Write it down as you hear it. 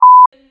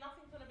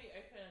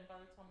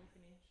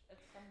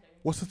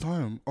What's the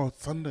time? Oh,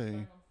 it's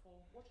Sunday.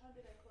 What time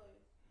do they close?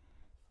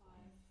 5.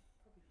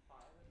 Probably 5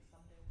 on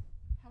Sunday.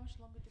 How much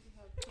longer do we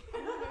have?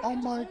 Oh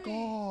my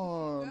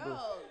god.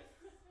 Girls.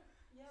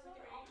 Yeah, we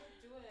can all go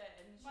do it.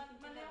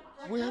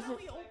 And We Why have don't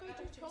a- we all go to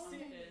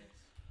Tony?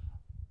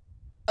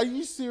 Are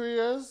you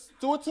serious?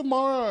 Do it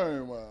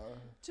tomorrow.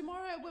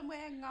 Tomorrow when we're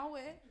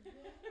ngawe.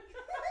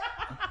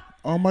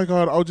 Oh my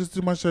god, I'll just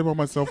do my show by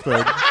myself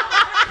then.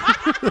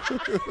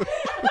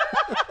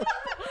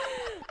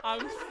 I'm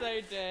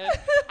so dead.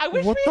 I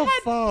wish What we the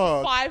had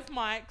fuck? 5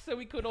 mics so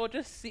we could all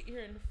just sit here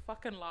and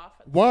fucking laugh.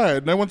 Why?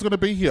 No one's gonna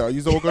be here.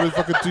 You're all gonna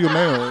fucking do your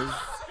nails.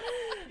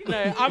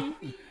 No,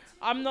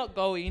 I'm not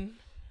going.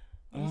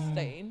 I'm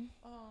staying.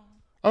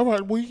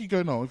 Alright, well you can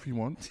go now if you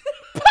want.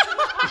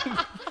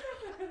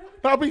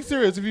 No, I'm being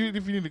serious. If you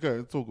need to go,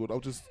 it's all good. I'll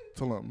just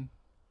tell them.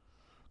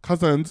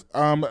 Cousins,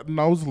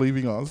 Noel's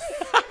leaving us.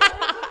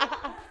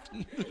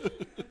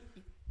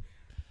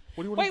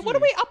 What do you want to do? Wait, what are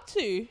we up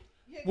to?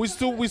 We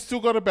still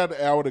got about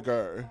an hour to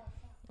go. Yeah,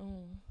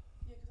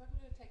 because I'm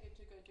going to take her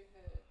to go do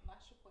her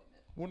lash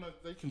appointment. Well, no,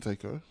 they can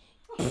take her.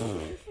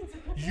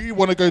 You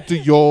want to go do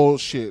your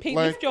shit. Pete,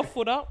 Like, lift your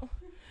foot up.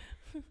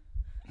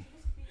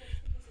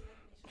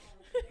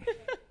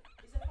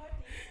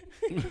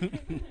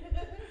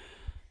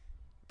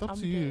 up I'm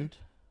to you. good.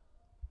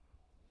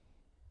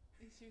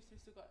 You seriously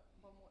still got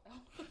one more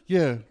hour?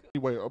 Yeah.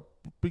 Anyway,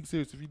 being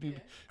serious.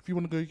 If you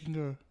want to go, you can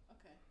go. Okay.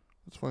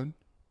 That's fine.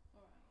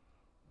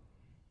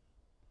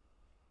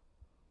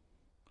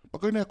 I'll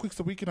go now quick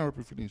so we can hurry up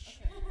and finish.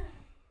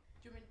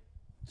 Okay.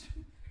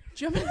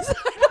 Do you want me to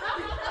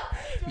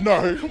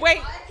No. Wait,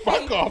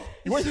 Fuck off.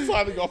 You ain't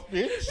signing off,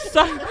 bitch.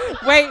 so,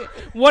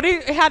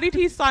 wait. How did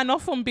he sign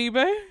off on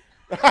Bieber?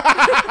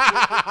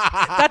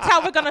 That's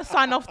how we're gonna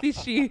sign off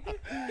this year.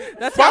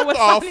 That's how we're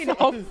Fuck off. signing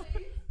off.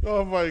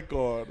 Oh my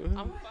god.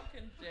 I'm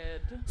fucking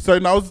dead. So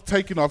Now's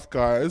taking off,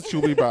 guys.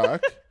 She'll be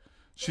back.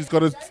 She's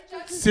got a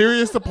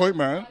serious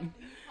appointment.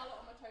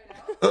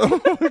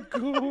 Oh my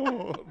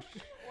god.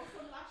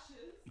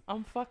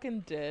 I'm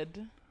fucking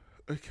dead.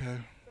 Okay.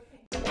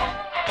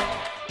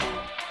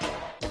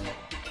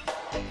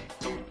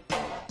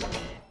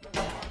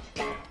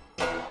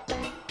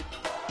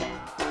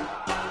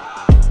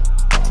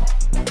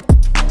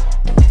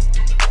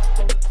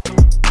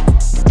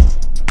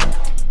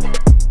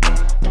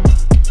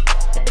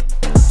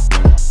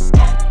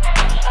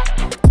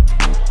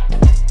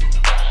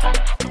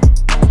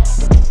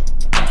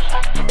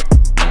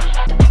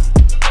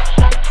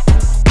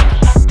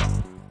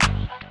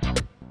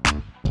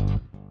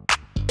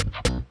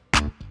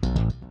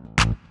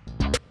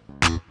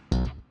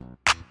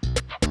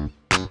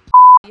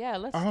 Yeah,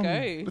 let's go.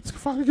 Let's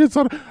fucking get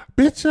started.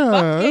 Bitches.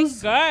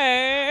 Fucking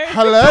go.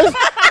 Hello?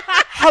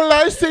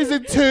 Hello,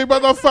 season 2,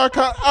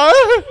 motherfucker.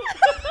 Oh.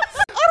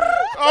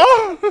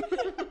 Oh.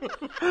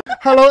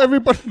 Hello,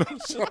 everybody. No,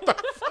 shut the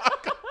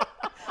fuck up.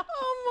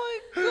 Oh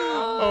my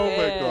god. Oh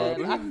my Yeah,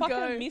 god. I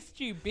fucking missed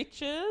you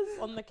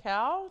bitches on the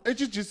couch.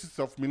 Introduce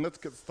yourself, Min. Let's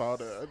get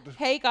started.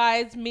 Hey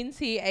guys,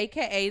 Minty,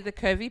 aka the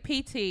Curvy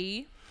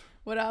PT.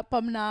 What up?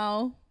 I'm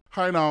now.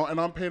 Hi now, and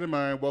I'm Peter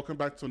May. Welcome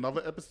back to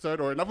another episode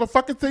or another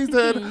fucking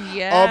season of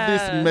Yeah.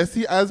 this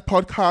messy ass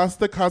podcast,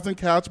 the Cousin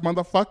Couch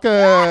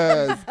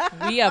motherfuckers.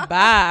 We are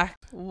back.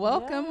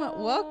 Welcome.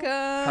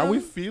 How we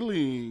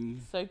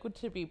feeling? So good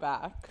to be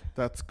back.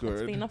 That's It's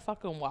good. been a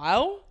fucking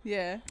while.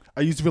 Yeah.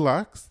 Are you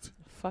relaxed?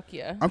 Fuck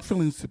yeah. I'm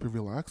feeling super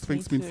relaxed.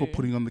 Thanks, Min, for too.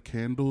 putting on the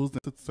candles.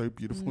 It's so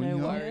beautiful No in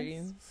here.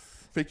 worries.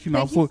 Thank you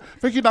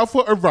now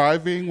for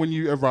arriving when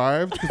you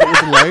arrived because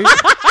it was late.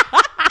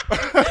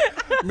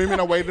 Mimi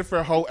and I waited for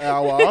a whole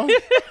hour.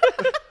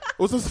 It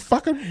was a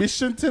fucking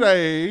mission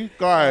today,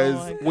 guys.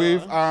 Oh my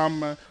We've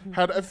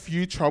had a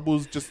few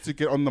troubles just to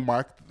get on the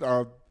mic.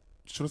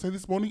 Should I say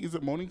this morning? Is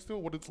it morning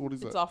still? What is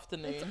It's it?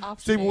 afternoon.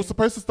 See, we were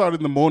supposed to start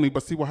in the morning,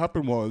 but see what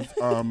happened was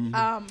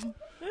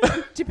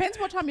Depends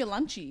what time your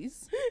lunch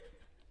is.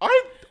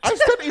 I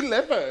said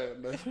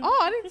 11. Oh,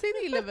 I didn't see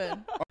the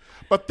 11.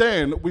 But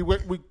then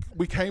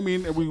we came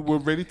in and we were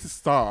ready to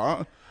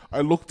start. I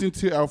looked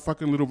into our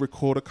fucking little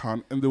recorder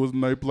cunt and there was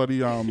no bloody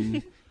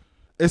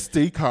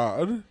SD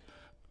card.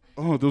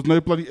 Oh, there was no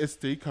bloody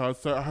SD card,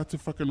 so I had to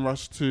fucking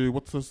rush to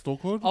what's the store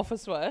called?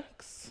 Office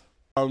Works.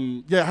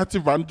 Yeah, I had to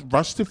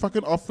rush to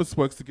fucking Office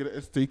Works to get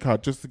an SD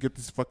card just to get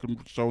this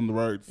fucking show on the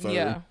road. So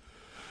Yeah.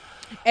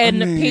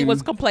 And I mean- Pete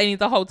was complaining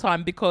the whole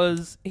time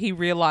because he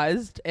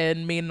realised,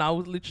 and me and I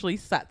literally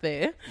sat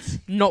there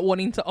not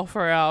wanting to offer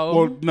our...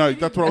 Well, no,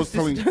 that's what I was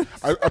telling.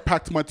 I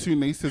packed my 2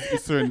 nieces,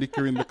 Issa and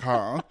Nika, in the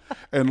car,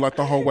 and like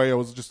the whole way I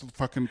was just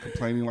fucking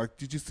complaining. Like,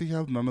 did you see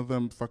how none of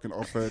them fucking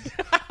offered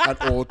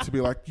at all to be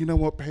like, you know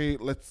what,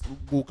 Pete,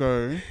 we'll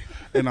go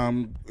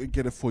and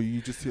get it for you.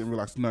 You just sit and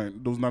relax. No,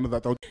 there was none of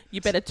that. You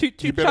better toot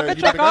You toot better- chugga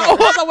you better chugga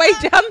go. all the way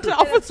down to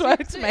Office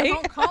Works, mate.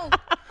 Honk, honk.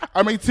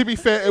 I mean, to be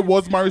fair, it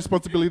was my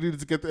responsibility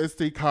to get the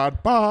SD card,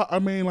 but I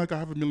mean, like, I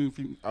have a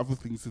million other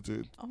things to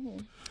do. Oh.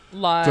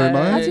 Like, Don't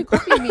know. How's your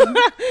coffee, Min?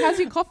 How's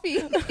your coffee?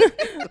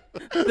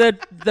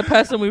 the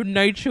person with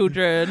no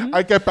children.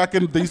 I get back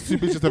and these two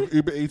bitches have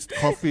Uber Eats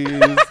coffees,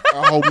 a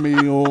whole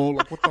meal.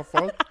 Like, what the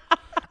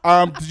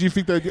fuck? Did you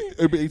think they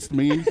Uber Eats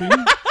me anything?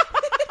 Did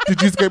you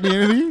just get me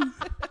anything?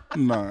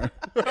 No.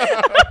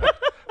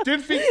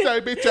 Didn't think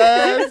so,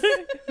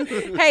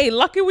 bitches. Hey,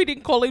 lucky we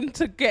didn't call him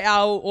to get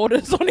our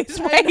orders on his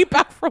way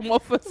back from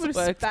office work.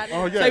 Respect.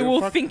 Oh, yeah. So we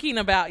were thinking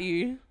about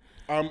you.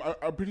 I'm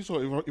pretty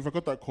sure if I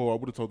got that call, I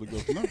would have told the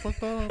girls, no, fuck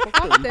that.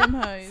 Fuck them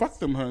hoes. Fuck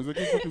them hoes. They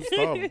can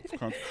fucking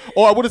starve.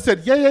 Or I would have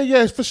said,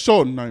 yeah, for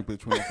sure. No,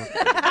 bitch. We're not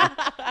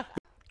fucking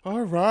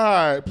all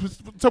right.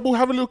 So we'll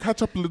have a little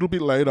catch up a little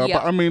bit later. Yeah.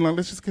 But I mean, like,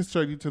 let's just get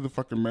straight into the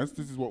fucking mess.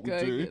 This is what we Go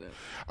do. get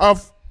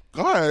it.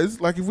 Guys,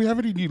 like, if we have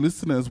any new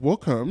listeners,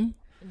 welcome.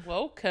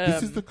 Welcome.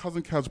 This is the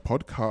Cousin Couch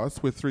podcast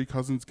where three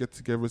cousins get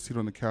together, sit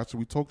on the couch, and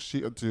we talk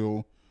shit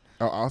until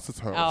our asses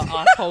hurt. Our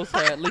assholes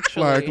hurt,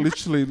 literally. Like,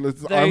 literally.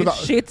 Those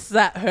shits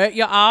that hurt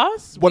your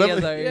ass.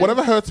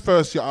 Whatever hurts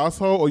first, your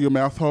asshole or your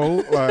mouth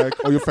hole, like,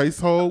 or your face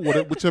hole,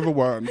 whichever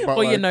one. But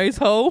or your nose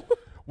hole.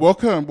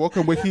 Welcome.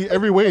 We're here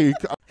every week.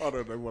 I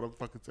don't know what I'm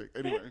fucking saying.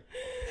 Anyway,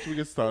 should we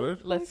get started?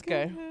 Let's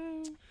go.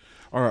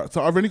 All right.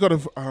 So I've only got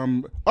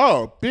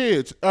oh,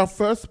 bitch. Our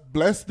first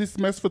Bless This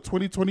Mess for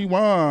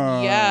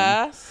 2021.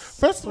 Yes.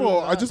 First of all,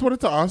 I just wanted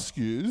to ask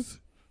you,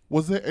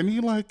 was there any,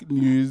 like,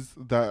 news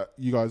that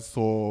you guys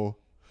saw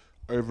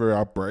over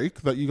our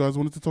break that you guys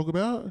wanted to talk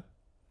about?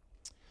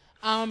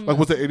 Like,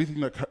 was there anything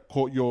that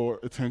caught your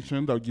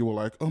attention that you were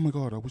like, oh my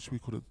God, I wish we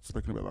could have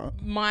spoken about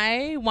that?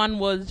 My one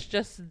was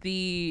just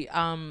the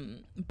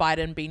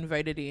Biden being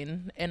voted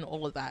in and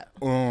all of that.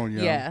 Oh,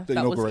 yeah. Yeah, The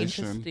that was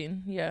inauguration.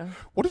 interesting. Yeah.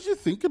 What did you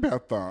think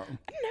about that?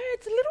 I don't know,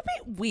 it's a little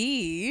bit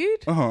weird.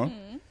 Uh-huh.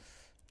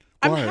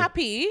 I'm Why?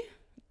 happy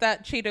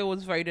that Cheeto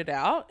was voted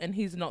out and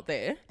he's not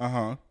there.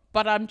 Uh-huh.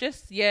 But I'm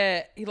just,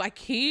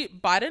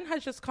 Biden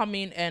has just come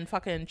in and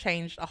fucking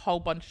changed a whole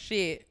bunch of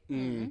shit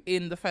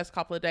in the first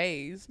couple of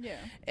days. Yeah.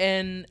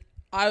 And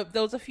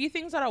there was a few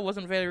things that I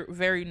wasn't very,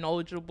 very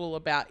knowledgeable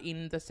about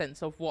in the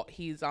sense of what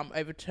he's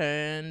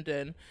overturned.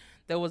 And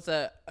there was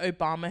a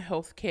Obama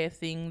healthcare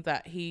thing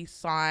that he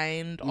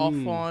signed off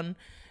on.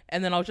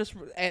 And then I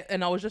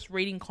was just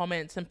reading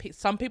comments and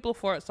some people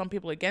for it, some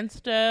people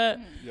against it.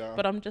 Yeah.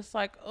 But I'm just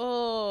like,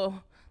 oh,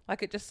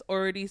 like it just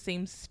already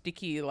seems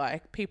sticky.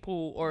 Like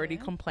people already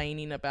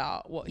complaining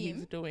about what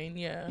he's doing.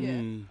 Yeah.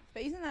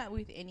 But isn't that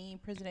with any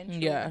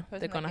presidential? Yeah, person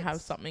they're gonna that have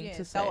gets- something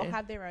to They'll say.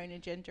 have their own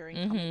agenda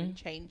and come in and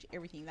change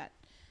everything that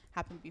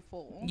happened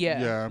before.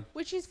 Yeah.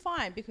 Which is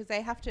fine because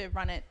they have to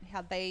run it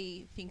how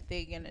they think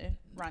they're gonna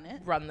run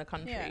it. Run the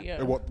country. Yeah. Yeah.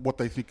 And what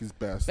they think is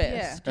best.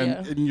 Best.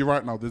 And you're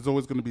right now, there's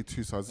always going to be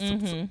two sides.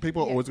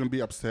 People are Yeah. always going to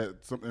be upset,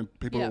 and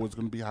people are Yeah. always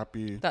going to be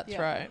happy. That's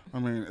Yeah. right. I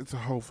mean, it's a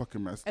whole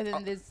fucking mess. And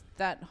then there's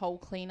that whole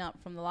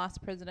cleanup from the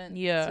last president.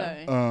 Yeah. So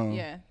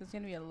there's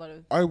gonna be a lot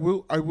of I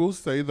will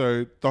say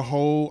though, the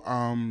whole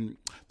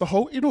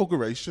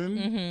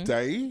inauguration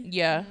day,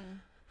 Yeah.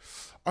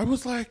 I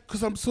was like,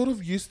 because I'm sort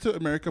of used to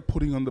America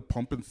putting on the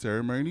pomp and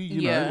ceremony,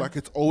 you Yeah. know, like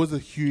it's always a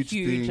huge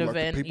Huge thing, like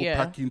event, the people yeah.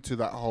 pack into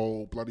that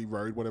whole bloody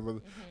road,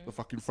 whatever, the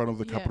fucking front of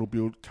the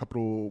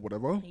Capitol,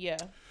 whatever. Yeah.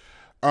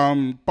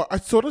 But I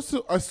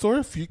saw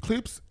a few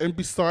clips, and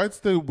besides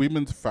the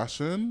women's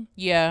fashion,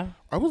 Yeah.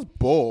 I was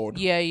bored.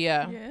 Yeah.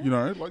 Yeah. You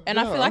know, like, And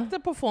I feel like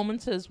the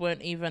performances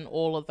weren't even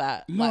all of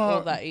that. Like No.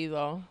 all that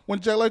either. when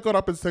J-Lo got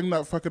up and sang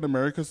that fucking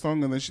America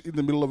song, and then in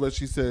the middle of it,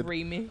 she said,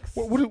 Remix.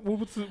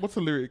 what's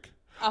the lyric?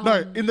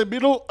 No, in the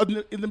middle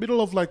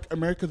of like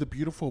America the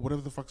Beautiful, whatever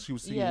the fuck she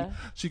was singing, Yeah.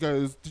 she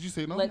goes, "Did you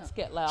say no?" Let's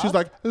get loud. She's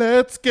like,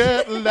 "Let's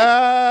get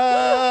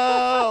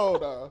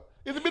loud."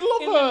 In the middle of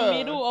the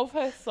middle of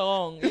her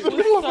song. It the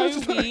middle of was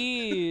her, so she's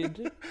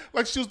weird.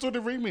 like she was doing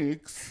a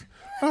remix.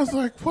 I was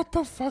like, "What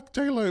the fuck,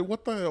 J-Lo?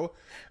 What the hell?"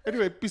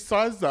 Anyway,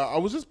 besides that, I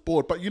was just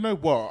bored. But you know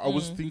what? I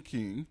was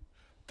thinking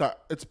that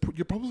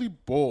you're probably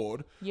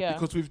bored Yeah.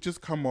 because we've just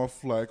come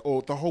off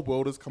or the whole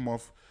world has come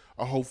off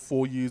a whole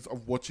 4 years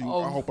of watching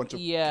a whole bunch of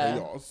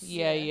chaos.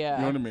 Yeah. You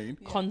know what I mean?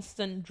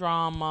 Constant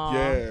drama.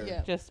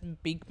 Yeah. Just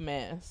big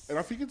mess. And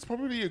I think it's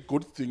probably a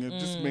good thing. It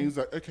just means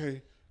that,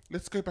 okay,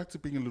 let's go back to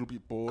being a little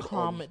bit bored.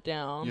 Calm it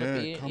down a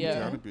bit. Calm Yeah. it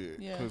down a bit.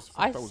 Yeah. 'cause fuck,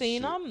 I that was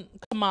seen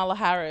shit. Kamala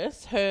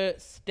Harris, her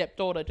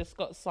stepdaughter just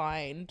got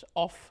signed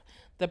off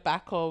the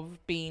back of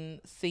being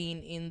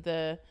seen in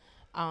the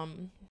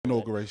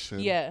Inauguration.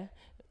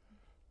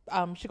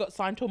 she got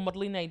signed to a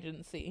modeling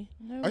agency.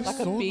 no. I Like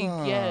saw a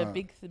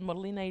big that.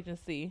 modeling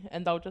agency,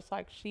 and they were just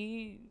like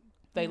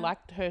they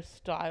liked her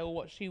style,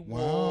 what she Wow.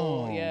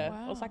 wore. Yeah.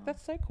 I was like,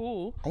 that's so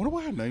cool. I wonder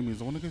what her name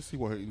is. I want to go see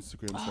what her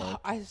Instagram's like.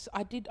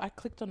 I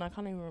clicked on, I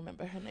can't even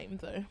remember her name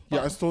though.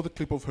 Yeah, I saw the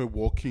clip of her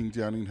walking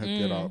down in her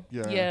get-up.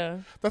 Yeah. Yeah.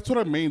 That's what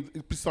I mean.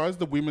 Besides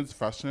the women's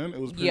fashion, it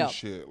was pretty Yep.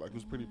 shit. Like, it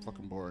was pretty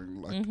fucking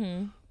boring. Like,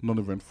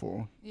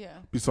 non-eventful. Yeah.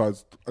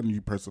 Besides a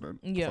new president.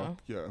 Yeah.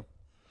 Fuck, yeah.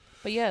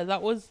 But yeah,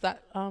 that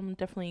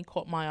definitely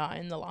caught my eye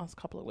in the last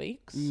couple of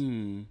weeks.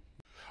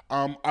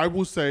 I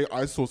will say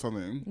I saw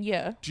something.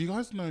 Yeah. Do you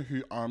guys know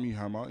who Armie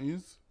Hammer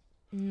is?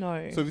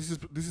 No. So this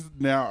is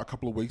now a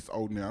couple of weeks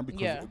old now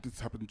because Yeah. this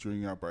happened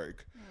during our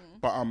break.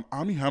 But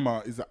Armie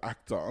Hammer is an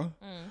actor.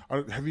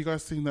 Have you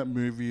guys seen that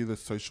movie, The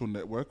Social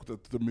Network,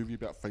 the movie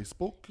about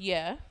Facebook?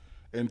 Yeah.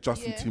 And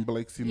Justin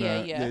Timberlake's in Yeah,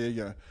 that.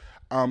 yeah.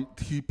 Yeah.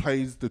 He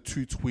plays the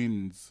two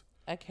twins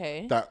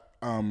Okay. that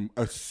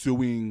are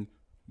suing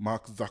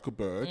Mark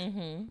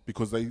Zuckerberg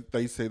because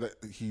they say that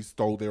he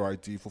stole their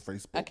ID for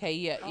Facebook. Okay.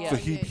 Yeah. Yeah. So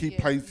he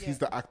plays. He's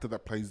the actor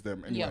that plays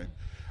them. Anyway,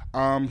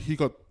 he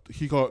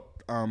got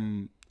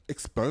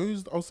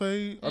exposed. I'll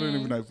say I don't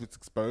even know if it's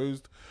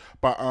exposed,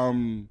 but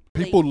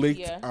people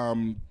leaked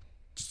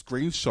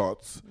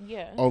screenshots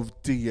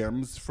of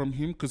DMs from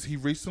him because he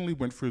recently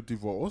went through a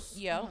divorce.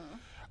 Yeah.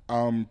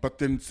 But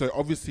then, so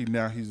obviously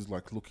now he's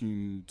like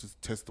looking to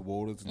test the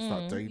waters and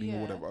start dating or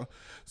whatever.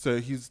 So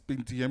he's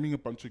been DMing a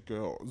bunch of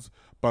girls,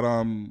 but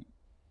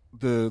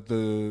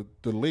the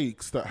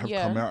leaks that have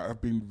come out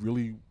have been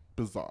really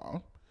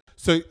bizarre.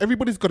 So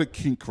everybody's got a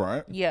kink,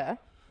 right? Yeah.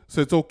 So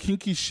it's all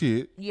kinky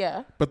shit.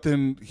 Yeah. But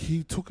then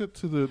he took it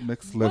to the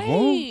next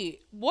level.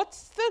 Wait,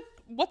 what's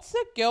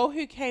the girl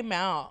who came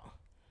out?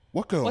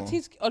 What girl?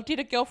 Did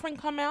a girlfriend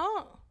come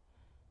out?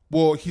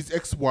 Well, his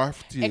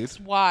ex-wife did.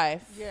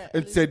 Ex-wife. Yeah.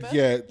 And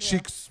said,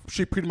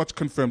 she pretty much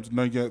confirmed,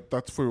 no,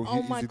 that's for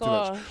Oh my his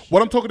gosh. intellect.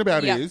 What I'm talking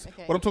about Okay.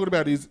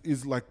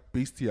 is like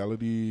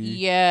bestiality.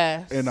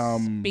 Yes.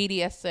 And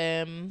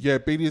BDSM. Yeah,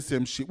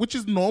 BDSM shit, which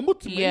is normal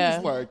to me. Yeah.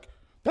 It's like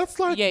that's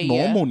like Yeah,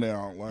 normal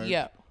now. Like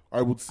Yeah.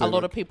 I would say A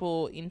lot like, of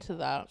people into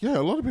that. yeah, a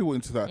lot of people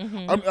into that.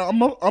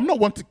 I'm not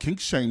one to kink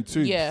shame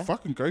too. Yeah.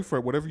 Fucking go for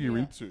it, whatever you're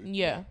into.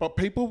 Yeah. But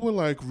people were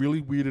like really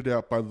weirded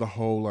out by the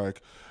whole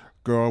like,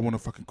 girl, I want to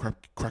fucking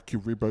crack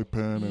your rib open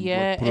and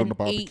like, put it on the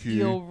barbecue. Eat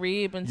your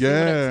rib and see what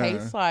it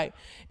tastes like.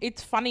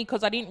 It's funny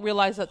because I didn't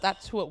realize that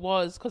that's who it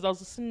was because I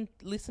was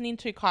listening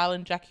to Kyle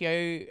and Jackie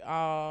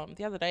O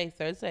the other day,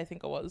 Thursday I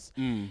think it was,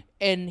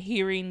 and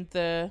hearing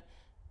the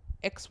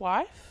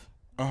ex-wife.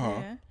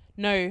 Yeah.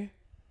 No,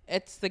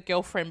 it's the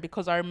girlfriend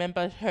because I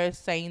remember her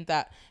saying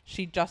that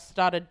she just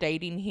started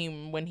dating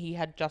him when he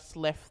had just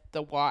left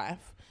the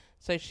wife.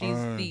 So she's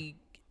the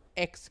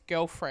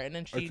ex-girlfriend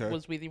and she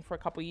was with him for a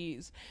couple of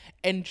years.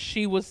 And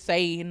she was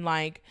saying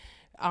like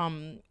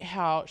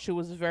how she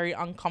was very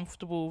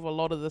uncomfortable with a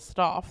lot of the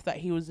stuff that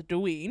he was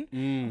doing.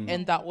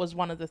 And that was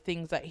one of the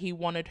things that he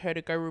wanted her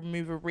to go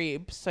remove a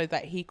rib so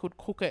that he could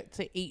cook it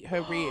to eat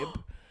her rib.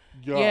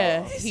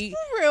 Yeah. Is this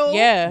for real?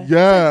 Yeah.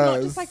 Yeah.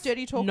 Not just like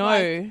dirty talk. No.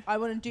 Like, I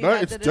want to do No,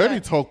 that. it's dirty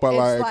talk, but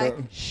It's like,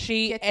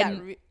 She get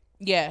and that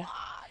yeah.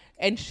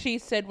 And she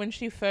said when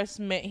she first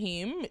met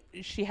him,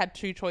 she had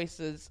two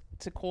choices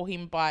to call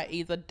him by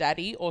either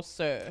daddy or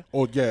sir.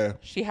 or yeah,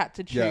 She had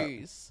to Yeah.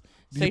 choose.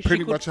 So you she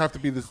pretty could, much have to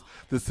be the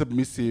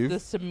submissive the to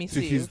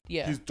submissive.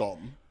 his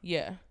dom.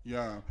 Yeah.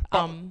 Yeah.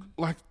 But,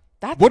 like,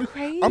 That's what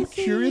crazy. I'm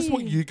curious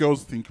what you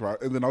girls think,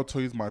 right? And then I'll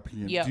tell you my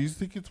opinion. Yeah. Do you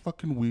think it's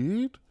fucking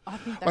weird? I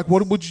think that's Like,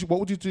 what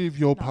would you do if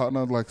your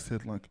partner like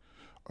said like,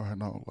 all right,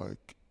 now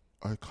like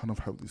I kind of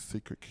have this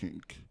secret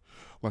kink.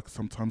 Like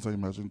sometimes I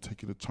imagine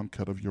taking a chunk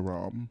out of your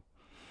arm.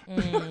 Oh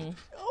my God.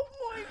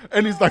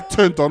 And he's like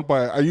turned on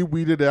by it. Are you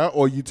weirded out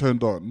or are you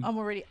turned on? I'm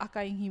already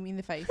ucking him in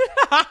the face.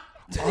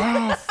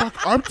 Ah,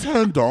 fuck, I'm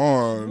turned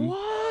on.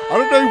 I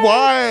don't know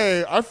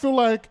why. I feel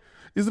like,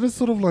 isn't it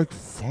sort of like,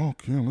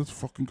 fuck, yeah, let's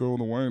fucking go on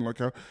the way. Like,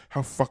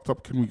 how fucked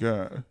up can we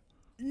get?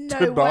 No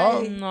Turned way.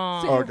 on? No.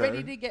 So you're Okay.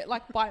 ready to get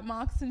like bite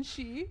marks and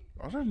shit?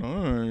 I don't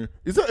know.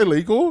 Is it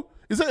illegal?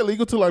 Is it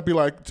illegal to like be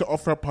like, to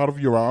offer up part of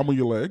your arm or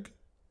your leg?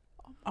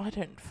 I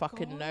don't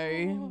fucking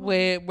know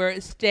where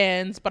it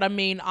stands, but I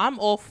mean, I'm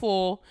all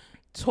for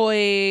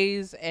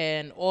toys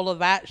and all of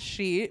that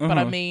shit. But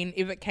I mean,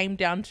 if it came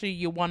down to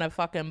you want to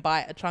fucking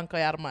bite a chunk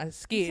out of my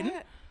skin,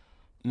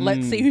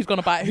 let's see who's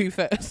gonna bite who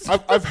first.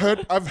 I've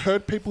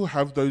heard people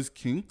have those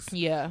kinks.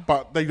 Yeah.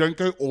 But they don't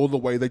go all the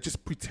way. They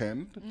just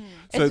pretend.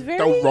 So It's very-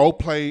 they'll role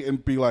play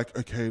and be like,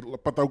 okay,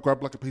 but they'll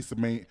grab like a piece of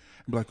meat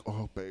and be like,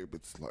 oh babe,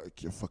 it's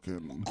like your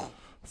fucking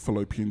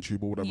fallopian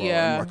tube or whatever.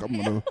 Yeah. And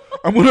like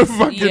I'm gonna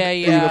fucking Yeah,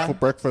 eat yeah. it for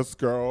breakfast,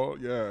 girl.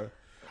 Yeah.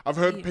 I've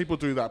heard people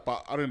do that,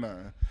 but I don't know.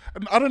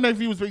 And I don't know if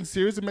he was being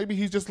serious and maybe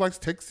he just likes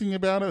texting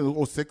about it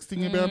or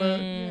sexting about it.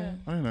 Yeah.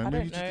 I don't know. I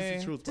Maybe don't just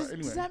his know. rules. But Does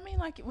anyway. that mean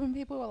like when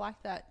people are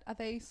like that, are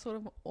they sort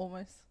of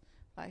almost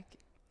like,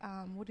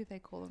 what do they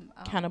call them?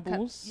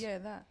 Cannibals? Yeah,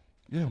 that.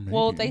 Yeah, maybe.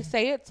 Well, they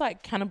say it's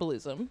like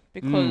cannibalism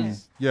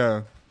because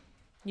Yeah.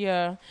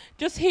 yeah,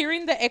 just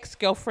hearing the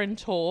ex-girlfriend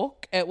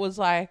talk, it was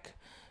like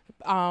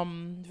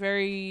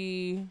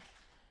very.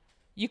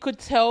 You could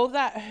tell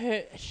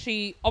that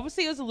she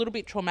obviously was a little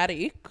bit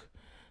traumatic,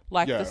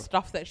 like Yeah. the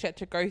stuff that she had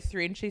to go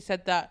through. And she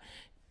said that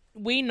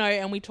we know,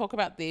 and we talk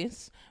about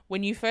this,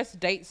 when you first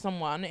date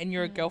someone and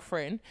you're a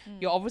girlfriend,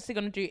 you're obviously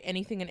going to do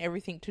anything and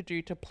everything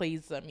to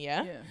please them,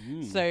 yeah?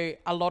 So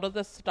a lot of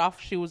the stuff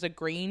she was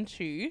agreeing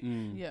to,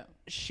 Yeah.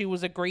 she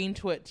was agreeing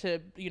to it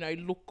to,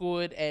 look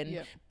good and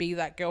Yeah. be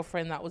that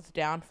girlfriend that was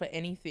down for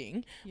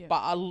anything. Yeah.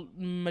 But a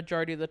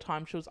majority of the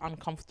time she was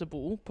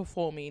uncomfortable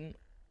performing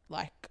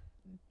like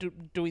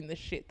doing the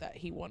shit that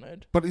he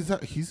wanted. But is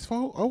that his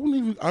fault? I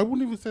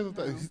wouldn't even say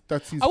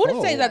that's his I fault.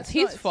 wouldn't say that's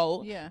his it's-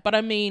 fault. yeah. But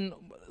I mean,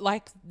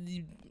 like,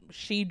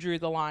 she drew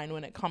the line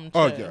when it comes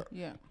to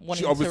Yeah.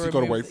 wanting She obviously to got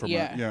remove away from it.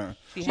 Yeah.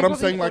 She But I'm probably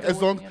saying, like, thought it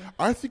as long, wasn't,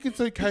 I think it's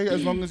okay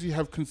as long as you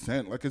have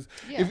consent. Like, if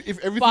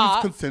everything But-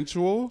 is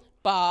consensual.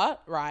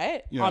 But,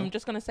 right, Yeah. I'm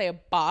just going to say a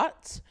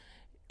but.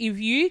 If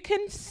you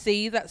can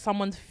see that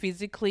someone's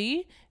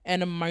physically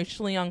and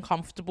emotionally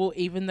uncomfortable,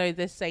 even though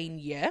they're saying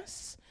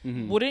yes,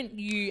 wouldn't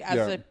you as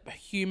a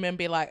human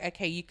be like,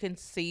 okay, you can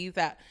see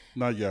that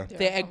No, yeah.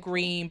 they're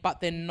agreeing, but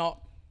they're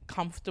not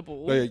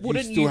comfortable? Yeah,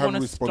 Wouldn't you still you have want a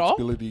to stop?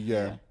 responsibility.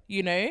 Yeah.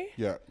 You know?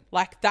 Yeah.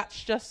 Like,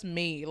 that's just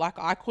me. Like,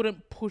 I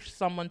couldn't push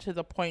someone to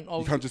the point You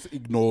of can't just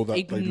ignore that.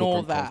 they look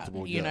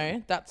uncomfortable. you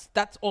know.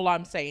 That's all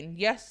I'm saying.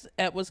 Yes,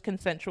 it was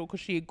consensual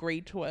because she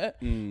agreed to it,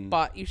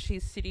 but if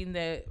she's sitting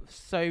there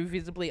so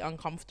visibly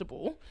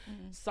uncomfortable,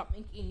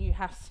 something in you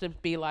has to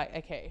be like,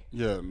 okay,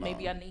 Yeah. No.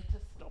 maybe I need to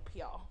stop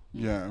here.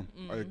 Yeah,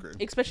 I agree.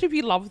 Especially if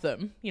you love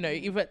them, you know,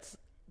 if it's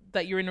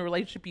that you're in a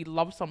relationship, you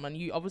love someone,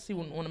 you obviously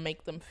wouldn't want to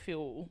make them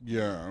feel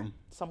Yeah.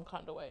 some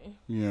kind of way.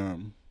 Yeah.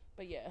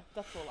 But yeah,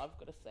 that's all I've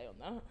got to say on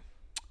that.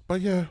 But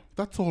yeah,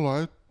 that's all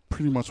I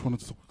pretty much wanted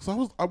to talk.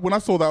 Because when I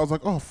saw that, I was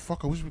like, oh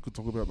fuck, I wish we could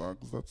talk about that.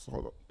 Because that's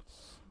all.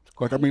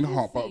 Like, I mean,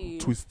 hot but Crazy.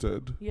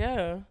 twisted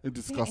Yeah. and Yeah,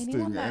 disgusting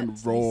anyone and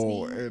that's raw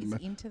listening is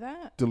and into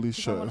that. 'Cause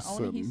delicious. I want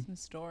to hear And some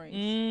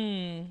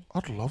stories.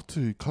 I'd love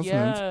to, cousins.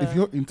 Yeah, If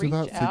you're into reach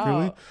that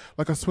secretly, out.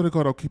 like, I swear to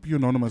God, I'll keep you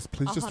anonymous.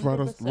 Please just write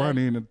 100%.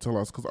 in and tell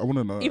us because I want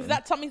to know. If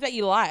that's something that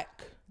you like.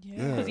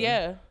 Yeah. Because,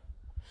 yeah.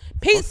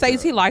 Pete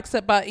says he likes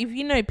it, but if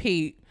you know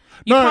Pete,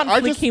 you No, can't I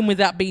flick just- him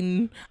without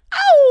being,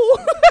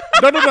 ow!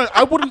 no,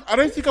 I wouldn't. I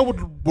don't think I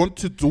would want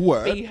to do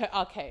it.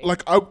 Okay.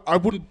 Like I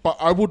wouldn't, but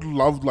I would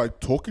love like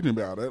talking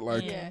about it.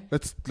 Like Yeah.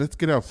 let's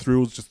get our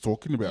thrills just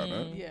talking about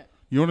it. Yeah.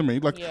 You know what I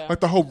mean? Like Yeah. like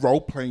the whole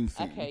role playing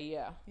thing. Okay,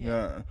 yeah.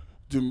 Yeah.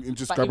 And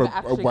just But grab if a it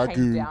actually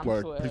came down wagyu to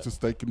like it. piece of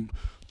steak and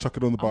chuck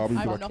it on the barbie. and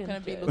I'm be like, not going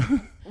to be dead.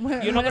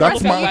 looking. You're not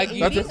that's gonna my look like that's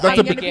you a, did that's a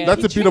something bit again.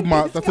 that's a bit of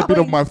my It's that's a bit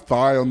of going. my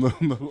thigh on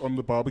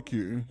the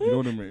barbecue. You know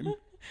what I mean?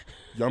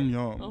 Yum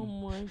yum. Oh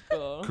my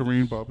God.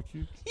 Korean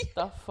barbecue.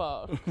 The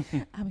fuck?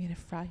 I'm going to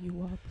fry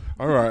you up.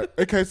 All right.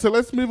 Okay, so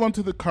let's move on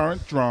to the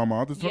current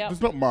drama. Yep.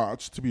 There's not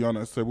much, to be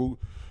honest. So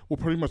we'll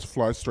pretty much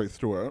fly straight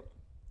through it.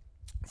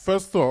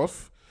 First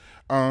off,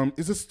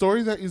 is a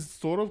story that is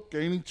sort of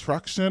gaining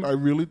traction. I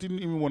really didn't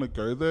even want to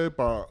go there,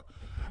 but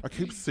I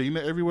keep seeing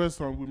it everywhere,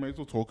 so we may as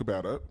well talk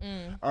about it.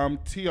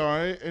 T.I.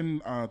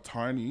 and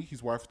Tiny,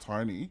 his wife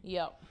Tiny,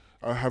 Yep.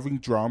 are having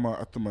drama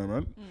at the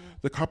moment.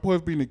 The couple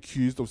have been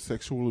accused of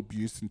sexual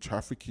abuse and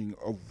trafficking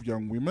of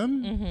young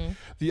women.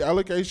 The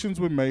allegations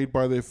were made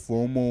by their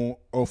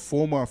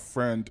former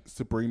friend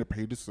Sabrina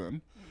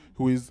Peterson,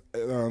 who is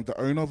the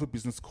owner of a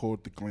business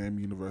called the Glam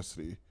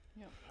University.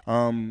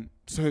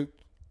 So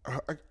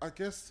I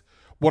guess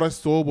what I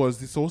saw was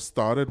this all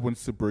started when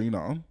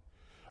Sabrina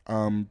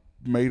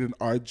made an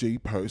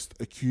IG post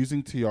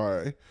accusing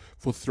T.I.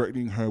 for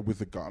threatening her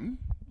with a gun,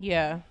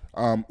 Yeah.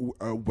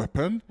 a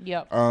weapon.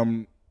 Yep.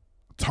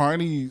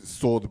 Tiny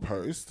saw the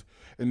post,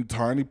 and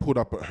Tiny put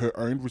up her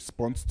own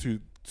response to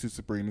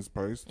Sabrina's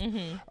post,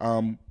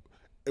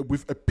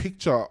 with a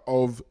picture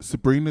of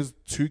Sabrina's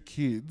two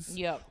kids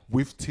Yep.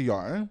 with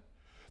T.I.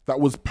 that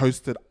was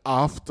posted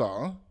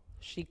after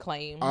She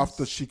claims.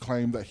 she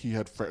claimed that he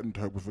had threatened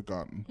her with a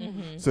gun.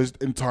 So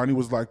and Tiny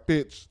was like,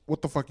 "Bitch,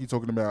 what the fuck are you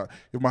talking about?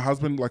 If my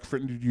husband like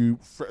threatened you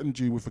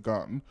with a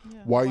gun,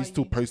 why are you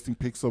still posting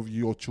pics of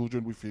your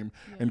children with him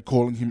and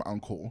calling him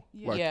uncle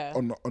like Yeah.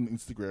 on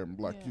Instagram?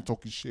 Like you're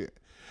talking shit."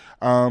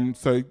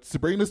 So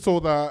Sabrina saw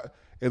that,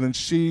 and then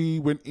she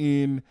went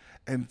in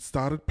and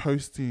started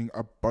posting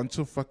a bunch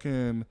of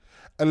fucking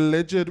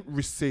alleged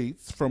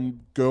receipts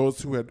from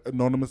girls who had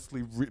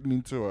anonymously written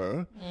into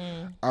her,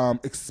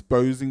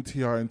 exposing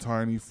T.I. and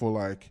Tiny for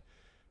like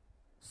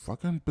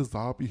fucking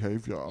bizarre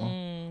behavior.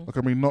 Like,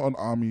 I mean, not on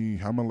Army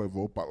Hammer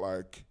level, but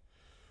like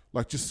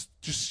just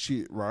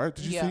shit, right?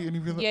 Did you see any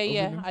of that?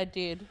 Yeah, I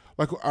did.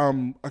 Like,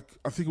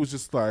 I think it was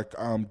just like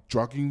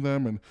drugging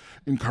them and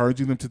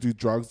encouraging them to do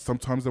drugs.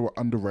 Sometimes they were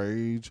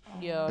underage,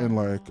 Yeah. and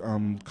like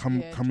come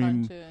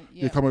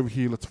in, come over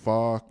here, let's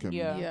fuck. And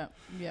Yeah.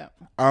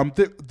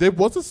 there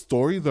was a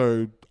story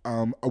though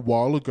a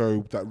while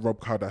ago that Rob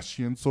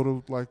Kardashian sort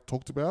of like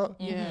talked about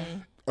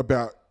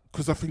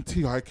because I think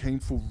T.I. came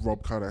for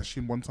Rob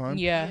Kardashian one time.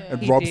 Yeah.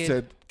 And he Rob did.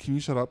 said, "Can you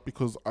shut up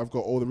because I've got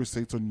all the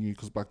receipts on you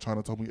because Black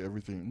China told me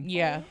everything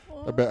Yeah.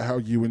 about how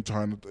you and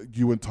Tiny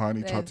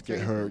tried to get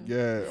her,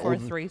 For a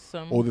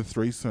threesome. all the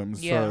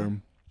threesomes." Yeah. So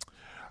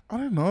I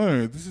don't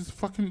know. This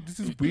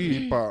is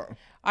weird, but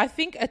I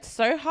think it's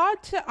so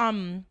hard to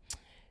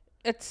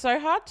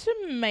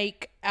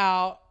make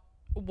out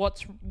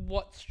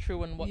what's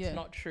true and what's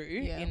not true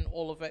in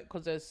all of it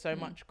because there's so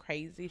much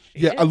crazy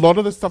shit. yeah, a lot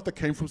of the stuff that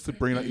came from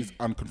Sabrina is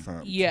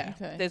unconfirmed. Yeah,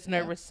 Okay. there's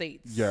no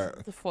receipts. Yeah,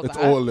 for it's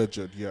that. all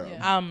alleged.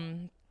 Yeah.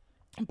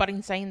 But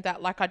in saying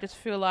that, like, I just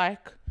feel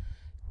like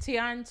Ti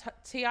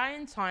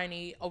and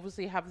Tiny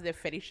obviously have their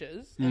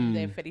fetishes, and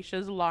their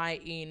fetishes lie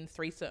in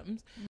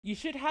threesomes. You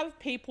should have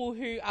people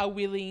who are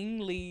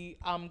willingly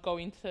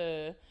going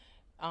to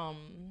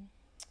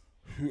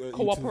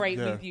cooperate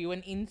with you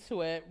and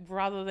into it,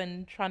 rather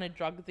than trying to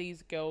drug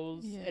these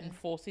girls and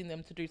forcing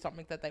them to do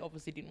something that they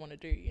obviously didn't want to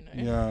do, you know.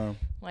 Yeah.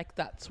 Like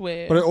that's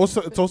where. But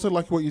it's also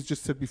like what you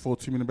just said before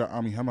to me about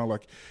Armie Hammer.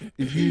 Like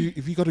if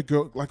you got a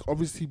girl, like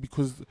obviously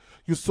because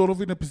you're sort of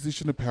in a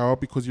position of power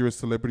because you're a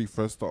celebrity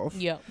first off.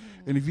 Yeah.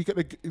 And if you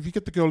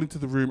get the girl into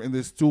the room and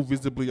they're still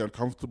visibly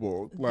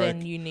uncomfortable, like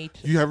then you need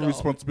to. You have a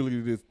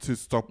responsibility to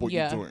stop what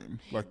you're doing.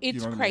 Like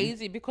it's you know crazy what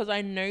I mean? because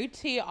I know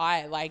Ti,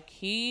 like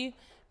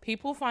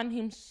people find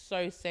him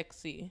so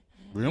sexy.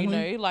 Really? You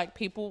know, like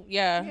people,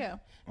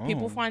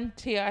 people find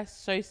Ti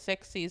so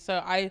sexy.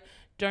 So I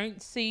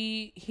don't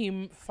see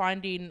him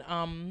finding it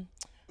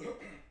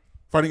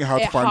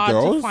hard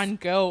to find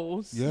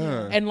girls.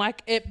 Yeah. And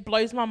like it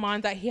blows my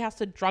mind that he has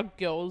to drug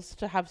girls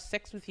to have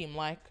sex with him.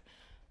 Like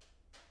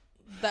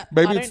that.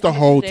 Maybe it's the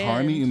whole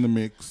Tiny in the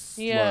mix.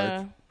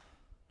 Yeah.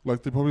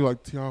 Like they're probably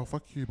like, Tia,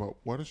 fuck you, but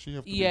why does she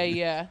have to?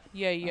 Yeah.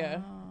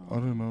 I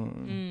don't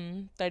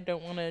know. They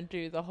don't want to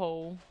do the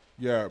whole.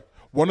 Yeah.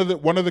 One of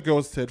the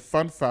girls said,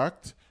 "Fun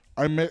fact: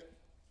 I met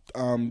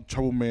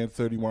Trouble Man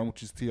 31,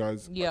 which is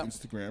Ti's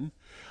Instagram.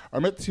 I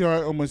met Ti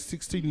almost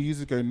 16 years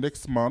ago.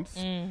 Next month,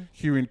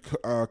 here in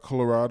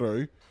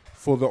Colorado,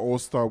 for the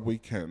All-Star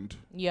Weekend.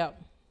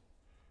 Yep.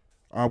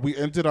 We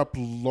ended up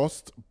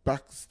lost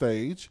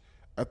backstage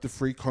at the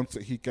free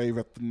concert he gave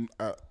at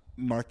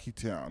Nike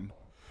Town.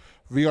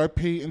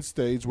 VIP and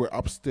stage were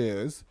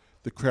upstairs.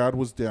 The crowd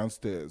was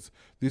downstairs.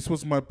 This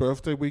was my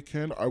birthday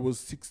weekend. I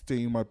was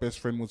 16. My best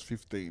friend was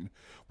 15.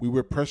 We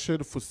were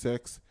pressured for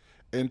sex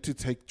and to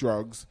take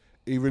drugs,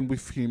 even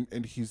with him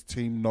and his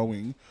team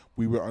knowing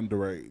we were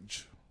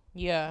underage."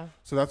 Yeah.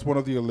 So that's one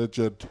of the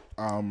alleged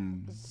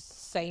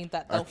saying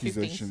that they were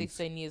 15,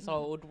 16 years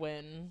old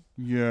when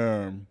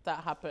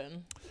that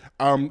happened.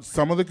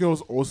 Some of the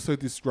girls also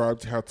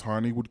described how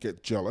Tiny would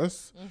get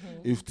jealous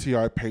if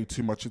Ti paid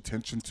too much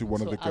attention to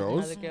one of the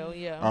girls. Another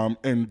girl,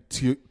 and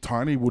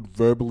Tiny would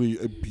verbally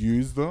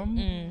abuse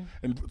them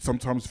and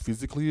sometimes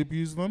physically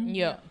abuse them.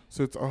 Yeah.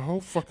 So it's a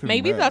whole fucking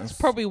Maybe mess. that's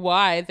probably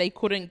why they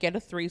couldn't get a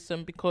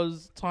threesome,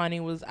 because Tiny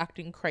was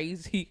acting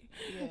crazy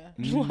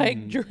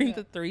like during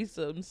the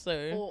threesome.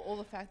 So or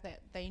the fact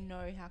that they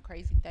know how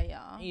crazy they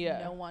are.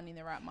 No one in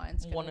their right mind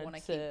is going to want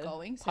to keep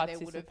going. So they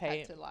would have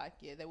had to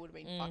they would have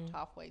been fucked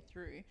halfway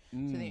through.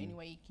 So the only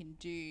way you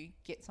can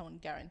get someone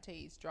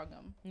guarantees drug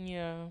them.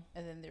 Yeah.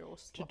 And then they're all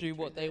to do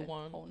what they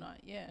want all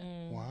night. Yeah.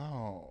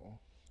 Wow.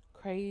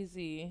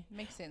 Crazy.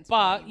 Makes sense.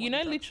 But you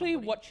know, literally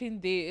watching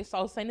this,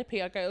 I was saying to P,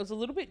 it was a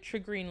little bit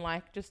triggering,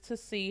 like just to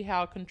see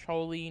how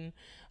controlling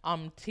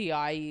Ti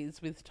is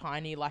with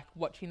Tiny, like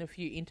watching a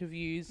few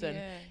interviews, and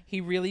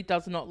he really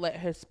does not let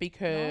her speak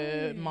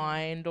her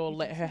mind or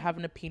let her have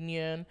an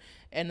opinion.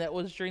 And it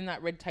was during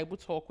that red table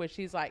talk where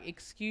she's like,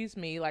 "Excuse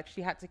me," like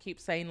she had to keep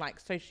saying like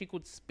so she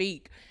could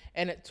speak,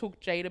 and it took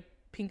Jada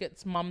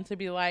Pinkett's mum to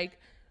be like,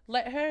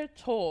 let her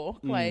talk,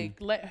 like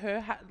let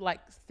her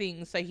like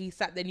things. So he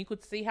sat there and you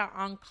could see how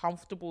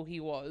uncomfortable he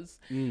was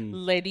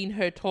letting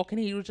her talk,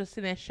 and he was just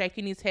in there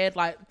shaking his head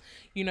like,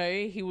 you know,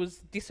 he was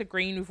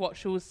disagreeing with what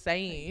she was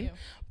saying.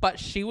 But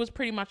she was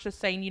pretty much just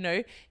saying, you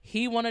know,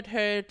 he wanted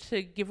her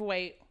to give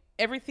away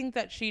everything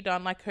that she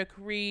done, like her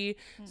career,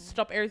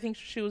 stop everything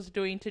she was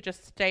doing to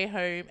just stay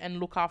home and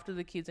look after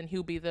the kids, and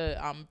he'll be the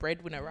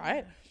breadwinner,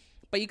 right?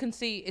 But you can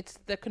see it's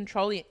the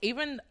controlling.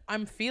 Even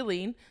I'm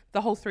feeling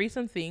the whole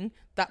threesome thing,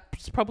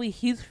 that's probably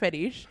his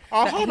fetish.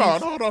 Oh,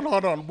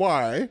 hold on.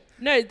 Why?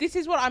 No, this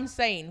is what I'm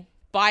saying.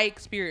 By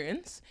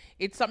experience,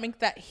 it's something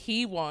that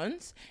he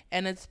wants,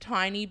 and it's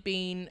Tiny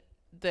being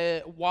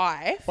the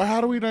wife. But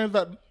how do we know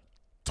that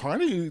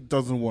Tiny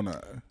doesn't want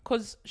it?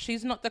 Because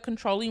she's not the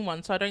controlling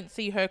one, so I don't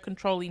see her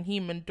controlling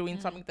him and doing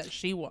something that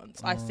she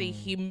wants. I see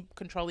him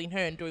controlling her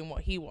and doing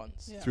what he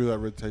wants. Through that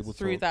red table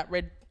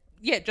talk.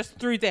 Just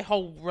through their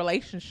whole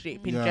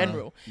relationship in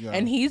general.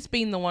 And he's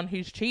been the one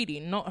who's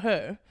cheating, not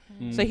her.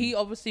 So he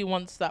obviously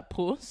wants that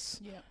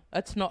puss.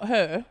 It's not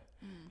her,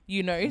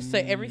 you know? So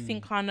everything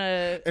kind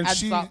of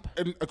adds up.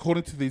 And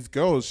according to these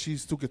girls, she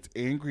still gets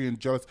angry and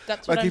jealous.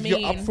 That's what I mean. Like, if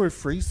you're up for a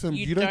threesome,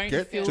 you don't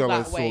get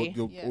jealous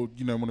or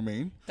you know what I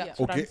mean? That's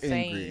or what get I'm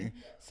saying. Angry.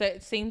 So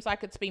it seems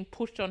like it's been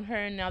pushed on her,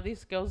 and now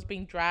this girl's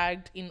being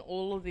dragged in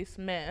all of this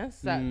mess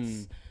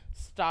that's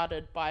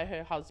started by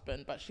her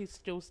husband, but she's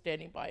still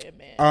standing by her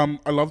man.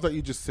 I love that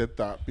you just said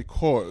that,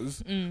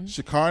 because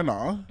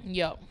Shekinah,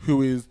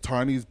 who is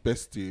Tiny's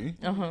bestie,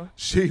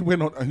 she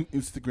went on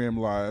Instagram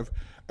Live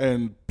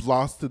and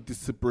blasted this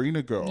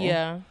Sabrina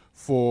girl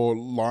for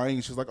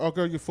lying. She's like, "Oh,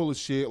 girl, you're full of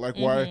shit. Like,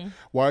 why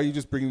are you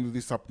just bringing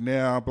this up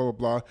now? Blah,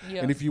 blah, blah.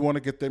 And if you want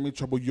to get them in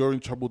trouble, you're in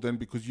trouble then,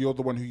 because you're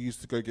the one who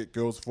used to go get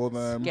girls for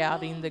them.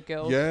 Scouting the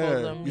girls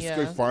for them. Used to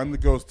go find the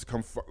girls to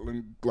come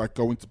like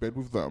go into bed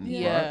with them.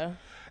 Right?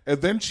 And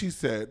then she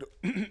said,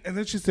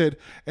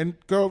 and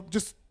girl,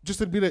 just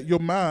admit it. You're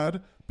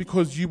mad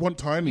because you want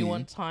tiny. You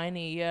want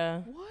tiny,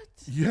 yeah. What?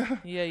 Yeah.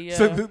 Yeah.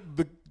 So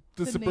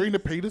the Sabrina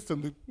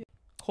Peterson that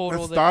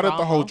started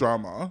the whole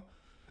drama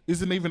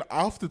isn't even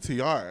after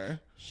T.I.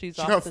 She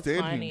after can't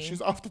stand him.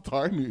 She's after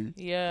Tiny.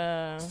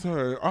 Yeah.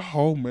 So a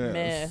whole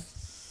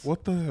mess.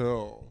 What the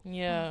hell?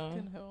 Yeah.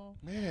 Hell.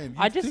 Man,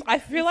 I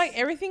feel like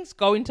everything's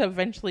going to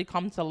eventually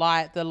come to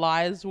light. The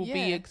lies will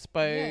be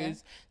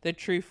exposed. The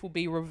truth will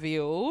be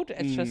revealed.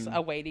 It's just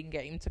a waiting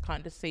game to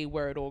kind of see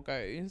where it all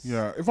goes.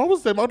 Yeah. If I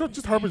was them, I'd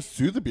just hurry and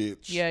sue the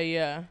bitch.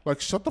 Yeah.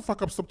 Like, shut the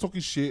fuck up. Stop talking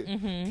shit.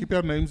 Keep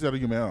our names out of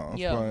your mouth.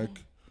 Yeah.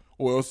 Like,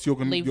 or else you're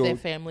gonna leave their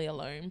family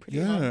alone. Pretty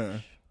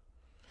much.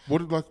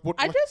 What?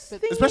 I just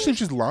think, especially if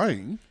she's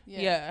lying.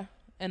 Yeah.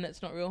 And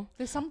it's not real.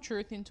 There's some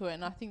truth into it,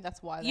 and I think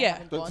that's why they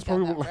haven't gone that's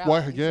down probably that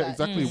why. route. Yeah,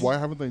 exactly. Why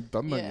haven't they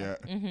done that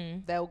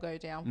yet? They'll go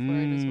down for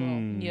it as well.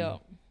 Yeah.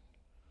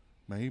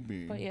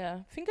 Maybe. But yeah,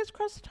 fingers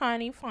crossed.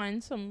 Tiny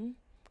finds some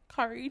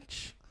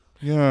courage.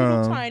 Yeah.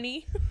 Little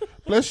Tiny.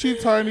 Bless you,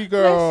 Tiny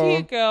girl. Bless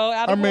you, girl.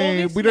 I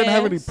mean, we don't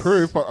have any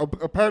proof, but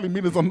apparently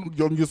Mina's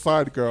on your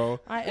side,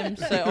 girl. I am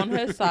so on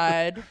her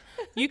side.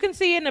 You can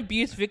see an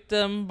abuse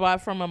victim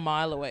from a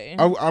mile away.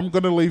 I'm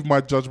going to leave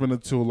my judgment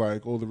until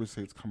like all the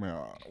receipts come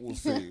out. We'll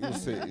see.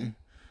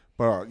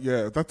 But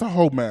yeah, that's a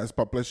whole mess,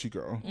 but bless you,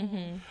 girl.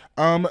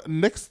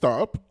 Next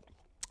up,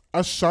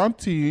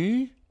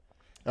 Ashanti,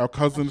 our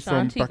cousin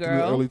from back in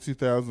the early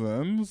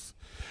 2000s.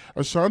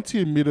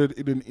 Ashanti admitted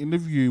in an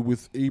interview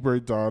with Ebro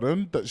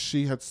Darden that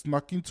she had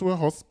snuck into a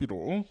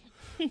hospital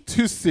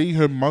to see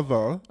her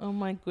mother. Oh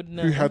my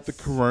goodness. Who had the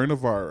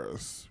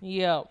coronavirus.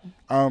 Yep.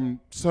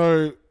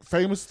 So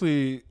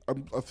famously,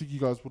 I think you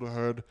guys would have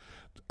heard,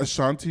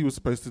 Ashanti was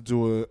supposed to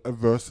do a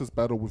versus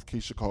battle with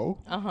Keisha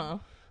Cole.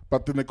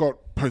 But then it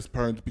got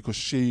postponed because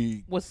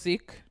she was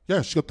sick.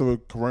 Yeah, she got the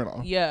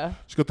corona. Yeah.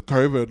 She got the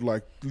COVID,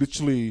 like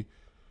literally.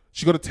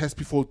 She got a test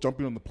before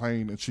jumping on the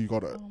plane and she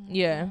got it.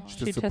 Yeah,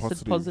 she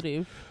tested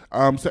positive.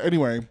 So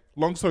anyway,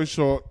 long story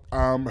short,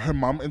 her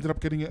mum ended up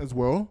getting it as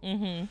well.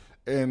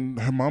 And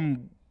her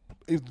mum,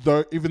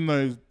 even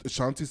though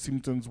Ashanti's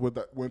symptoms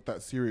weren't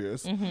that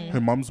serious, her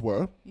mum's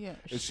were. Yeah.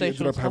 And she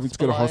ended up having to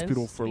go to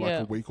hospital for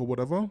like a week or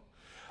whatever.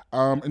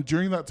 And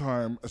during that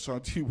time,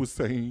 Ashanti was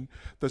saying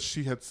that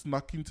she had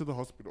snuck into the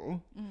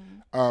hospital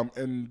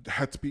and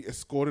had to be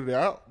escorted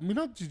out.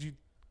 Mina, did you?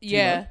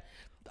 Yeah.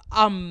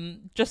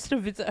 Just to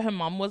visit her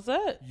mum, was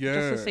it? Yeah.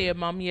 Just to see her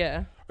mum,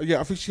 yeah. Yeah,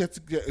 I think she had to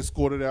get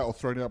escorted out or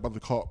thrown out by the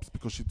cops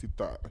because she did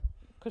that.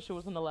 Because she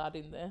wasn't allowed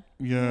in there.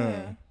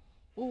 Yeah.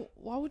 Well,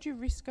 why would you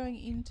risk going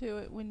into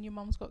it when your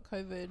mum's got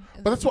COVID?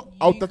 And but that's what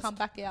you come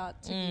back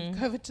out to give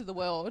COVID to the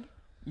world.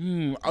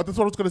 That's what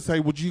I was gonna say.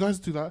 Would you guys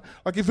do that?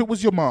 Like, if it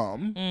was your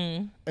mum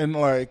and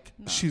like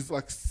she's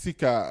like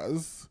sick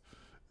as.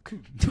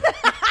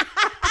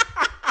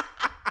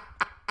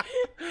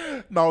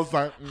 No, I was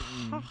like,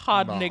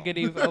 hard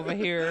negative over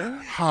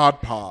here.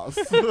 Hard pass.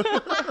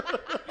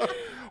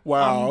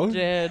 Wow. I'm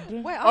dead.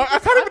 Wait, I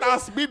can't even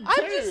ask me.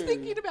 I'm just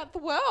thinking about the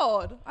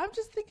world. I'm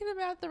just thinking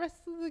about the rest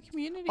of the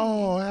community.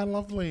 Oh, how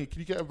lovely. Can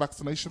you get a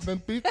vaccination then,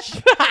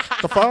 bitch?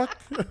 The fuck?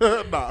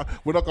 Nah,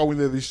 we're not going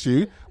there this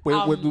year.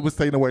 We're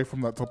staying away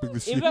from that topic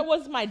this year. If it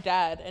was my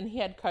dad and he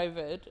had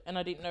COVID and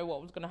I didn't know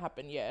what was going to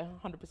happen,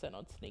 100%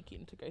 I'd sneak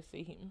in to go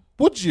see him.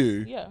 Would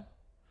you? Yeah.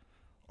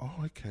 Oh,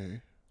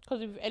 okay.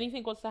 Because if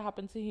anything was to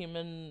happen to him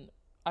and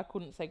I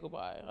couldn't say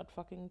goodbye, I'd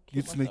fucking kill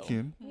You'd myself. sneak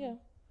in? Yeah.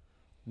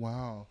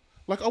 Wow.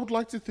 Like, I would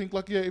like to think,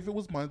 like, if it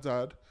was my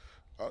dad,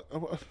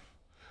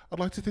 I'd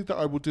like to think that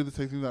I would do the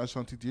same thing that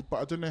Ashanti did,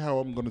 but I don't know how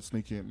I'm going to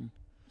sneak in.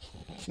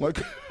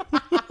 Like...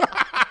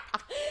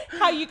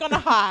 How you going to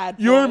hide?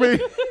 You know what I mean?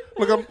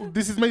 Like,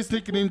 this is me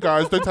sneaking in,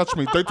 guys. Don't touch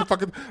me. Don't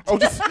fucking... I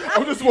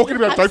was just walking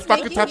about, don't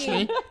fucking touch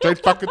me. Don't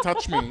fucking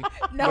touch me.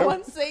 No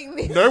one's seeing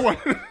this. No one...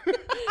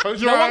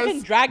 Close your eyes. No one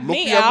can drag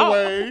me out.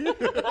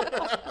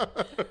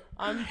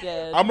 I'm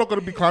dead. I'm not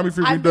going to be climbing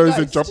through windows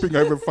and jumping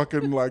over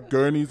fucking like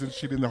gurneys and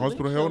shit in the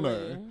hospital. Hell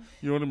no.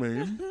 You know what I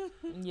mean?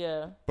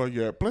 Yeah. But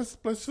yeah, bless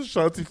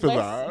Ashanti for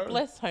that.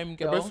 Bless home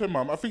girl. Bless her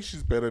mum. I think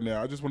she's better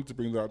now. I just wanted to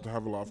bring that up to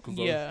have a laugh because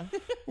I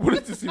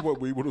wanted to see what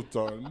we would have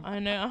done. I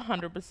know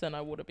 100%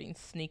 I would have been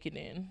sneaking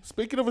in.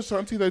 Speaking of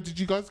Ashanti though, did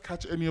you guys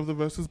catch any of the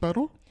versus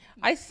battle?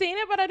 I seen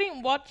it, but I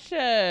didn't watch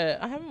it.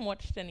 I haven't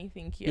watched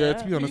anything yet. Yeah,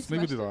 to be honest,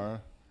 neither did I.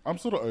 I'm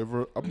sort of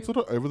over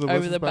the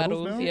versus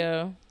battles now.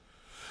 Yeah.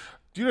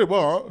 Do you know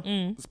what?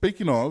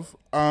 Speaking of,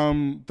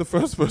 the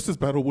first versus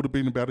battle would have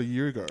been about a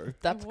year ago.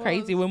 That's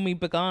crazy when we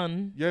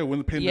begun. Yeah, when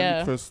the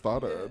pandemic first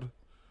started.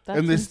 That's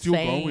and they're insane. still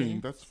going.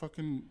 That's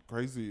fucking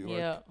crazy.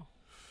 Like,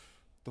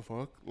 the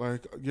fuck?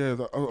 Like, yeah.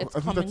 It's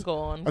come and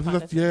gone. I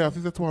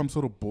think that's why I'm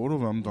sort of bored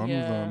of them. I'm done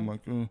with them.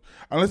 Like,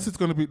 unless it's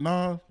going to be,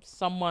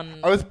 someone.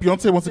 Unless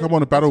Beyonce wants to come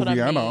on a battle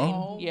Rihanna. I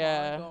mean.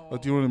 Yeah.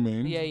 Like, do you know what I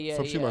mean? Yeah.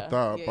 Some shit like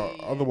that. Yeah, but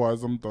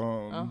otherwise, I'm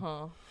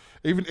done.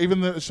 Even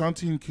the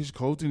Ashanti and Keisha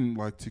Cole didn't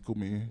like tickle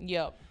me.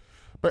 Yep.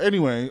 But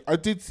anyway, I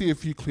did see a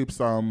few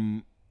clips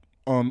on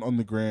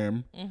the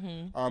gram.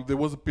 There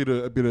was a bit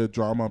of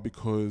drama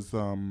because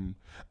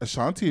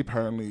Ashanti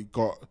apparently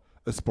got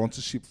a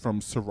sponsorship from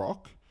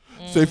Ciroc.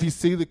 So if you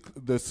see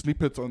the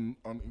snippets on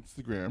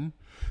Instagram,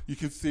 you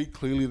can see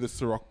clearly the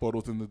Ciroc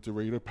bottles and the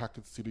Dorito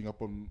packets sitting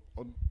up on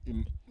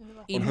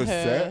her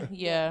set,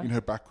 in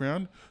her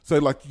background. So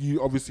like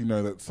you obviously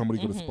know that somebody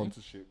got a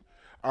sponsorship.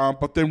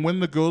 But then when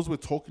the girls were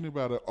talking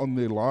about it on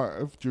their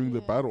live during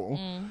the battle,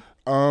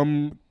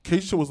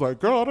 Keisha was like,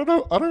 "Girl, I don't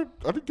know,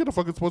 I didn't get a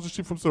fucking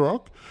sponsorship from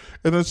Ciroc,"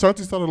 and then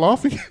Shanti started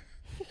laughing.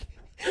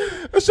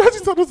 And Shanti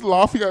started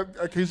laughing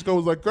at Keisha.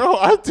 Was like, "Girl,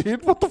 I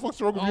did. What the fuck's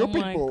wrong with your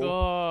people?"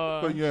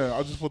 God. But yeah,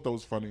 I just thought that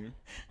was funny.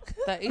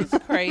 That is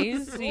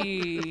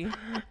crazy.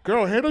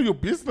 Girl, handle your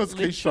business,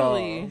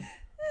 Literally.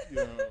 Keisha.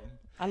 Yeah.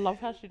 I love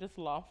how she just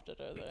laughed at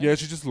her though. Yeah,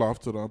 she just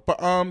laughed at her. But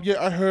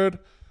yeah, I heard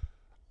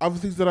other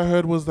things that I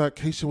heard was that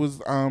Keisha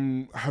was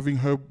having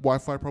her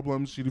Wi-Fi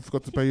problems. She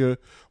forgot to pay her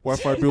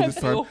Wi-Fi bill this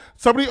time.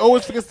 Somebody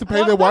always forgets to pay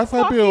their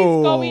Wi-Fi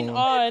bill. What's going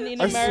on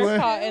in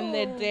America and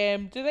their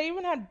damn? Do they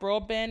even have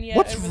broadband yet?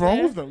 What's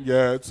wrong with them?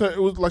 Yeah, so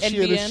it was like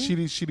NBN? She had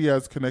a shitty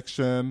ass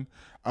connection.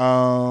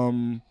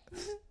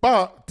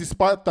 But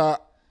despite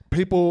that,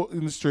 people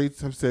in the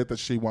streets have said that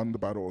she won the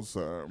battle.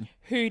 So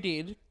who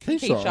did?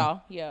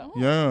 Keisha. Yeah.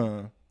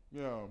 Yeah.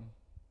 Yeah.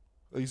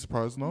 Are you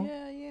surprised now?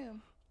 Yeah.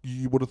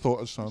 You would have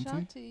thought Ashanti?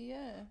 Ashanti,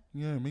 yeah.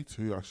 Yeah, me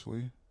too,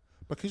 actually.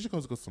 But Keisha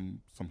Cole's got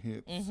some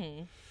hits.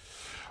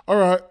 All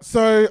right,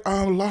 so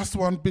last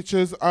one,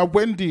 bitches.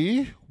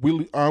 Wendy,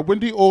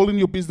 all in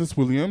your business,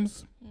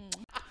 Williams,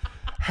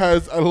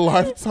 has a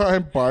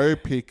lifetime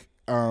biopic.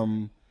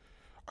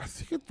 I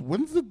think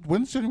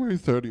when's January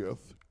 30th?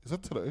 Is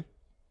that today?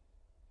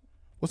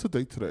 What's the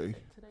date today?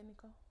 Today,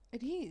 Nicole.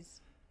 It is.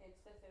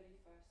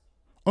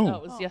 Oh,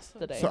 it was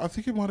yesterday. So I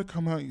think it might have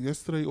come out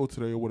yesterday or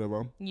today or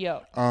whatever.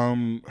 Yeah.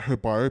 Her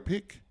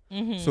biopic.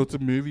 So it's a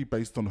movie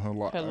based on her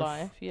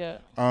life. Yeah.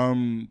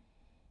 And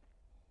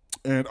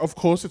of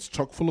course it's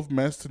chock full of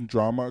mess and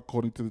drama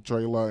according to the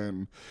trailer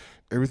and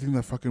everything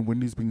that fucking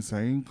Wendy's been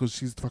saying because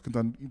she's fucking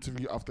done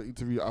interview after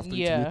interview after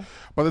interview.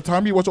 By the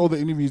time you watch all the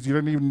interviews, you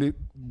don't even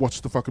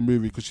watch the fucking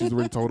movie because she's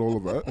already told all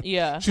of it.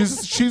 Yeah.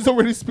 She's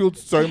already spilled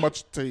so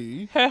much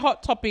tea. Her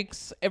hot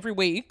topics every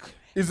week.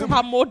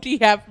 What more do you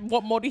have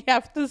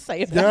to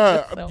say about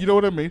yourself? You know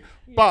what I mean?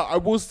 Yeah. But I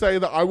will say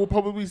that I will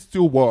probably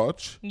still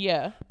watch.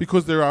 Yeah.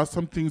 Because there are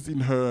some things in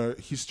her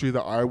history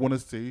that I want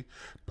to see.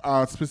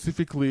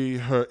 Specifically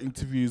her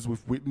interviews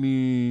with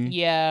Whitney.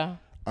 Yeah.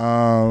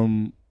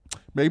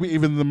 Maybe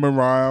even the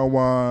Mariah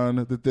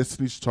one, the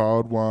Destiny's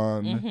Child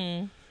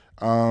one.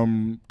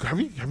 Have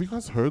you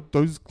guys heard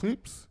those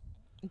clips?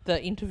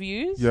 The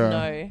interviews? Yeah.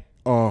 No.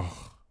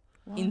 Oh.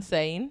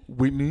 Insane.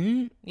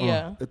 Whitney?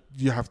 Yeah.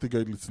 You have to go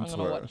listen to it. I'm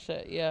going to watch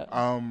it, yeah.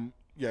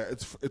 Yeah,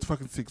 it's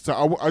fucking sick.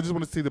 So I just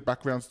want to see the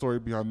background story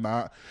behind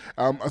that.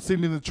 I've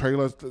seen in the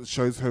trailer that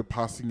shows her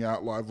passing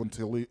out live on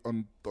the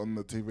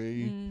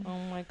TV. Oh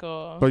my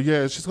God. But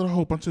yeah, she's got a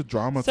whole bunch of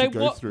drama to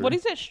go through. What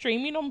is it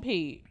streaming on,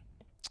 Pete?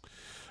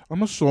 I'm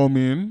not sure,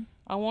 man.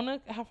 I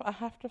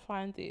have to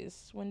find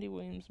this Wendy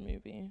Williams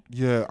movie.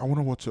 Yeah, I want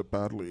to watch it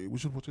badly. We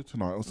should watch it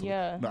tonight or something.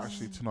 Yeah. No,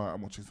 actually tonight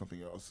I'm watching something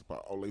else,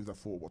 but I'll leave that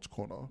for Watch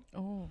Corner.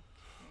 Oh.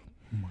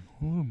 Oh my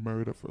God,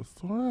 Married at First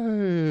Sight.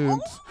 I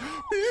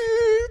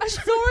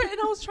saw it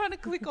and I was trying to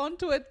click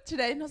onto it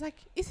today and I was like,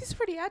 is this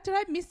already out? Did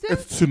I miss it?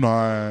 It's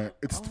tonight.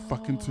 It's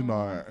fucking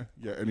tonight.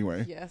 Yeah,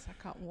 anyway. Yes, I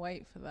can't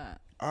wait for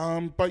that.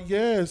 But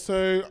yeah,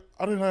 so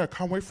I don't know. I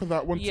can't wait for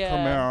that one to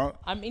come out.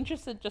 I'm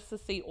interested just to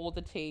see all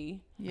the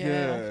tea.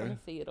 Yeah. I want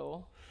to see it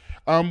all.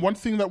 One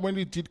thing that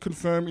Wendy did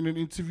confirm in an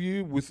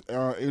interview with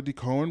Andy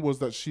Cohen was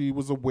that she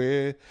was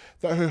aware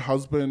that her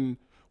husband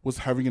was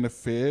having an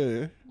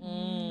affair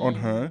on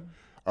her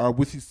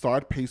with his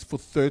side piece for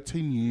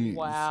 13 years.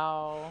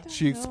 Wow.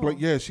 She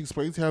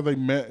explains how they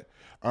met,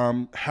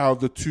 how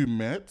the two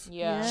met.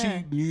 Yeah.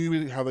 She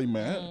knew how they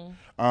met.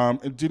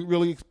 And didn't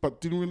really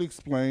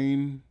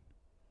explain.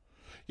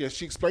 Yeah,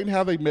 she explained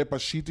how they met,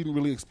 but she didn't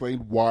really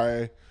explain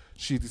why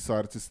she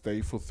decided to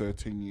stay for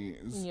 13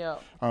 years. Yeah.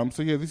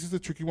 So yeah, this is a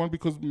tricky one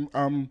because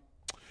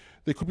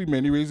there could be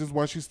many reasons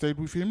why she stayed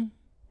with him.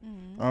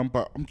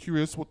 But I'm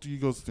curious, what do you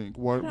guys think?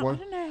 Why? I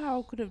don't know how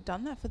I could have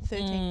done that for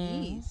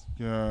 13 years.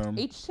 Yeah.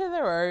 Each to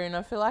their own.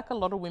 I feel like a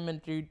lot of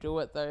women do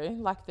it though.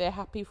 Like they're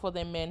happy for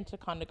their men to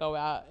kind of go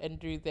out and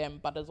do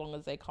them, but as long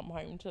as they come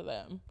home to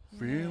them.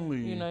 Really?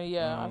 You know,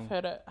 yeah, I've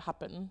heard it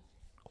happen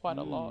quite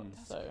a lot.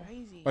 That's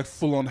crazy. Like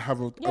full on have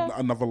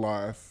another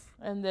life.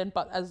 And then,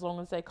 but as long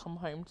as they come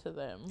home to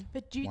them.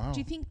 But do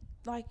you think,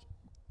 like,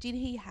 did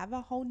he have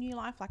a whole new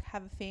life, like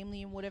have a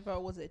family and whatever,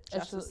 or was it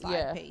just a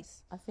side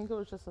piece? I think it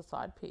was just a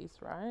side piece,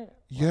 right?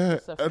 Yeah.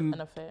 Like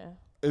an affair.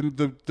 And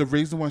the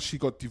reason why she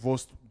got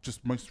divorced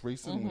just most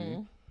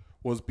recently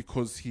was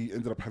because he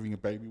ended up having a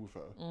baby with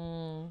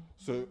her.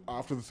 So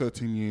after the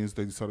 13 years,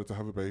 they decided to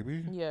have a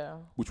baby. Yeah.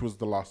 Which was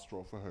the last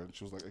straw for her. And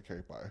she was like,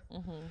 okay, bye.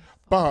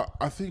 But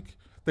I think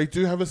they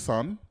do have a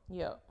son.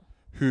 Yeah.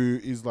 Who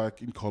is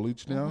like in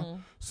college now.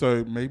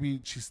 So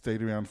maybe she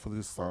stayed around for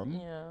this son.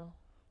 Yeah.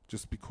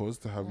 Just because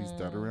to have his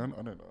dad around.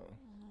 I don't know.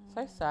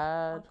 So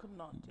sad. I could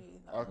not do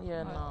that.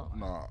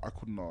 No, I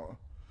could not.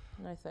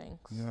 No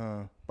thanks.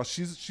 Yeah. But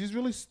she's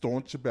really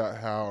staunch about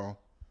how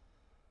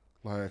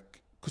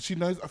like, because she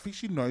knows, I think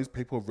she knows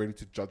people are ready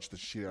to judge the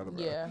shit out of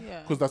her.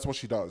 Yeah. Because that's what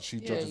she does. She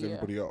judges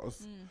everybody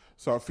else.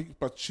 So I think,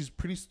 but she's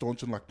pretty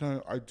staunch and like,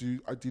 no, I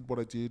did what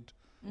I did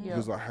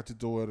because I had to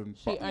do it. And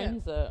she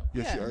owns it.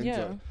 Yeah, she owns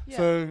it. Yeah.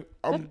 So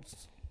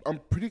I'm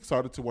pretty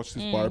excited to watch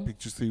this biopic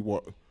to see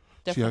what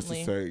she has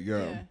to say.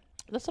 Yeah.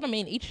 That's what I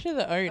mean. Each to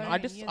their own.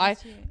 I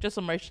just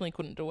emotionally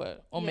couldn't do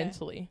it, or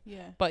mentally.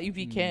 Yeah. But if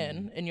you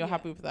can and you're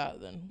happy with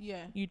that, then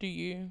you do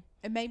you.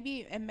 And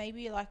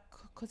maybe like,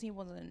 because he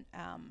wasn't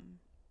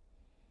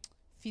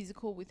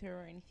physical with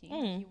her or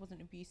anything, he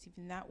wasn't abusive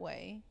in that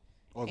way.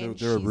 Oh, there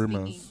are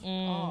rumors.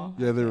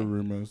 There are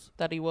rumors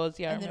that he was.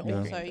 Yeah. And then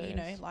also, you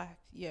know, like,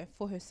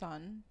 for her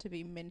son to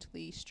be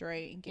mentally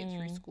straight and get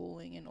through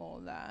schooling and all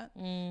of that,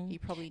 he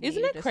probably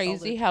isn't it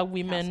crazy how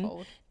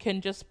women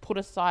can just put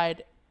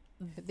aside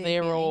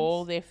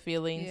their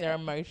feelings, their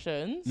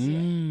emotions,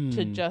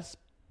 to just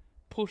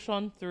push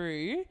on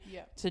through,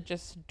 to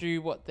just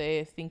do what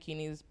they're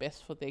thinking is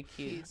best for their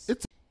kids.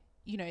 It's,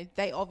 you know,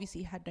 they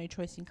obviously had no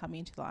choice in coming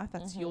into life.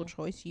 That's your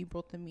choice. You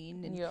brought them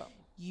in, and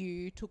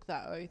you took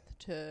that oath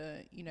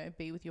to, you know,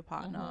 be with your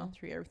partner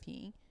through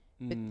everything.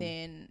 But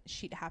then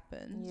shit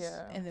happens.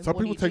 And then some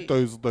people take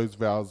those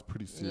vows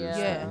pretty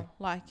seriously.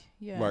 Like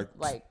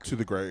to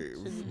the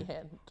grave, to the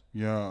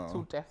end.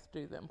 Till death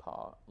do them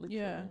part.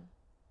 Literally.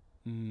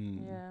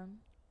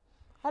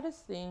 I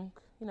just think,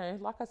 you know,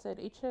 like I said,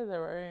 each of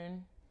their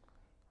own.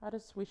 I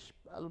just wish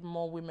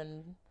more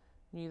women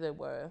knew their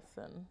worth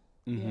and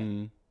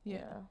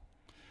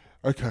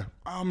Okay.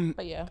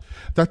 But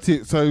that's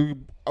it. So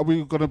are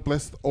we gonna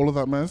bless all of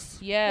that mess?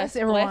 Yes,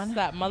 bless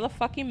that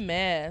motherfucking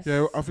mess.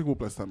 Yeah, I think we'll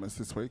bless that mess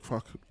this week.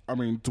 Fuck. I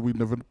mean, do we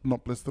never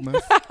not bless the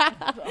mess?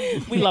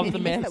 We love the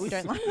mess that we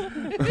don't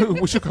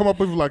like. We should come up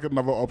with like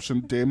another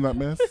option. Damn that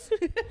mess.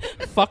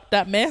 Fuck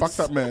that mess. Fuck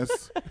that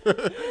mess.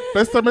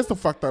 Bless that mess or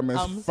fuck that mess.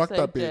 Fuck so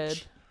that bitch.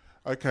 Dead.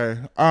 Okay.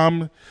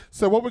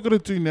 So what we're gonna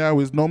do now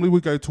is normally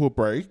we go to a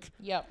break.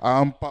 Yep.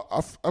 But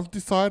I've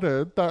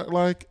decided that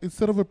like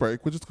instead of a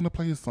break, we're just gonna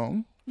play a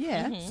song.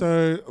 Yeah.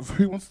 So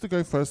who wants to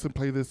go first and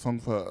play their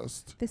song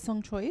first? The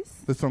song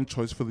choice? The song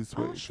choice for this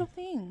week. Oh, sure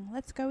thing.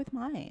 Let's go with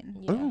mine.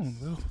 Yes. Oh,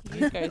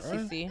 you go,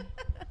 Sissy.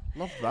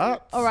 Love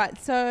that. All right.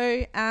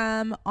 So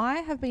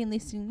I have been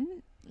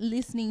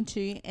listening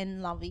to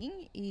and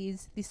loving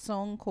is this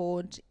song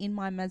called In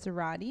My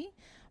Maserati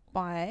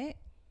by,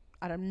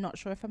 I'm not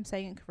sure if I'm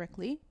saying it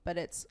correctly, but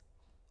it's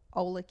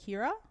Ola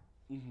Kira.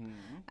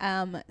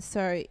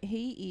 So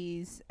he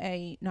is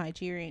a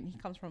Nigerian. He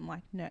comes from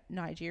like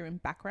Nigerian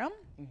background,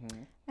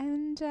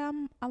 and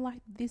I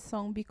like this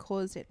song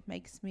because it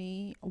makes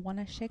me want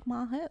to shake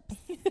my hips.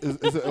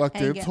 Is it like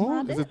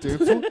dancehall? Is it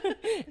dancehall?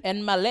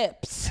 And my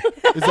lips.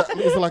 Is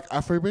it like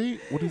Afrobeat?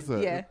 What is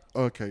it? Yeah.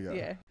 Okay.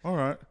 Yeah. All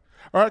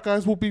right,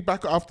 guys. We'll be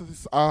back after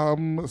this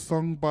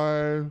song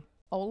by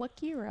Ola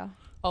Kira.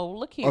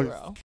 Ola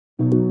Kira.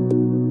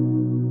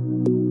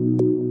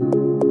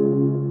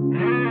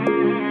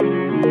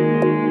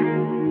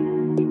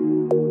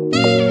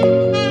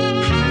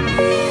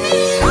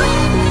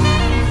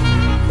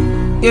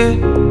 Yeah.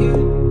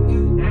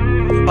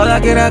 All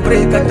I get a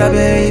break at the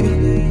baby.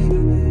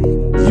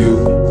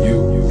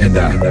 You and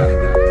I.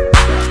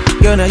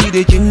 Girl, now you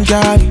the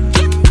ginger.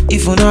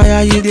 If you know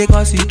how you the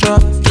cause you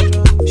drop.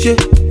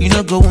 Shit, you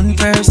know go one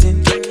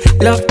person.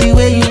 Love the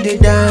way you the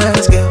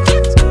dance, girl.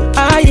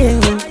 I am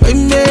we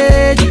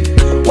made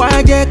it.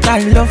 Why they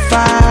call love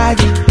fire?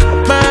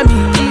 Mommy,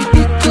 you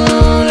be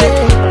cool.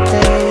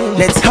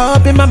 Let's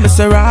hop in my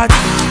Maserati.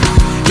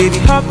 Baby,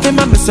 hop in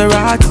my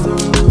Maserati.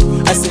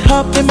 I say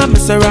hop in my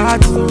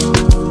Maserati.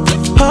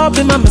 Hop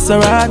in my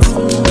Maserati.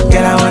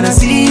 Girl, I wanna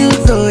see you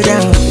go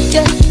down.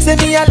 Yeah, say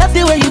me I love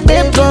the way you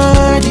bend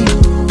body.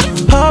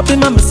 Hop in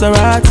my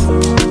Maserati.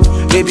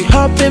 Baby,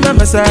 hop in my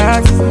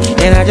Maserati.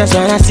 And I just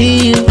wanna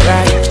see you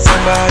ride.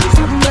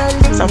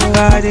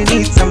 Somebody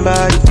needs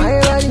somebody.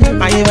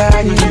 My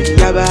body needs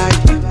your body.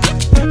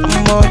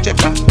 I'm more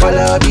check out all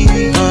of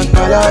you.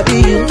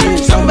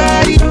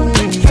 Somebody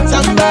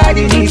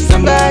needs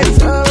somebody.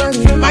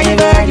 My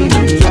body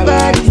needs your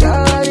body.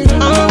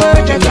 I'm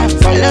more check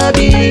out all of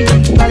you.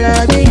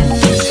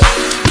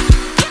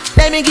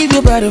 Let me give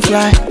you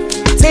butterfly.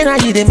 Say now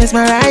you they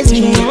mesmerize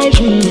me.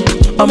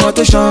 I'm out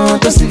to show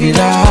to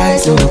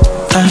civilize.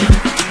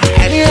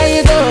 Anywhere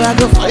you go, I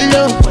go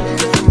follow.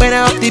 When I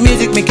up the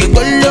music, make it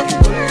go low.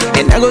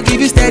 And I go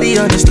give you steady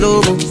on the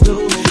slow.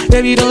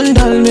 Baby, don't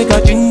dull, make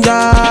a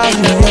ginger.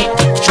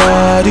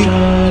 Shawty,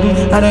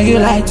 I know you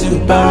like to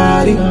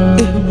party.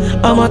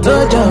 I'm out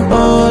to jump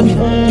on me.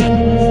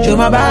 Show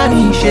my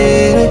body,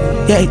 shit.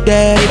 Yeah,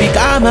 baby,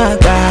 come on,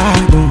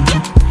 God.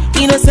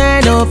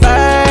 Innocent, no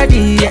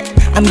party.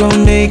 I'm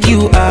gonna make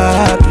you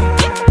happy.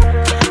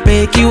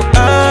 Make you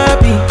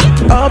happy.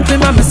 Up in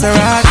my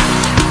Maserati.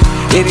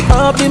 Baby,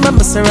 up in my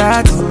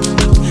Maserati.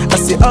 I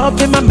say up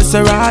in my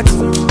Maserati.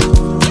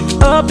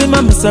 Up in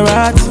my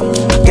Maserati.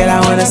 Girl, I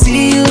wanna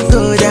see you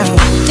go down.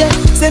 Yeah,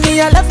 say me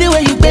I love the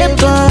way you bend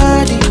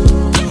body.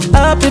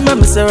 Up in my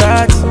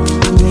Maserati.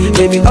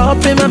 Baby,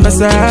 up in my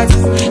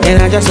Maserati.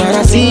 And I just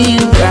wanna see you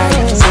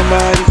ride.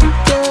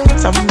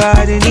 Somebody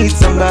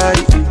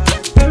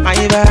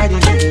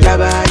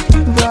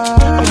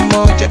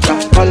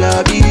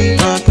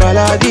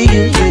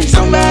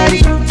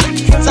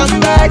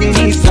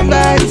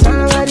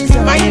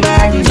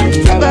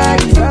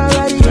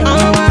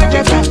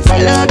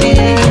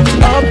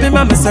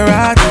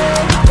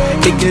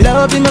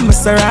up in my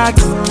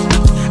Maserati.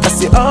 I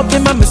say up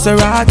in my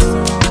Maserati.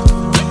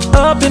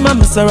 Up in my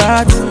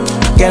Maserati.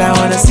 Girl, I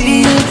wanna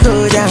see you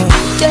go down.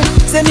 Yeah.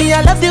 Say me,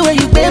 I love the way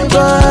you bend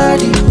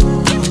body.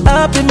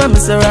 Up in my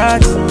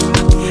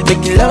Maserati.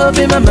 Make you love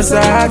in my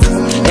Maserati.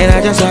 And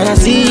I just wanna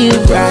see you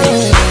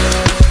right.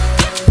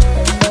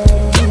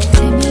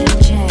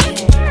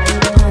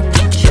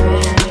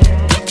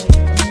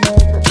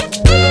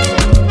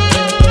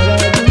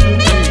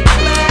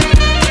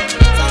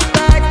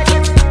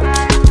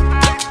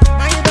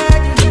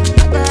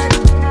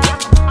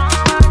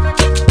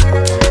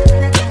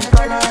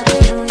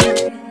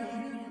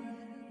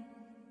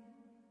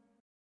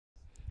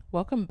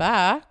 Welcome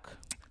back.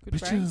 Good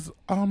bitches.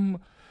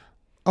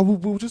 We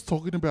were just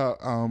talking about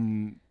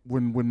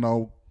when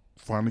Noel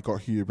finally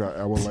got here about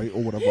an hour late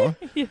or whatever.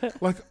 Yeah.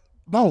 Like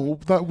no,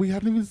 that we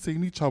hadn't even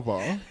seen each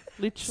other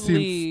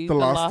literally since the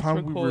last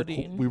time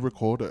recording. we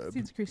recorded.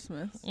 Since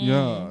Christmas.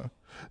 Yeah.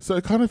 So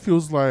it kind of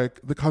feels like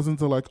the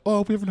cousins are like,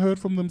 oh, we haven't heard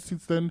from them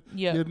since then.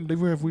 Yeah.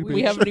 Never have we been.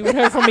 We haven't even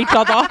heard from each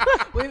other.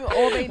 We've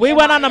all been. We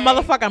went on a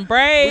motherfucking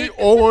break.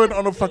 We all went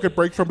on a fucking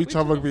break from each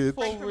other, bitch.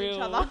 For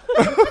real.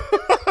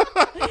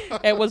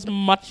 It was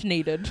much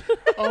needed.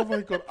 Oh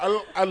my god,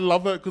 I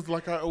love it because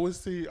like I always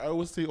see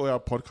all our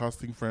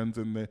podcasting friends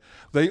and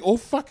they all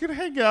fucking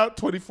hang out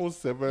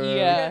 24/7.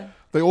 Yeah.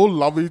 They all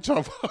love each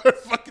other.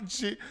 Fucking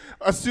shit.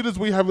 As soon as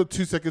we have the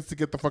 2 seconds to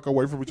get the fuck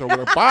away from each other,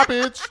 we're like, bye,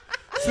 bitch.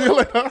 See you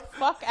later.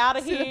 Fuck out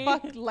of See here. the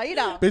fuck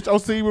later. Bitch, I'll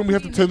see you when we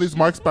have to turn these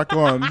mics back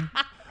on.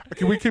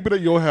 Can we keep it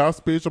at your house,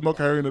 bitch? I'm not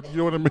carrying it. You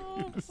know what I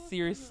mean?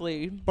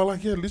 Seriously. But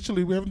like, yeah,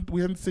 literally,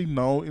 we hadn't seen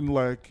Noel in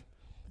like.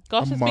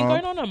 Gosh, it's been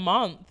going on a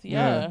month.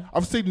 Yeah.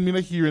 I've seen Mina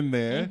here and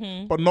there,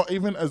 but not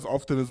even as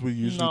often as we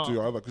usually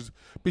do either. Because,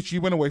 bitch, you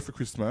went away for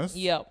Christmas.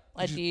 Yep,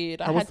 I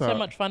did. I had so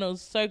much fun. It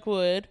was so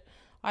good.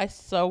 I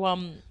so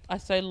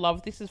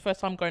love this is the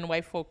first time going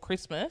away for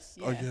Christmas.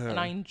 Yeah. Oh, yeah. And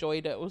I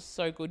enjoyed it. It was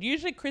so good.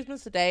 Usually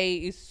Christmas Day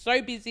is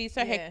so busy,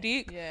 so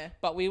hectic. Yeah.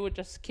 But we would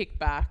just kick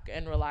back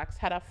and relax,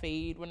 had our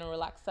feed, went and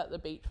relaxed at the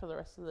beach for the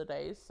rest of the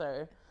days.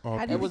 So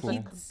how did the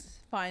kids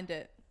find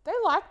it? They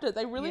liked it.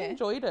 They really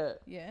enjoyed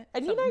it. Yeah.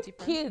 And you know,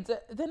 kids,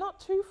 they're not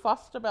too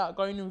fussed about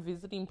going and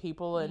visiting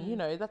people and, you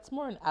know, that's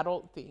more an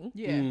adult thing.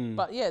 Yeah.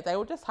 But yeah, they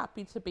were just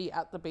happy to be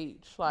at the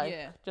beach. Like,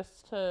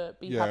 just to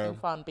be having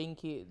fun, being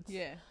kids.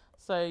 Yeah.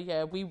 So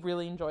yeah, we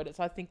really enjoyed it.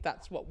 So I think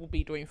that's what we'll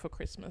be doing for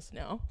Christmas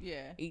now.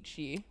 Yeah. Each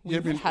year.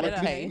 We've had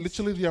a taste.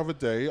 Literally the other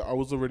day, I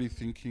was already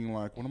thinking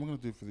like, what am I going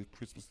to do for the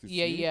Christmas this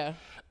year? Yeah.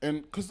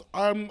 And because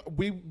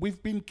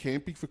we've been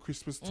camping for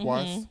Christmas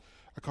twice.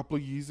 A couple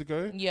of years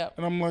ago. Yeah.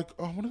 And I'm like,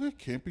 oh, I want to go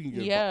camping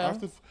again. Yeah.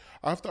 But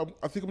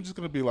I think I'm just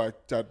going to be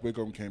like, Dad, we're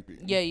going camping.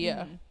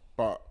 Yeah.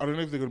 But I don't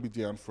know if they're going to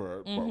be down for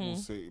it, but we'll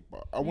see.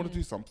 But I want to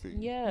do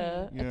something.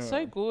 Yeah. It's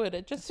so good.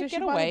 It just to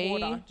get away. By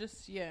the water.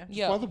 Just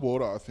by the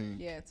water, I think.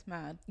 Yeah, it's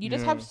mad. You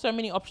just have so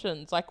many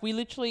options. Like we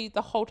literally,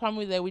 the whole time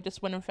we were there, we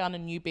just went and found a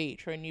new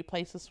beach or a new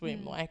place to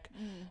swim. Like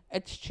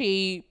it's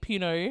cheap, you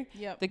know.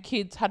 Yep. The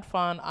kids had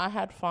fun. I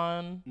had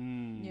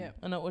fun. Yeah.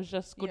 And it was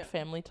just good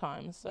family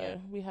time. So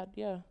we had,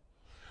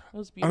 it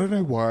was beautiful. I don't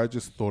know why I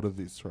just thought of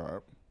this, right?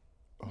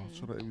 Oh,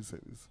 should I even say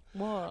this?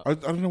 What? I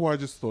don't know why I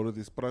just thought of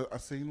this, but I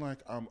seen like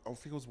I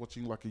think I was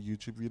watching like a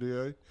YouTube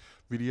video,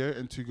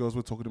 and two girls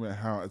were talking about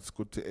how it's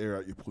good to air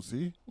out your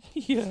pussy.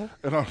 Yeah.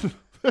 And I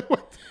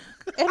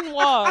and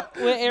what?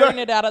 We're airing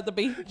it out at the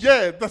beach.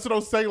 Yeah, that's what I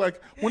was saying.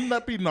 Like, wouldn't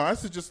that be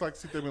nice to just like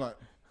sit there and be like,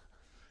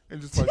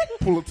 and just like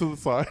pull it to the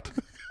side?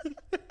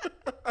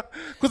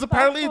 Because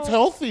apparently it's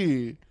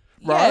healthy.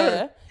 Right?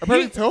 Yeah.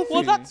 Apparently it's healthy.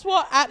 Well, that's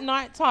what at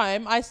night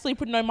time I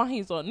sleep with no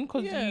mahis on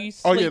because you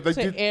sleep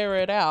to air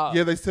it out.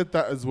 Yeah, they said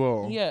that as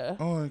well. Yeah.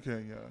 Oh,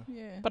 okay,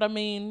 yeah. But I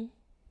mean,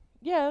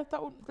 that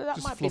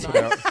just might be flop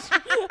nice. It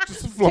out.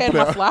 Just flop Turn it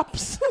out. my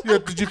flaps. Yeah,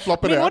 did you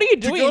flop it out? What are you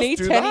doing? You need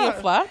turning your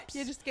flaps?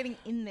 You're just getting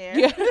in there.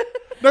 Yeah.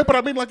 No, but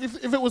I mean, like,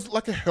 if it was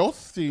like a health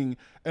thing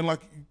and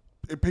like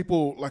if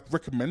people like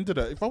recommended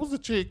it, if I was a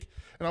chick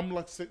and I'm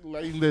like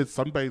laying there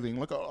sunbathing,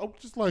 like I'll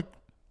just like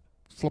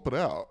flop it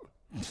out.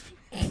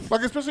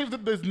 Like, especially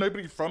if there's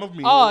nobody in front of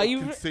me. Oh,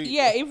 can see.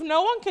 Yeah, if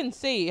no one can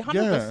see,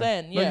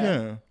 100%.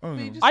 Yeah. Oh.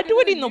 I do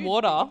it in the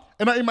water.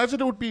 And I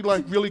imagine it would be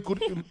like really good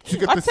to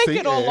get the sea take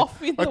it all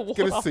off in the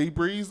water. Get a sea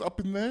breeze up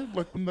in there.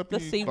 Like, wouldn't that be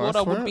the sea nice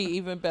water would be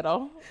even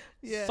better.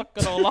 Yeah. Suck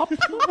it all up.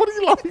 What are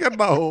you laughing at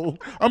now?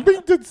 I'm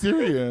being dead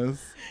serious.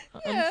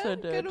 Yeah, I'm so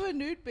dead. go to a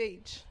nude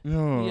beach.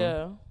 Yeah.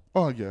 Yeah.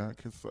 Oh, yeah, I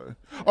guess so.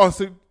 Oh,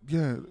 so,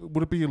 yeah,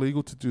 would it be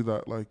illegal to do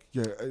that? Like,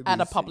 yeah. At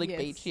a public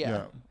beach,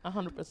 yeah.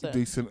 100%.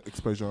 Decent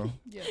exposure.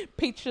 Yeah.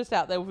 Pete's just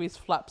out there with his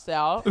flaps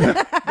out.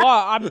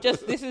 Well,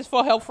 this is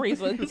for health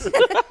reasons.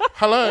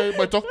 Hello,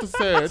 my doctor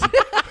said.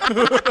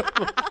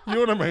 You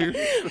know what I mean?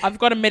 I've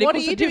got a medical certificate. What are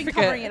you certificate. doing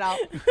covering it up?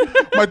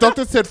 My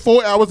doctor said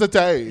 4 hours a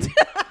day.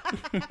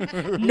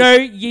 No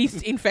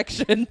yeast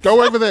infection.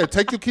 Go over there.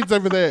 Take your kids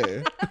over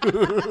there.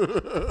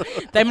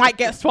 They might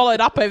get swallowed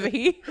up over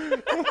here.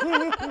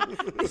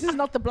 This is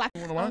not the black.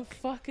 I'm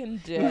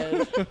fucking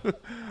dead.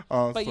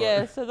 But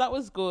yeah, so that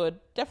was good.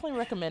 Definitely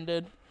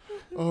recommended.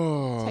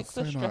 Oh, Takes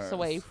the stress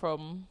away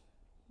from,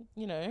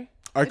 you know.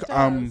 Do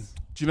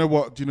you know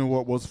what? Do you know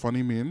what was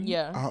funny, Min?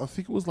 Yeah. I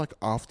think it was like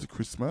after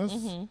Christmas.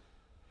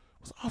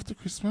 Was it after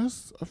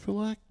Christmas? I feel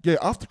like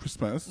after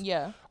Christmas.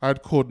 Yeah. I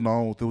had called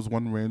Noel. There was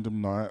one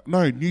random night.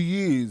 No, New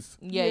Year's.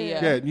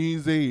 Yeah. New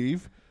Year's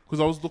Eve. Because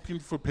I was looking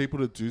for people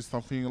to do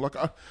something. Like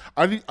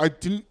I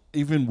didn't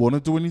even want to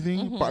do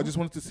anything, but I just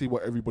wanted to see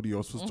what everybody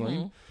else was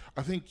doing.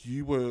 I think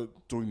you were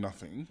doing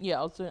nothing. Yeah,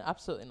 I was doing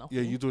absolutely nothing.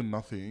 Yeah, you're doing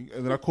nothing.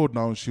 And then I called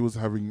Noel and she was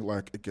having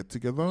like a get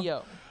together.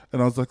 Yeah.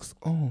 And I was like,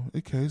 oh,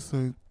 okay,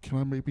 so can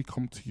I maybe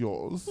come to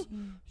yours? You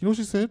know what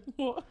she said?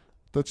 What?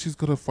 That she's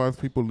got a 5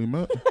 people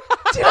limit.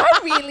 Did I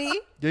really?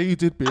 Yeah, you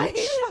did, bitch. Are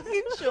you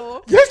fucking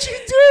sure? Yes, you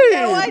did.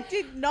 No, I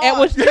did not. It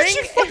was during.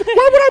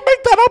 Why would I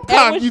make that up, It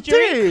Kat? was You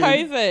during did.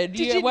 COVID.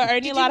 You were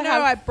only allowed to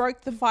have. I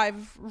broke the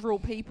 5 rule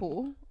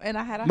people and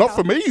I had a Not house.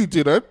 for me, you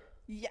didn't.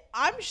 Yeah,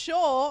 I'm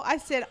sure. I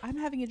said I'm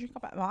having a drink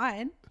up at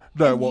mine.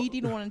 No, and well, Mm. you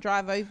didn't want to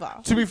drive over.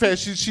 to be fair,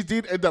 she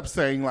did end up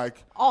saying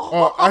like,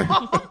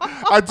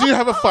 I do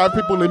have a 5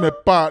 people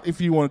limit, but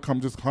if you want to come,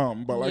 just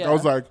come. But like, I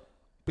was like,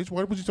 bitch,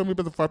 why would you tell me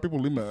about the 5 people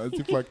limit? As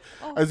if like,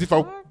 as if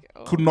I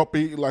could not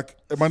be like,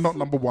 am I not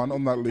number 1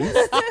 on that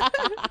list?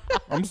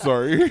 I'm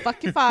sorry.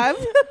 Fuck you 5.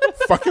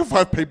 Fuck your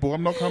 5 people.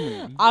 I'm not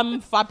coming. I'm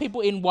 5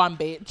 people in one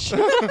bitch.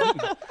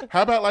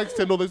 How about like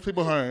send all those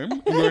people home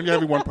and you're only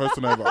having 1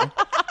 person over?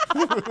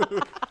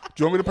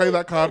 Do you want me to pay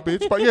that card,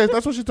 bitch? But yeah,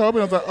 that's what she told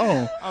me. I was like,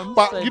 oh.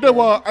 But you know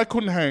what? I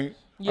couldn't hate.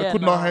 I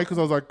could not hate because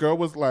I was like, girl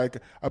was like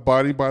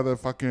abiding by the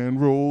fucking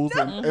rules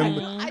and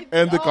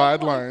the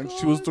guidelines.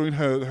 She was doing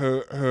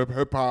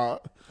her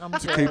part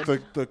to keep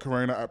the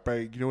corona at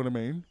bay. You know what I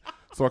mean?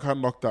 So I can't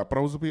knock that. But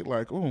I was a bit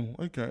like, oh,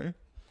 okay.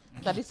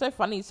 That is so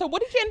funny. So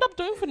what did you end up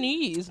doing for New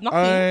Year's? Nothing.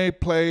 I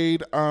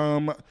played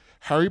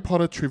Harry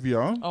Potter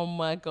trivia. Oh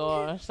my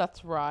gosh,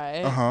 that's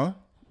right.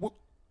 Well,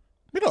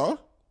 you know,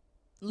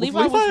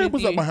 Levi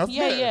was at my house.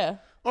 Yeah.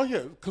 Oh yeah,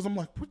 because I'm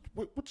like,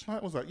 which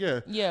night was that?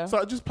 Yeah. So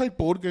I just played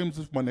board games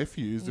with my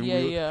nephews, and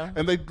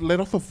and they let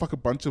off a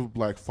bunch of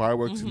like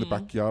fireworks in the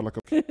backyard, like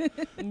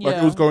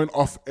it was going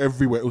off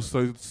everywhere. It was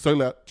so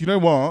loud. Do you know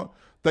what?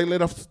 They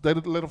let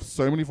off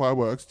so many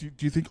fireworks. Do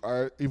you think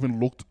I even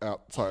looked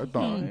outside?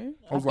 No.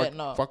 I was like,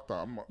 not. Fuck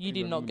that. You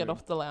did not get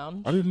off the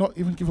lounge. I did not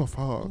even give a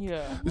fuck.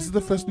 Yeah. This is the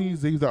first New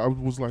Year's Eve that I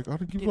was like, I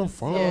didn't give a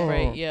fuck.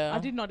 Yeah. I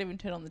did not even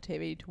turn on the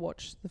TV to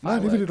watch the No,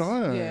 fireworks. neither did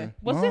I. Yeah.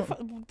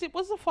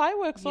 Was the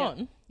fireworks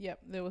on? Yep,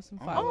 there was some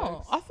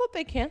fireworks. Oh, I thought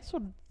they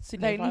cancelled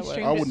Sydney They only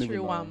fireworks. streamed it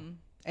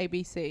through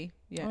ABC.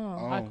 Yeah.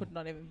 Oh. I could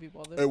not even be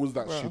bothered. It was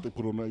that shit they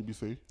put on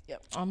ABC.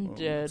 Yep. I'm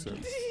dead.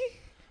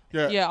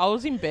 Yeah. I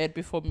was in bed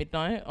before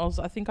midnight.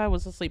 I think I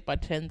was asleep by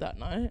 10 that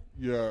night.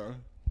 Yeah.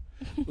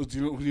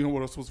 Do you know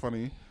what else was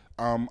funny?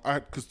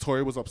 Because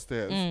Tori was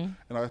upstairs, and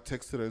I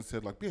texted her and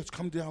said like, "Bitch,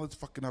 come down, let's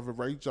fucking have a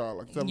rage jar,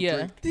 like have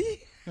a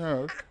drink."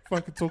 Yeah,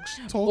 fucking talk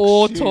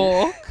Or shit.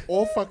 talk.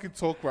 Or fucking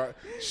talk, right?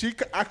 She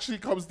actually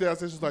comes down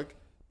and she's like,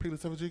 "Pete,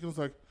 let's have a drink." And I was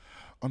like,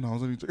 "Oh no, I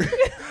was only joking."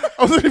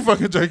 I was only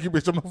fucking joking,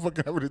 bitch. I'm not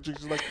fucking having a drink.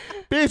 She's like,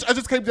 "Bitch, I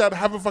just came down to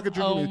have a fucking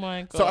drink." Oh with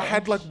my me. god. So I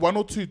had like 1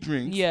 or 2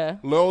 drinks. Yeah.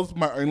 Lil's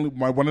my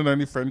one and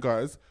only friend,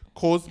 guys,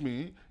 calls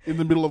me in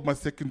the middle of my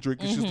second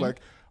drink, and she's like,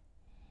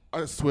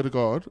 "I swear to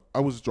God, I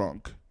was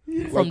drunk."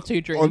 From like,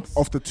 2 drinks.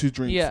 Off the 2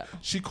 drinks. Yeah.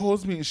 She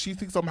calls me and she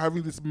thinks I'm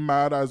having this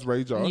mad ass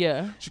rager.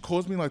 Yeah. She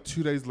calls me like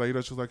 2 days later.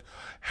 She was like,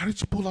 "How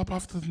did you pull up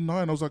after the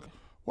night?" And I was like,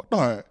 "What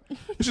night?" And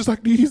she's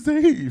like, "New Year's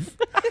Eve."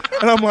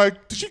 And I'm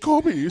like, "Did she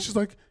call me?" And she's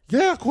like,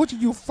 "Yeah, I called you.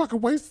 You were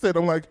fucking wasted."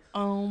 I'm like,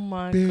 Oh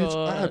my "Bitch,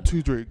 god. I had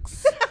 2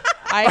 drinks."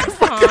 I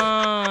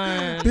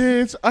can't.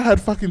 Bitch, I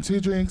had fucking 2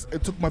 drinks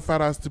and took my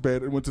fat ass to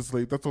bed and went to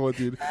sleep. That's all I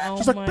did. Oh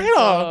She's like, my "Peter,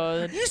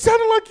 God. you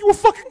sounded like you were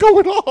fucking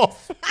going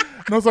off."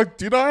 And I was like,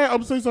 "Did I?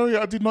 I'm so sorry.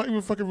 I did not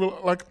even fucking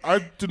I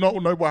do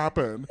not know what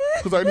happened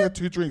because I only had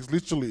 2 drinks,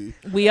 literally."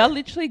 We are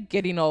literally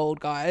getting old,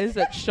 guys.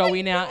 That's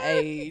showing our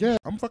age. Yeah,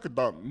 I'm fucking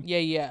done.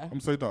 Yeah. I'm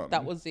so done.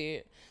 That was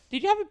it.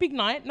 Did you have a big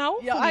night now?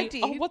 Yeah, I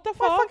did. Oh, what the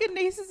My fuck? fucking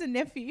nieces and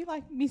nephew,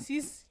 like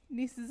Mrs.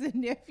 Nieces and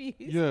nephews.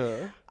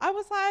 Yeah. I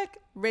was like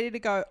ready to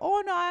go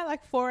all night,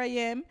 like 4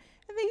 a.m.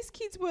 And these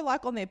kids were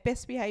like on their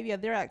best behavior.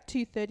 They're like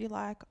 2:30,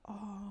 like,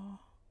 "Oh,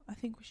 I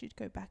think we should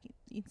go back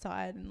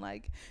inside and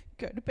like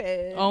go to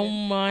bed." Oh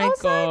my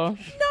gosh.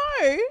 Like,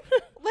 no,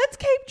 let's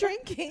keep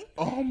drinking.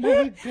 Oh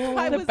my God.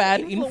 I The was bad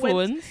influenced.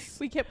 influence.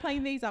 We kept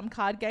playing these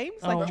card games,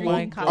 Oh like my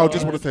drinking God. card I games.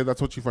 just want to say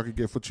that's what you fucking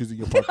get for choosing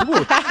your 5 people.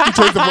 You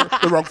chose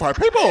the wrong 5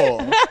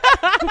 people.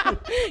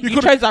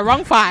 You chose the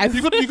wrong 5.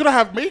 You could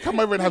have me come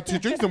over and have 2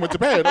 drinks and went to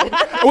bed.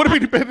 I would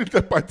have been in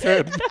bed by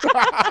 10.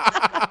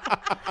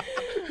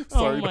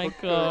 Sorry, Oh my no,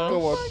 God.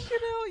 Go on. Fucking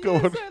hell, Go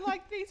yeah. on. So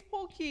like these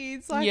poor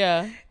kids, like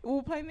we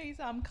were playing these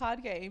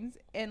card games,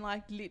 and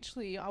like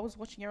literally, I was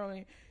watching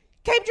everyone.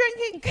 Keep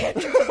drinking, keep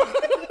drinking.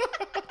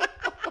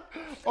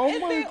 Oh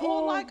And my they're God.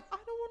 all like, "I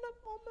don't want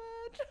to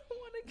vomit. I don't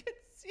want to get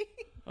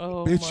sick."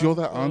 Oh Bitch, my you're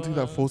that auntie God.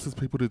 that forces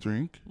people to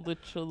drink.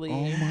 Literally.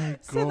 Oh my God.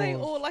 So they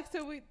all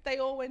they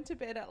all went to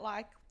bed at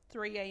like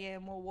 3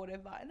 a.m. or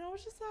whatever, and I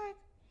was just like,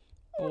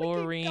 I wanna keep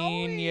Boring.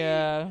 going.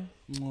 Yeah.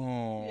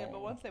 Oh. Yeah,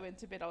 but once they went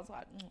to bed, I was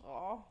like,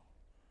 "Oh."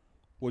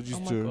 What'd you Oh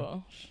my do?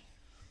 gosh.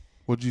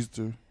 What'd you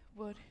do?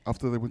 What?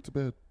 After they went to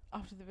bed?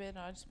 After the bed,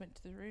 I just went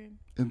to the room.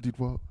 And did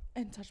what?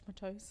 And touched my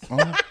toes. Oh.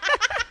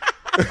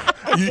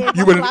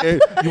 you went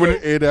and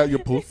aired out your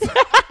puss.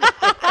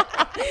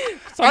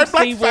 I'm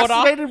like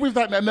fascinated with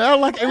that now.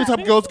 Like every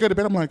time girls go to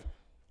bed, I'm like,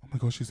 oh my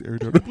gosh, she's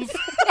aired out her puss.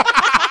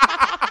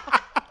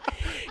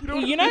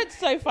 You know, it's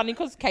so funny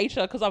because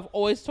I've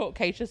always taught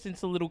Keisha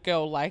since a little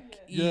girl, like,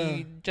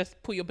 you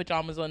just put your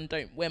pajamas on,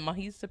 don't wear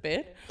mahis to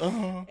bed.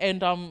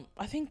 And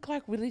I think,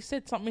 like, Willie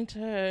said something to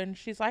her and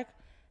she's like,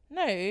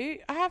 no, I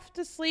have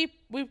to sleep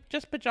with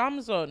just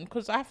pajamas on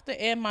because I have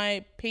to air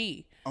my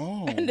pee.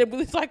 Oh. And then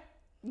Willie's like,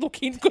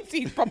 looking because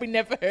he's probably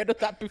never heard of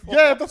that before.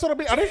 Yeah, that's what I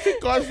mean. I don't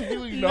think guys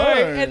really know. No,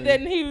 and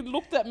then he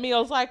looked at me, I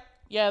was like,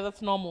 yeah,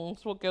 that's normal.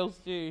 It's what girls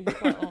do.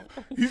 He's, like, oh.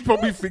 He's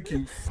probably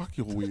thinking, fuck,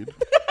 you're weird.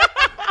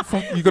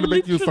 Fuck, you're gonna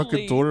make your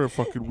fucking daughter a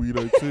fucking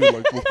weirdo too,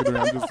 like walking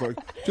around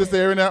just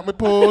airing out my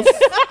paws,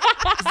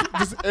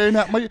 just airing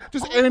out my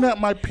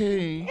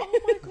pee. Oh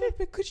my god!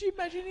 But could you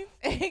imagine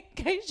if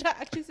Keisha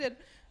actually said,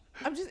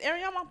 "I'm just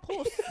airing out my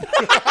paws"?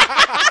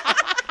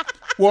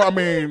 Well, I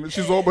mean,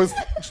 she's almost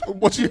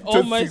what she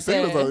almost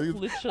there,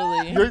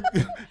 literally.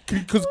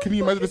 Because can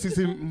you imagine if she's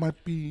saying my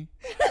pee?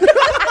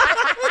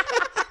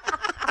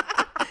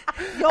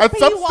 At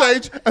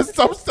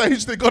some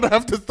stage, they're gonna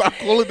have to start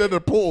calling it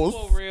a pause.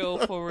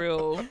 For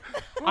real.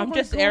 I'm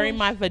just airing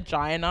my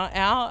vagina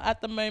out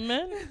at the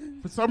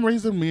moment. For some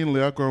reason, me and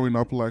Leah growing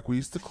up, like we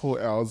used to call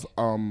ours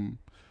our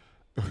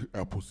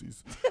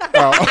pussies.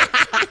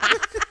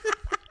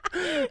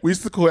 We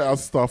used to call our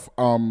stuff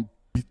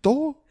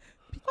pito.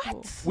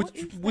 What?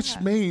 Which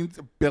means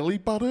belly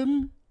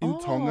button in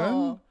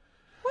Tongan.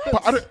 What?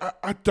 But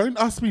I don't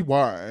ask me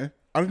why.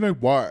 I don't know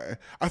why.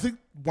 I think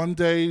one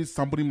day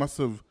somebody must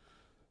have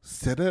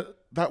said it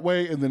that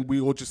way, and then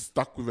we all just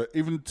stuck with it.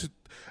 Even to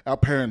our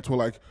parents were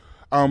like,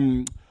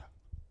 like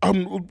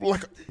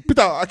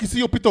pita, I can see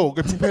your pito.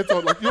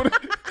 Like, you know,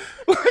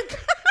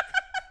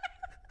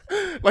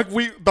 like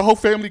the whole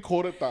family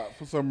called it that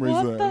for some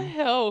reason. What the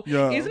hell?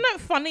 Yeah. Isn't it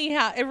funny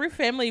how every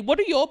family? What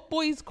do your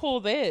boys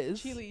call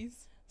theirs?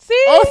 Chilies.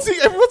 See?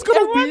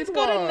 Everyone's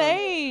got a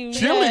name.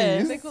 Chilies.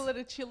 Yeah. They call it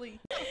a chili.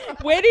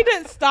 Where did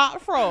it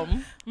start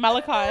from?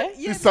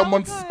 Malachi? Did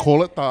someone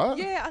call it that?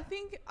 Yeah,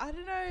 I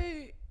don't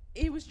know.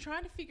 He was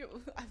trying to figure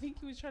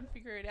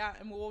it out,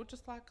 and we're all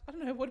just like, I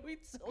don't know, what are we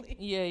selling?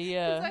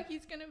 Yeah. It's like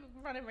he's gonna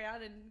run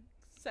around and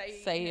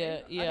say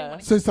it. Yeah.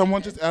 So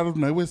someone just out of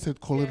nowhere said,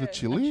 "Call it a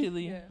chili." A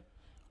chili. Yeah.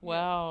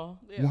 Wow.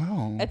 Yeah.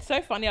 Wow. It's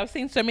so funny. I've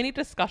seen so many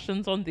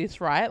discussions on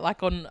this, right?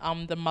 Like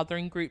on the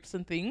mothering groups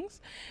and things,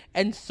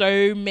 and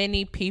so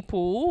many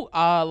people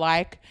are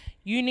like,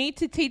 you need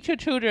to teach your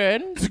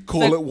children to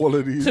call it what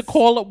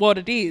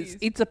it is.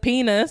 It's a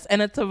penis and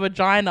it's a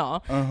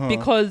vagina.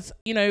 Because,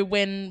 you know,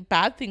 when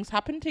bad things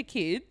happen to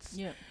kids,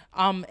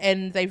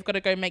 and they've got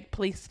to go make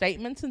police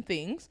statements and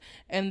things,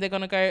 and they're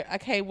going to go,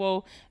 okay,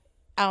 well,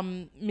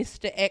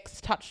 Mr. X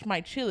touched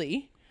my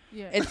chili.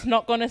 Yeah. It's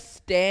not going to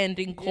stand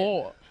in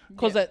court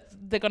because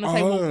they're going to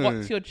say, well,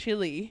 what's your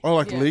chili? Oh,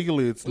 like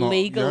legally it's not.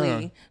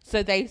 Legally. Yeah.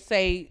 So they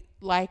say,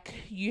 like,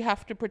 you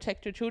have to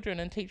protect your children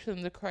and teach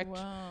them the correct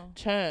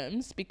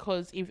terms,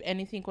 because if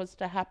anything was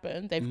to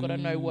happen, they've got to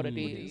know what it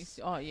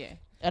is. Oh, yeah.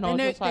 And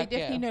they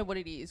definitely know what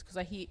it is, because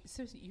I hear,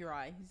 so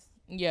Uri,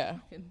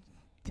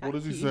 what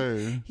does he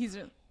say? He's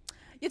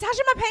you're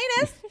touching my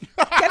penis.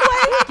 Get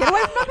away from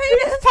my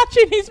penis. He's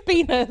touching his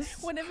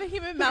penis. Whenever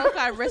him and Malachi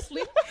are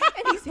wrestling,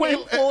 and his Wait,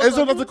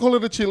 Ezra doesn't call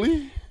it a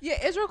chili? Yeah,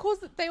 Ezra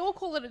they all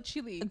call it a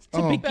chili. It's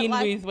to begin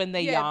with when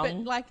they're young.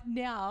 But like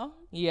now,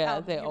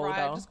 they're Uriah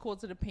older. just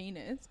calls it a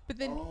penis. But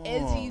then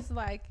Ezzy's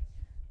like,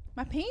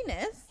 my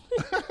penis?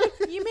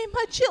 You mean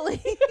my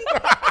chili? And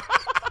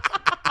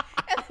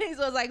then he's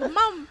always like,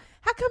 Mum,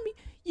 how come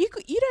you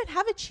don't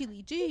have a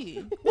chili, do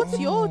you? What's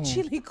your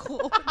chili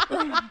called?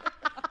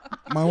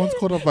 My one's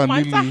called a vanilla.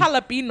 Mine's a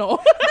jalapeno.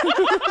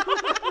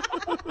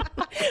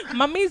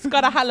 Mummy's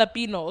got a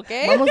jalapeno,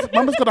 okay?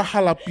 Mama's got a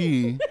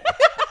jalapeno.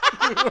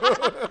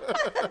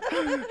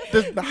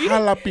 There's the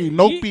jalapeno,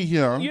 no pee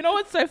here. You know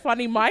what's so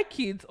funny? My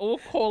kids all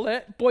call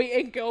it boy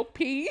and girl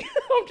pee.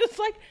 I'm just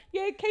like,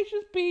 yeah,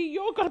 Keisha's pee,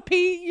 you've got to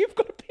pee, you've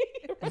got to pee.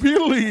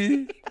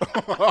 Really?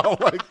 Oh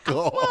my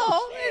god.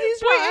 Well, it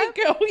is boy and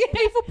girl. Yeah.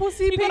 Pee for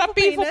pussy, you got to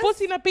pee for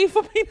pussy, not pee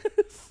for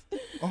penis.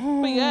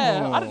 Oh. But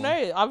yeah, I don't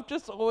know. I've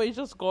just always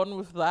just gone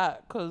with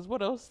that, because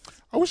what else?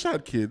 I wish I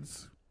had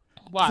kids.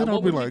 Why? Then What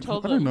I'd be would you like, tell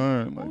I don't them?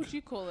 know. What Like, would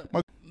you call it?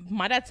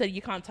 My dad said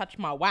you can't touch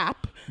my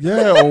wap.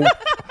 yeah, or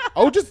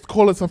I would just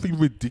call it something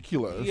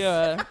ridiculous.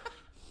 Yeah.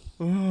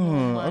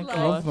 Oh, I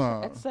love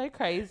that. It's so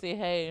crazy,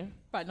 hey.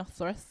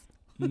 Rhinoceros.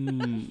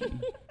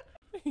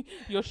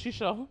 Your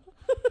shisha.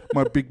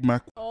 My Big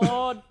Mac.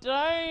 Oh,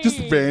 don't. Just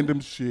random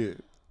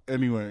shit.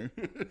 Anyway.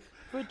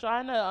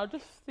 Vagina. I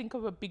just think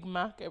of a Big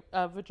Mac,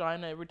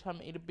 vagina every time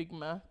I eat a Big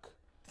Mac.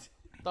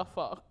 The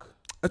fuck?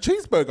 A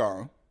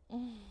cheeseburger.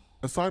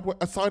 A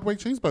sideway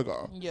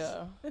cheeseburger.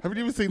 Yeah. Haven't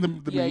you ever seen the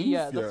memes?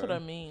 Yeah, that's what I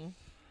mean.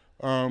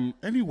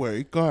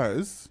 Anyway,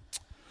 guys,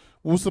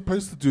 we were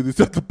supposed to do this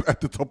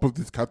at the top of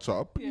this catch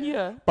up.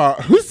 Yeah.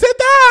 But who said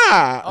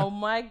that? Oh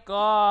my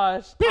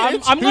gosh. Bitch,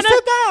 who said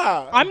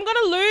that? I'm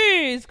gonna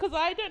lose because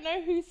I don't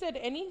know who said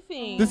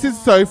anything. This is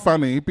so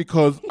funny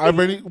because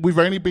we've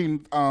only been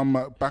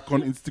back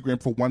on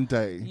Instagram for 1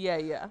 day.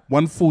 Yeah.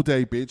 1 full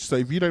day, bitch. So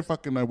if you don't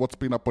fucking know what's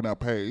been up on our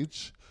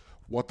page,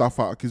 what the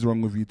fuck is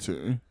wrong with you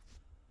two?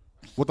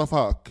 What the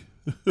fuck?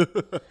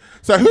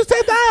 So who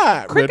said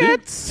that?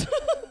 Crickets. Ready?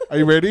 Are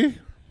you ready?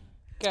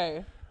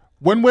 Go.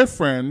 When we're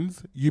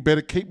friends, you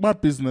better keep my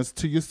business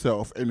to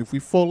yourself. And if we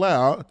fall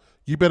out,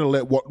 you better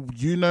let what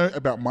you know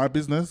about my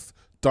business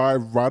die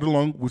right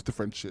along with the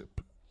friendship.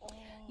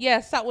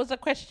 Yes, that was a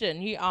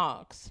question you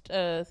asked.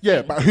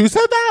 Yeah, but who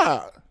said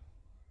that?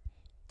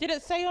 Did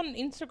it say on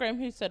Instagram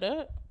who said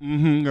it?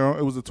 No,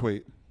 it was a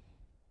tweet.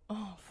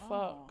 Oh,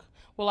 fuck.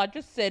 Well, I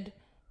just said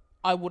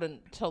I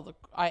wouldn't tell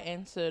I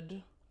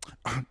answered.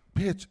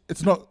 Bitch,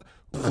 it's not...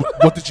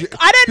 What did you...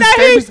 I don't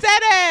know who said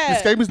it.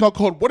 This game is not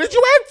called, what did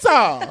you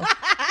answer?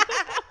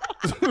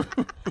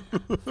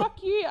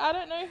 Fuck you. I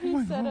don't know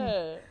who said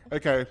it.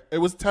 Okay, it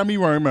was Tammy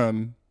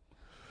Roman.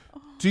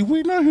 Do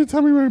we know who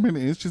Tammy Roman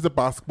is? She's a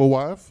basketball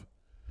wife.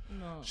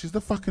 No. She's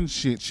the fucking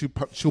shit.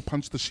 She'll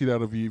punch the shit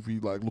out of you if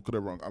you like look at her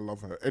wrong. I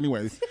love her.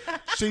 Anyway,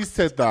 she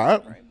said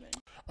that.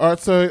 All right,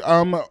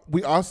 so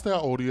we asked our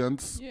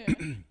audience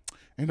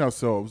and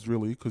ourselves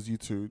really, because you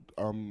two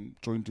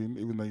joined in,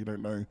 even though you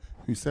don't know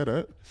who said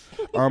it.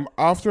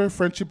 After a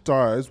friendship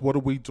dies, what are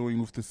we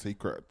doing with the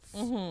secrets?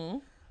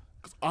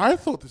 Because I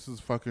thought this is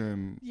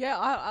fucking... Yeah,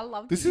 I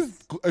love this. This is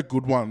a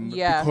good one.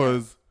 Yeah.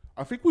 Because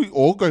I think we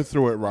all go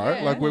through it, right?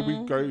 Yeah. Like where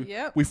we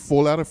go, we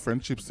fall out of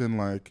friendships and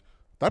like,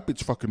 that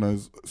bitch fucking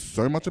knows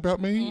so much about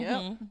me.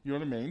 Yeah. You know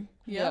what I mean?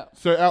 Yeah.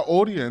 So our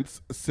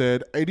audience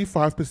said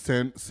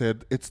 85%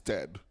 said it's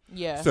dead.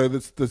 Yeah. So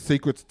the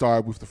secrets die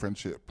with the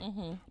friendship.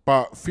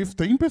 But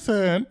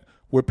 15%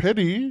 were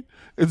petty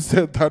and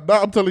said that, no,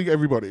 I'm telling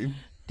everybody.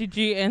 Did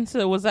you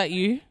answer? Was that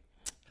you?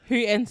 Who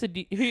answered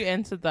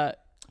that?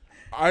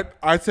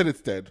 I said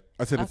it's dead.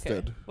 I said it's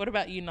dead. What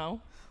about you,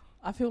 Noel?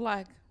 I feel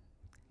like,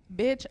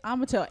 bitch, I'm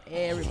gonna tell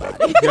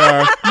everybody.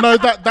 Yeah. No,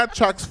 that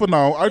tracks for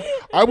now.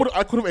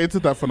 I could have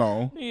answered that for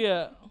now.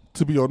 Yeah.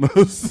 To be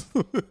honest.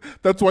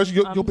 That's why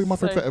you'll be my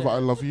friend so forever. dead. I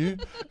love you.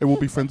 And we'll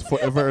be friends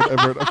forever and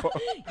ever and ever.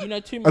 You know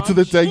too much. Until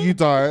the day you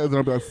die, and then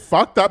I'll be like,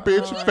 fuck that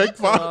bitch. Oh Fake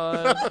fuck.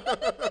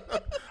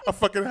 I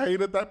fucking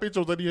hated that bitch. I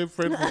was only her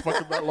friend for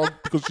fucking that long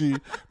because she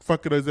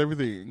fucking knows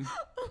everything.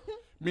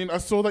 I mean, I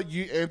saw that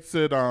you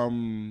answered,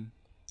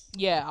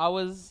 Yeah, I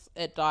was,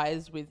 it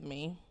dies with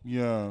me.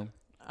 yeah.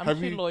 I'm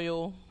too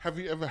loyal. Have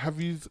you...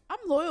 I'm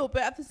loyal,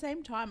 but at the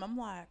same time, I'm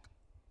like...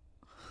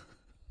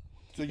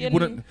 So you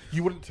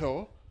wouldn't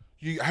tell?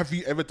 Have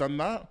you ever done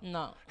that?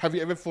 No. Have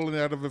you ever fallen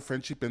out of a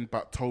friendship and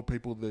but told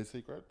people their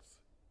secrets?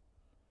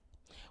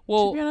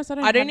 Well, To be honest,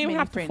 I don't even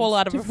have to fall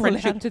out of a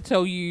friendship to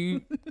tell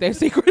you their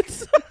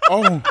secrets.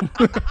 Oh.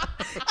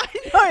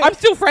 I'm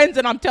still friends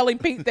and I'm telling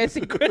Pete their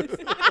secrets.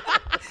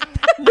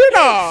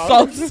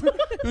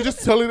 You're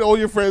just telling all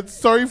your friends,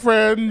 sorry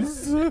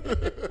friends.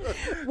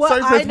 Well,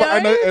 sorry friends, but I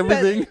know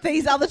everything.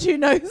 These other two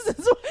knows as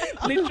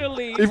well.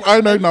 Literally. If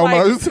I know, no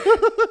knows.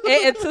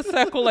 It's a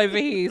circle over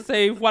here. So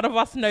if one of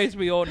us knows,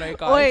 we all know,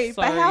 guys. Wait,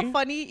 Sorry. but how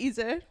funny is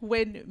it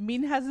when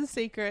Min has a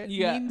secret,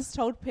 Min's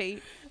told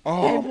Pete,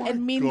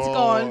 and Min's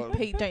gone,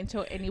 Pete, don't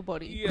tell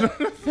anybody. Yeah.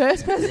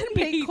 First person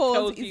Pete calls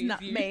tells is you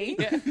not you- me.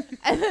 Yeah.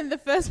 And then the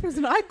first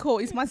person I call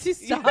is my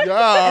sister. Yeah. And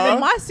then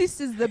my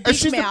sister's the big And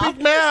she's mouth. the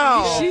big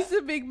mouth. She's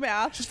the big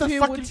mouth. She's the who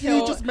fucking will tell-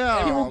 hugest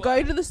mouth. Who will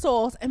go to the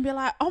source and be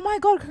like, oh my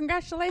God,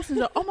 congratulations.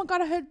 Or, oh my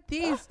God, I heard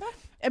this.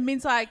 And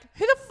Min's like,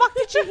 who the fuck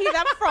did you hear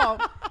that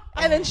from?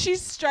 And then she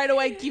straight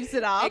away gives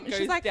it up. It goes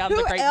She's like, down who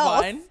the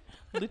grapevine. else?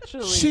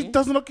 Literally. She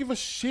does not give a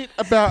shit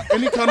about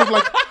any kind of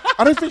like.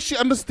 I don't think she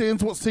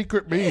understands what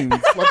secret means.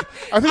 Like,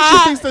 I think she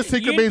thinks that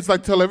secret means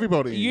like tell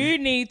everybody. You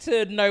need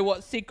to know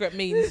what secret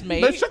means,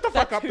 mate. No, shut the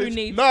fuck up. Who bitch.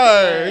 needs No.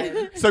 to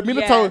know. So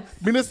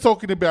Mina's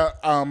talking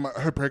about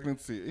her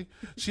pregnancy.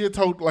 She had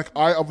told, like,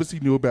 I obviously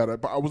knew about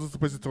it, but I wasn't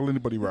supposed to tell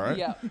anybody, right?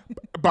 Yeah.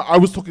 But I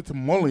was talking to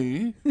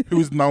Molly,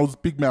 who is Noel's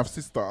big mouth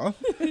sister.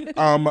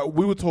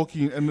 We were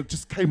talking, and it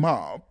just came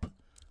up.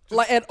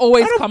 Like it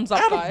always comes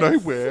up, out guys. of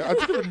nowhere. I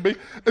didn't even mean.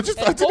 I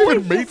didn't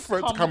even mean for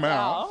it to come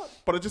out,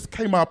 but it just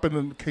came up and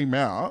then came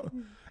out.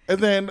 And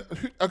then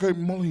I go,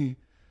 Molly,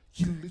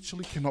 you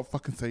literally cannot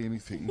fucking say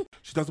anything.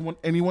 She doesn't want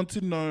anyone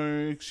to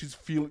know. She's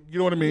feeling, you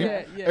know what I mean?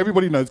 Yeah.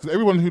 Everybody knows, because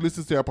everyone who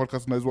listens to our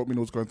podcast knows what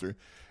Mina was going through.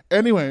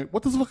 Anyway,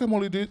 what does fucking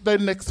Molly do? The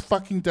next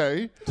fucking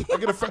day,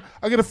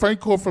 I get a phone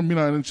call from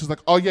Mina, and she's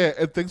like, oh yeah,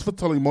 and thanks for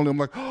telling Molly. I'm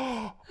like,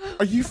 oh,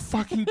 are you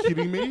fucking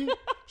kidding me?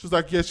 She's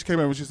like, yeah, she came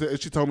over and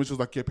she told me, she was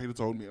like, yeah, Peter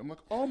told me. I'm like,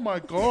 oh my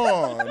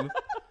God.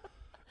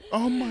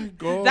 Oh my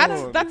God.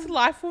 That's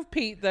life with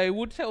Pete though.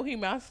 We'll tell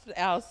him our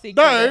secret.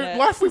 No,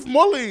 life with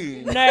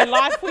Molly. No,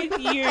 life with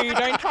you.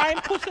 Don't try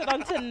and push it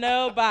onto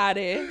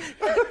nobody.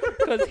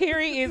 Because here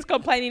he is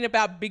complaining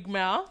about big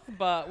mouth,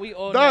 but we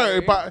all know.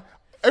 No, but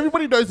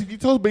everybody knows if you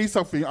tell me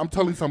something, I'm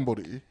telling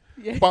somebody.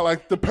 Yeah. But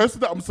like the person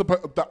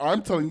that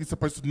I'm telling you is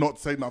supposed to not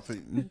say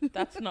nothing.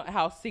 That's not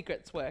how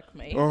secrets work,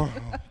 mate. Oh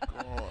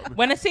God.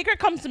 When a secret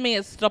comes to me,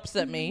 it stops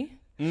at me.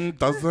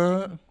 Does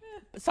it?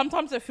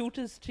 Sometimes it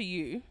filters to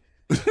you,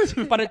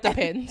 but it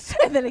depends.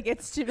 And then it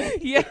gets to me.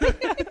 Yeah.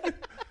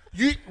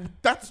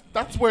 That's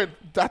where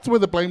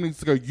the blame needs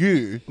to go.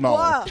 You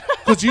no,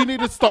 because you need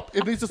to stop.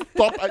 It needs to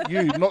stop at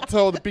you, not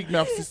tell the big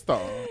mouth sister.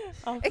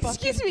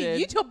 Excuse me,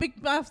 you tell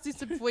big mouth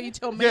sister before you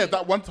tell me. Yeah,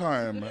 that one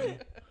time.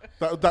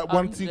 That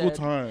one single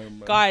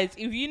time. Guys,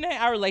 if you know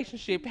our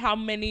relationship, how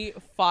many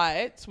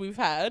fights we've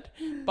had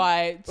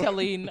by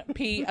telling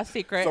P a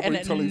secret and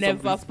it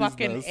never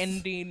fucking business.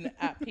 Ending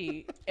at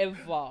P ever.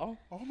 Oh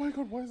my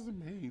God, why is it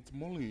me? It's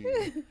Molly.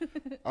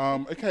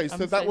 Okay,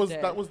 so that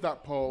was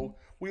that poll.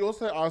 We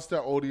also asked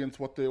our audience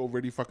what they're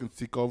already fucking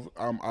sick of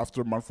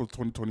after a month of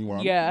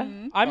 2021. Yeah.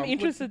 I'm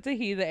interested to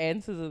hear the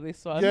answers of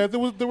this one. Yeah, there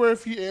were a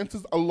few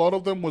answers. A lot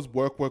of them was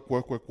work.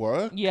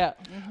 Yeah.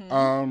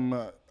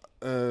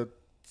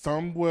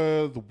 Some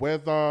were the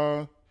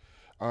weather.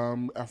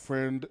 Our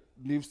friend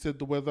Niv said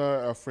the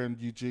weather. Our friend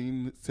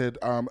Eugene said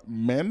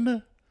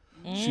men.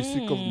 She's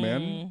sick of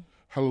men.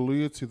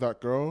 Hallelujah to that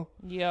girl.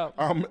 Yeah.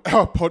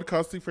 Our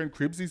podcasting friend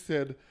Cribsy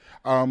said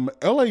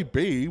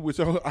LAB, which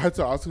I had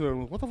to ask her,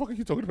 what the fuck are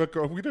you talking about,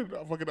 girl? We didn't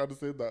fucking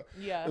understand that.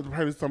 Yeah.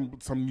 Apparently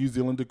some New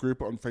Zealander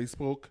group on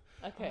Facebook.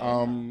 Okay.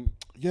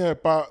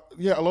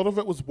 A lot of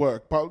it was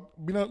work. But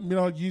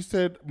you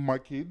said my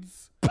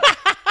kids.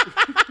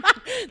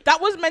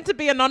 That was meant to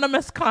be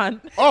anonymous,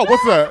 cunt. Oh,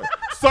 what's that?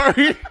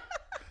 Sorry. Do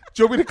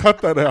you want me to cut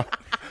that out?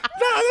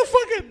 No, that's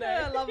fucking. No,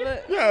 I love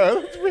it. Yeah,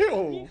 that's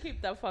real. You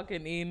keep that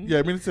fucking in.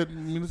 Yeah, Mina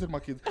said my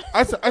kids.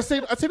 I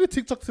seen a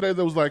TikTok today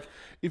that was like,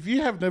 if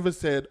you have never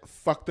said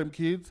fuck them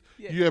kids,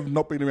 you have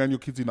not been around your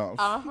kids enough.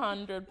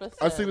 100%.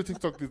 I seen a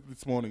TikTok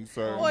this morning.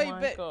 So. Boy,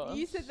 but gosh.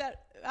 You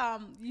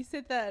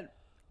said that.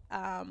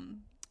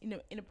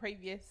 In a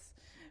previous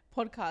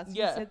podcast,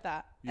 you said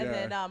that, and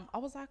then I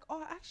was like,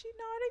 oh, actually,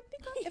 no, I don't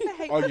think I ever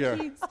hate my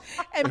kids.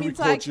 And he's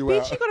like,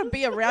 bitch, you gotta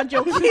be around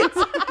your kids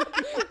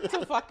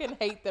to fucking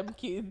hate them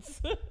kids.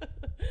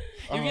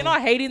 If you're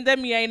not hating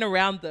them, you ain't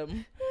around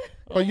them.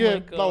 But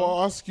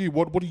I'll ask you,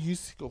 what are you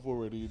sick of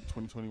already in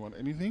 2021?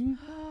 Anything?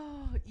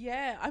 Oh,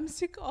 yeah, I'm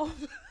sick of.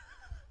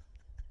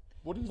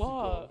 What are you sick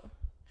of?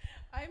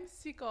 I'm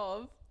sick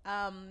of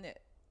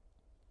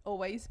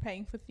always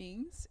paying for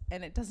things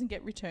and it doesn't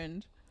get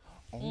returned.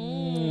 Oh,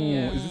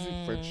 yeah. Is this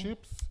in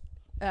friendships?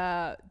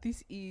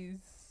 This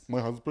is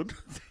my husband.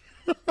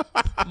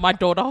 My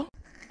daughter.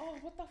 Oh,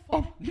 what the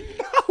fuck?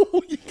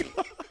 No, you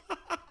can't.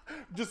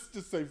 Just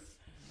say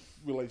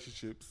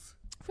relationships.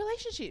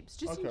 Relationships,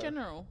 just in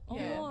general.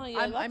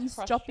 I'm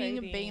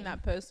stopping being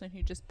that person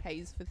who just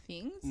pays for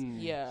things,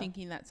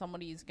 thinking that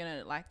somebody is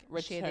gonna like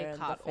share their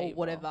card or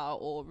whatever,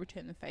 or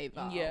return the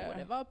favor or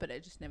whatever, but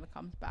it just never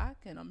comes back,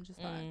 and I'm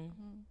just like.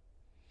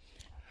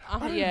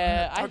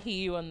 I hear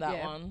you on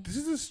that one. This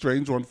is a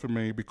strange one for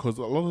me because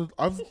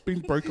I've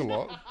been broke a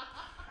lot,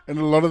 and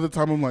a lot of the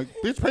time I'm like,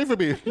 bitch, pay for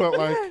me.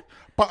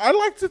 But I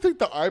like to think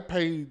that I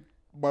pay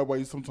my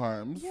way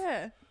sometimes.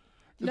 Yeah.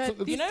 You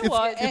know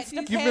what?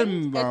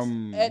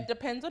 It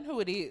depends on who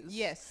it is.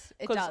 Yes,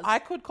 it does. Because I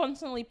could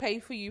constantly pay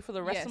for you for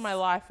the rest of my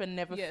life and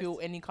never feel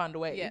any kind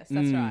of way. Yes,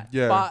 that's right.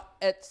 Yeah.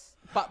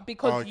 But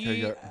because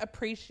you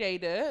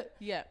appreciate it,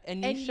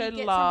 and you show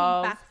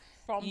love.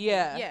 From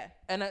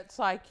and it's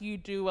like you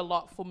do a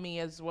lot for me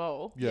as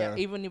well,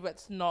 even if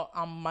it's not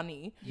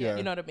money,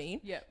 you know what I mean.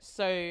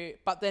 So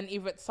but then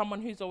if it's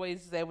someone who's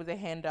always there with their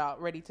hand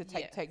out ready to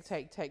take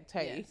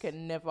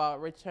and never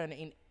return it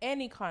in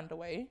any kind of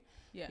way,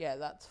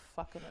 that's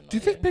fucking annoying. Do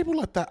you think people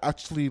like that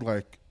actually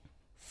like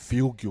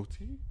feel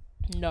guilty?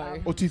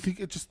 No. Or do you think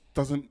it just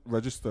doesn't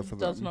register for them?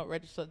 Does not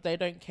register. They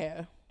don't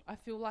care. I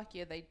feel like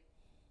they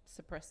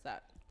suppress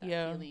that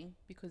feeling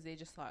because they're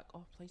just like,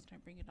 oh, please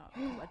don't bring it up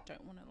because I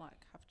don't want to like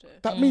have to.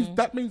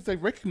 That means they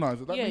recognize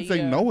it. That means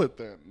they know it.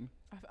 Then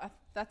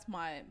that's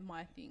my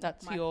thing.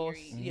 That's my your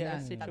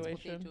situation. That's what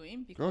they're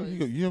doing. Because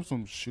girl, you have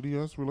some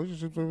shitty ass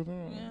relationships over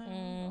there.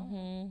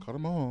 Cut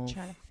them off.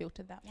 Trying to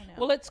filter that one out.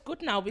 Well, it's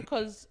good now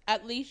because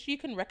at least you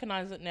can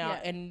recognize it now,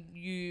 and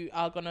you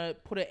are gonna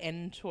put an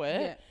end to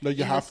it. No,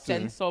 you have to.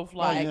 Sense of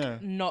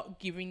like not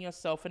giving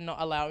yourself and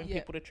not allowing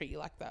people to treat you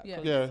like that.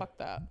 Yeah. Fuck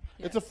that.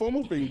 It's a form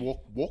of being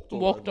walked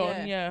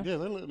on. Yeah, they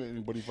don't let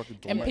anybody fucking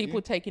talk and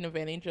people taking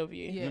advantage of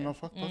you. Yeah, no,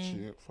 fuck that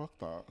shit. Fuck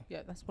that.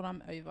 Yeah, that's what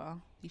I'm over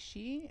this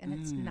year, and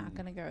it's not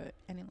gonna go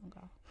any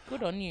longer.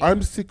 Good on you.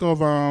 I'm sick of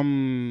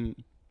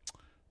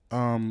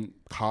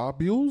car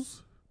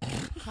bills.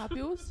 Car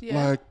bills,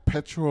 like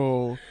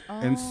petrol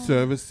and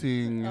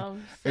servicing,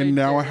 and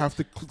now I have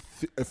to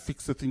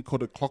fix a thing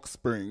called a clock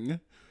spring.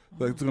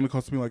 Like it's gonna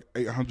cost me like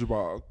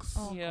 $800.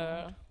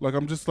 Like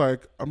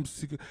I'm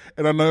sick,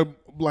 and I know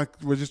like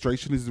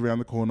registration is around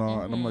the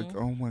corner, and I'm like,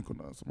 oh my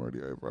goodness, I'm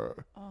already over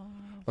it.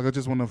 Like I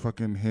just want to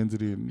fucking hand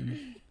it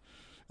in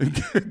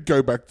and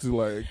go back to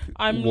like.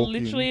 I'm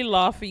walking. literally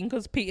laughing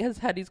because Pete has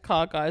had his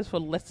car, guys, for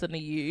less than a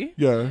year.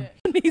 Yeah,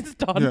 and he's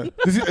done.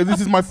 Yeah. This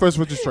is my first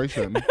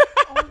registration.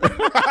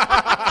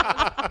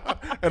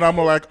 And I'm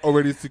like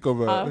already sick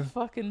of it. I'm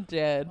fucking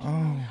dead.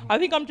 I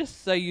think I'm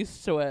just so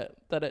used to it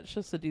that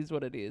it is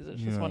what it is.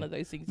 It's just one of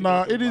those things.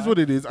 Nah, it is what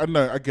it is. I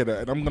know, I get it,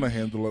 and I'm gonna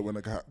handle it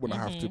when I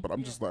have to. But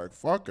I'm just like,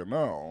 fucking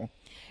no.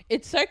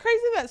 It's so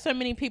crazy that so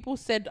many people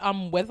said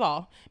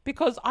weather,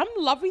 because I'm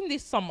loving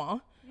this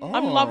summer.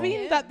 I'm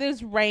loving that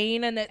there's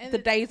rain and the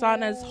days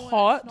aren't as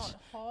hot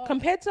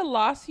compared to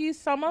last year's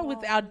summer with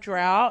our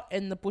drought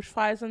and the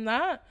bushfires and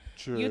that.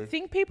 True. You'd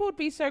think people would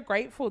be so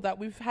grateful that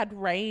we've had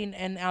rain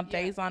and our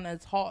days aren't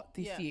as hot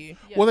this year.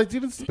 Yeah. Well, they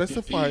didn't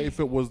specify if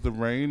it was the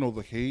rain or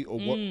the heat or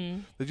what.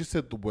 They just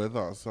said the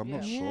weather, so I'm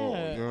not sure.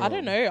 Yeah. I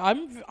don't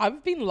know.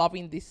 I've been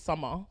loving this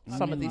summer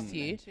this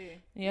year.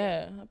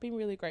 Yeah, I've been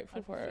really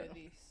grateful for it.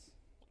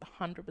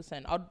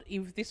 100%.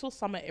 If this was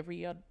summer every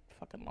year, I'd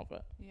fucking love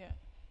it. Yeah.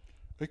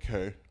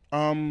 Okay.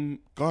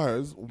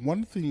 Guys,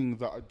 one thing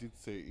that I did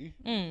see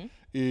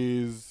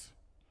is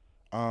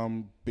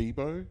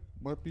Bebo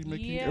might be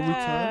making a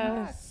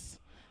return.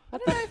 I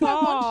don't know if I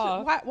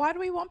want to, why do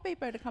we want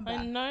Bebo to come back?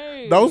 I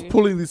know. That was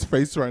pulling this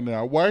face right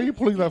now. Why are you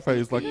pulling that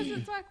face? Like, because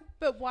it's like,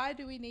 but why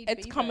do we need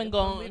It's Bebo come and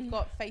gone. when we've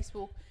got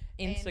Facebook,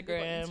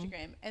 Instagram.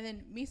 And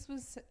then Miss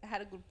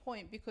had a good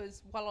point,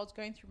 because while I was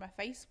going through my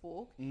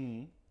Facebook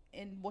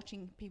and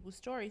watching people's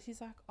stories,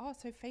 he's like, oh,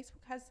 so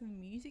Facebook has the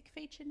music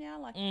feature now,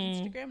 like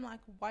Instagram.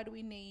 Like, why do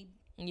we need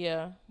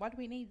that?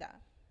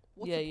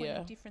 What's the point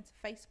of difference of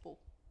Facebook?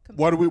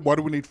 Why do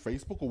we need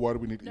Facebook, or why do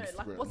we need Instagram?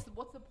 Like,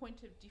 what's the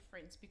point of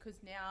difference? Because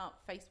now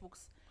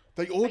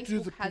they all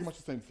do pretty much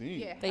the same thing.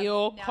 Yeah, they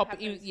all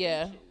copy.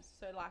 Features.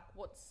 So like,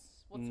 what's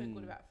so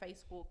good about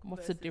Facebook?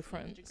 What's the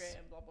difference?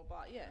 Instagram, blah blah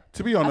blah. Yeah.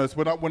 To be honest,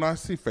 when I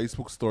see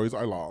Facebook stories,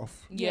 I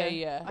laugh.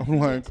 Yeah. I'm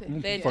like,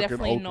 they're fucking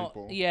definitely old not.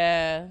 people.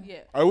 Yeah.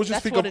 I always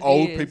just think of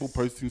old people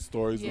posting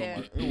stories.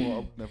 Yeah. And I'm like,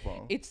 I've never.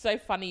 It's so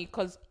funny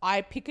because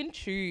I pick and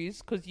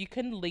choose, because you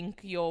can link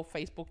your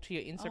Facebook to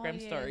your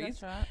Instagram stories,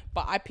 that's right.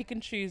 but I pick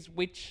and choose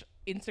which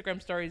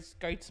Instagram stories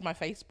go to my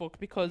Facebook,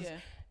 because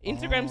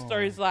Instagram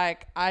stories,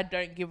 like, I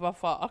don't give a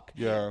fuck.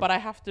 Yeah. But I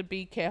have to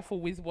be careful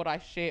with what I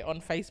share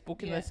on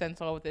Facebook in the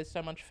sense of there's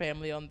so much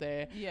family on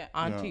there. Yeah.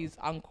 Aunties,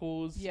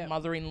 uncles,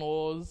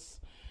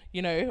 mother-in-laws,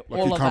 you know, like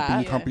all of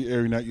that. You can't be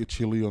airing out your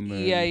chili on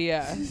there.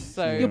 Yeah.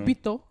 So Your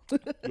pito.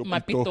 My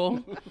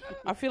pito.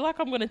 I feel like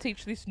I'm gonna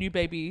teach this new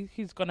baby.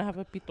 He's gonna have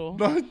a pito.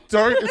 No,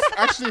 don't.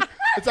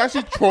 It's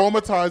actually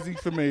traumatizing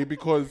for me,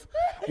 because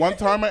one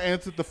time I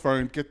answered the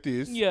phone. Get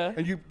this. Yeah.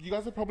 And you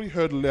guys have probably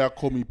heard Lea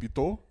call me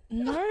pito.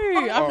 No,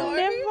 I've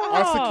never. I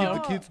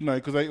asked the kids know,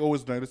 because they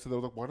always notice it. They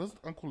were like, "Why does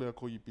Uncle Lea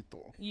call you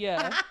pito?"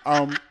 Yeah.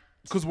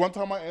 Because one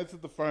time I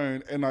answered the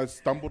phone and I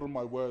stumbled on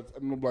my words,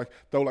 and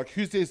they were like,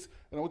 "Who's this?"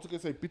 And I went to go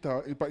say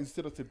pita, but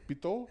instead I said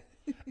pito.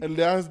 And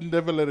Lea's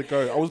never let it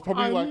go. I was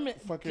probably like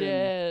fucking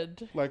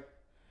dead. Like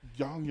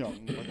young.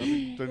 Like, don't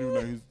even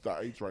know who's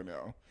that age right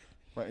now.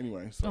 But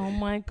anyway, so. Oh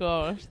my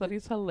gosh, that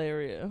is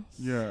hilarious.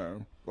 Yeah.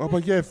 Oh,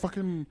 but yeah,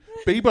 fucking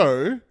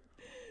Bebo.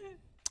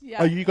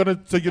 Yeah. Are you gonna?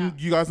 So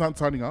you guys aren't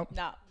signing up?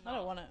 No, I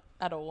don't want it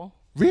at all.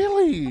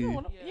 Really? I don't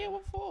want it. Yeah,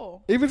 what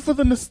for? Even for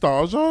the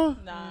nostalgia?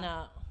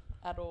 Nah,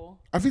 at all.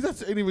 I think that's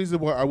the only reason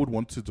why I would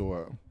want to do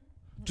it.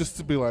 Just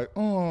to be like,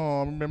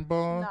 oh,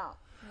 remember?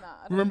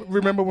 No.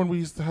 Remember when we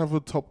used to have a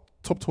top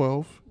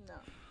 12? No.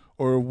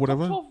 Or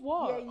whatever? Top 12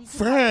 what? Yeah,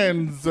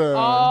 Friends.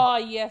 Oh,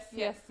 yes.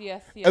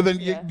 And then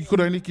you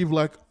could only give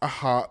like a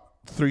heart,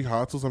 3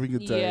 hearts or something a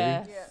day.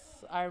 Yes,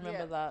 I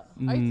remember that.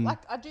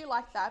 I do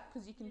like that,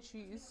 because you can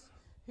choose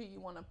who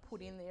you want to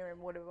put in there and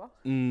whatever.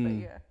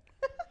 But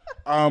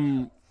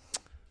yeah.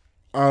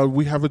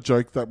 We have a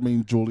joke that me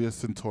and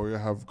Julius and Toria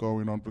have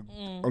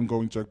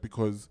ongoing joke,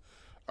 because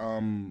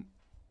for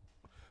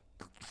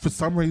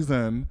some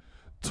reason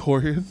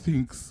Toria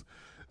thinks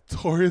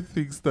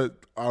that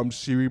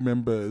she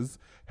remembers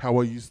how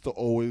I used to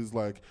always,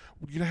 like,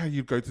 you know how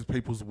you go to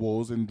people's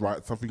walls and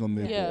write something on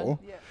their wall?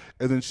 Yeah.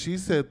 And then she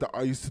said that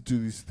I used to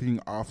do this thing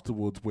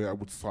afterwards where I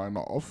would sign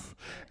off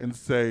and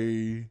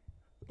say,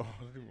 oh,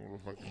 I don't even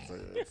want to fucking say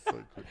it. It's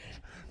so quick.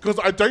 Because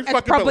I don't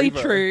fucking believe it.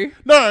 It's probably true.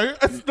 No,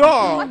 it's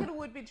not. Like it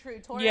would be true.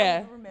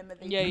 Toria would remember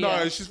these. Yeah.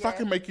 No, she's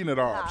fucking making it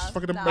up. She's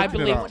fucking making it up. I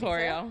believe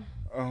Toria.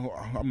 Oh,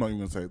 I'm not even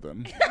going to say it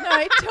then.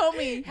 No, tell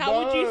me.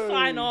 How would you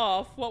sign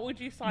off? What would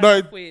you sign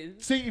off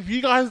with? See, if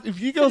you girls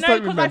don't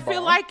remember. I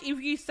feel like if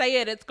you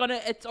say it, it's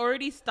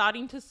already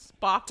starting to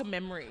spark a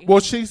memory. Well,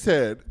 she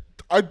said,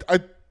 by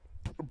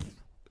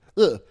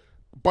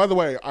the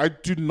way, I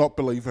do not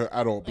believe her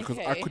at all, because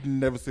I could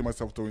never see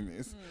myself doing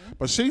this.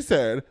 But she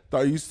said that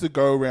I used to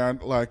go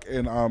around like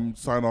and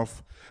sign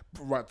off,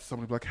 write to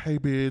somebody like, "Hey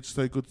bitch,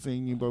 so good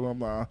seeing you," blah blah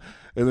blah,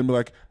 and then be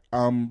like,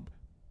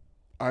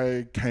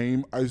 I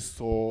came, I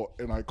saw,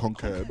 and I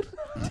conquered.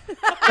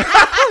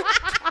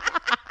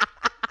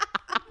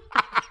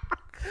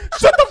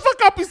 Shut the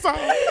fuck up, Isai.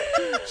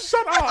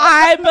 Shut up.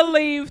 I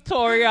believe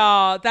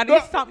Toria. That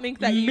is something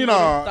that you would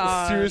have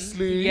done.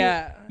 Seriously?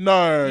 Yeah.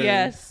 No.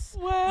 Yes.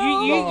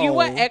 Well, you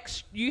were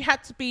you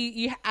had to be.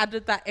 You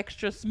added that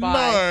extra spice.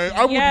 No,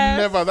 I would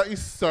never. That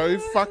is so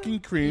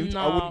fucking cringe. No.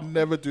 I would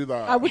never do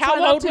that.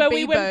 How old were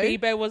we when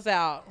Bebo was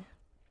out?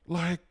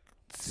 Like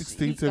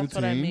 16, 17. That's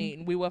what I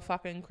mean. We were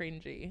fucking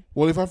cringy.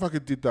 Well, if I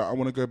fucking did that, I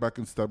want to go back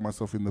and stab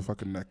myself in the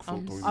fucking neck for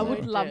doing I that.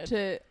 would love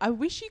to. I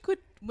wish you could,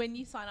 when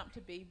you sign up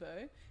to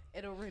Bebo,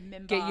 it'll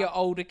remember. Get your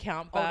old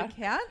account back. Old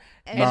account?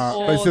 And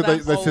Nah, they said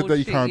that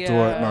you can't do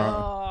it.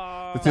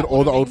 Nah. They said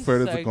all the old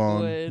photos are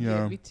gone. Good.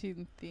 Yeah. Be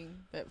too thing,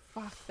 but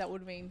fuck, that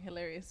would have been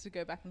hilarious to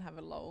go back and have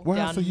a lol.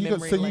 Wow, so you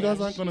guys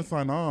aren't gonna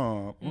sign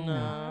up? No.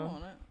 I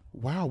want it.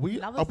 Wow,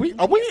 are we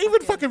thing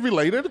even fucking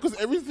related? Because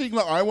everything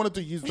that I wanted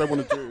to use, they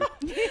want to do.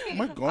 Oh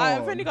my god!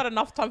 I've only got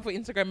enough time for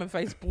Instagram and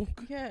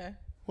Facebook. Yeah.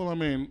 Well, I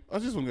mean, I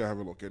just want to go have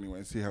a look anyway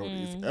and see how it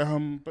is.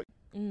 But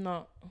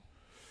No.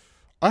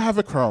 I have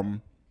a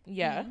crumb.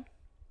 Yeah.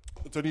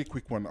 It's only a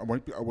quick one. I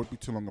won't be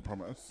too long, I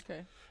promise.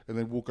 Okay. And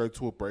then we'll go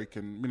to a break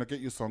and get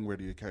your song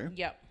ready, okay?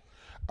 Yep.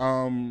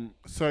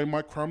 So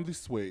my crumb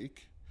this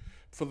week,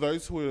 for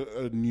those who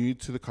are new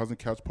to the Cousin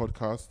Couch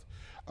podcast,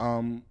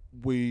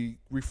 we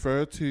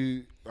refer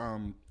to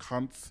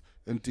cunts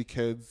and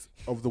dickheads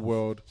of the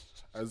world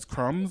as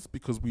crumbs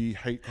because we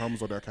hate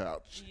crumbs on our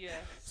couch. Yes.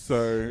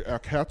 So our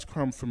couch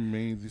crumb from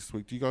me this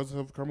week. Do you guys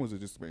have a crumb or is it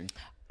just me?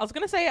 I was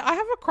gonna say I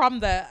have a crumb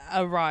that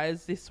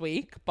arose this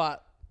week,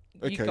 but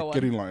you Okay, go on.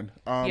 get in line.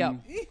 Yep.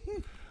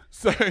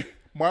 So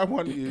my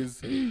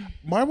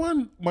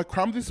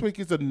crumb this week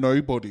is a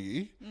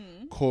nobody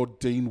called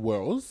Dean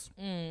Wells.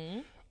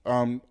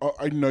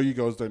 I know you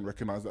girls don't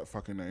recognize that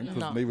fucking name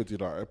because neither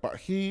did I. But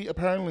he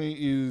apparently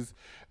is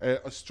an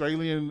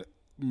Australian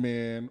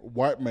man,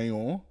 white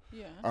male,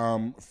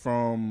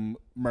 from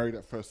Married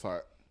at First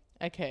Sight.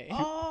 Okay.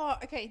 Oh,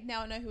 okay.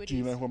 Now I know who it is. Do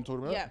you know who I'm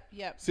talking about?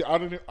 Yeah. See, I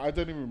don't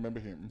even remember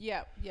him.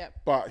 Yeah.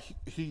 But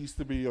he used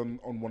to be on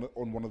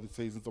one of the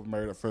seasons of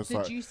Married at First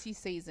Sight. The juicy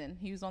season.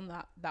 He was on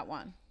that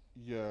one.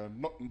 Yeah,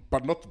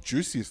 not the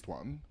juiciest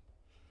one.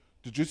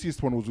 The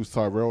juiciest one was with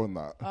Cyrell and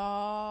that.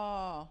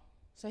 Oh,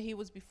 so he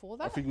was before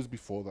that? I think it was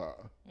before that.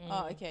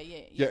 Oh,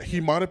 okay, Yeah, he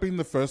might have been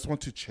the first one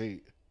to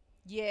cheat.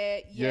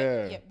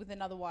 Yeah, with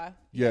another wife.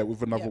 Yeah,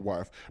 with another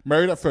wife.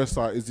 Married at First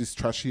Sight is this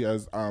trashy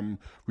as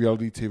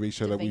reality TV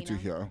show that we do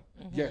here.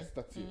 Yes,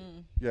 that's it.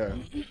 Yeah.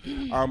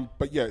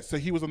 But yeah, so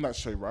he was on that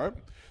show, right?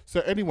 So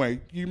anyway,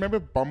 you remember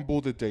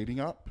Bumble, the dating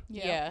app?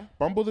 Yeah.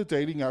 Bumble, the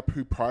dating app,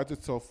 who prides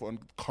itself on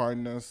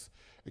kindness,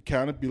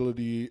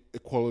 accountability,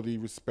 equality,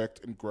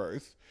 respect, and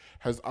growth,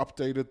 has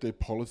updated their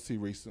policy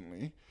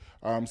recently,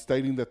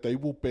 stating that they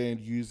will ban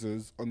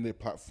users on their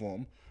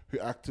platform who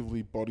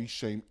actively body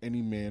shame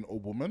any man or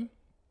woman.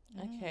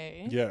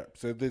 Okay. Yeah,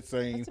 so they're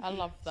saying. I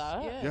love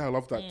that. Yeah, I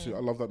love that too. I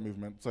love that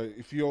movement. So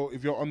if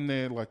you're on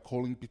there like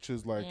calling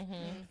bitches like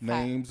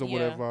names fat, or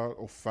whatever,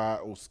 or fat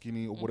or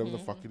skinny or whatever the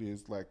fuck it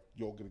is, like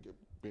you're gonna get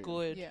banned.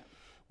 Good. Yeah.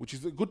 Which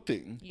is a good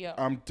thing.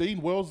 Yeah.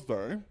 Dean Wells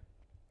though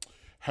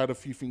had a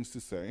few things to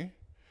say.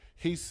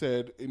 He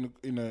said in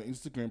an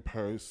Instagram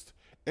post,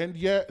 and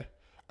yet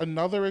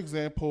another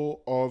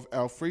example of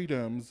our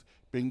freedoms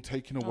being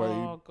taken away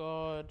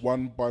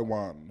one by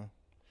one.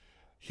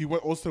 He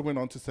also went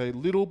on to say,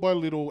 little by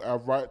little, our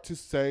right to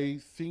say,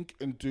 think,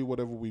 and do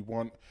whatever we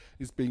want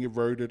is being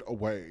eroded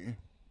away.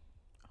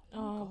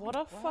 Oh, what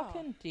a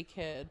fucking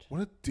dickhead.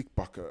 What a dick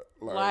bucket.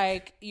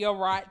 Like, you're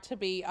right to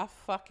be a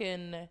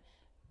fucking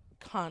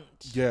cunt.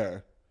 Yeah.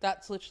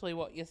 That's literally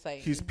what you're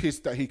saying. He's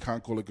pissed that he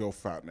can't call a girl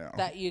fat now.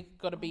 That you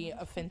got to be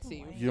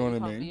offensive. You know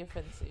what I mean? Be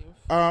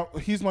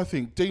offensive. Here's my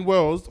thing. Dean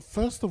Wells,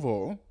 first of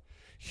all,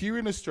 here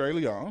in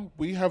Australia,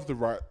 we have the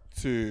right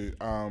to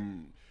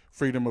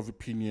freedom of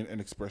opinion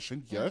and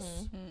expression.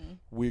 Yes,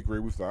 we agree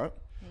with that.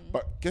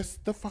 But guess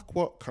the fuck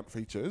what, cunt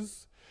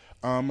features?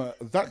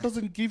 That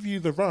doesn't give you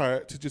the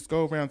right to just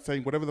go around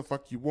saying whatever the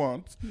fuck you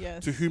want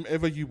to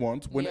whomever you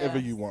want, whenever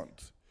you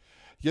want.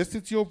 Yes,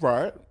 it's your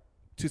right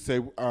to say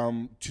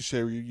to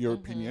share your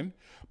opinion,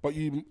 but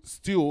you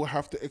still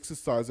have to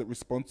exercise it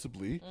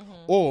responsibly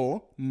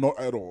or not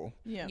at all.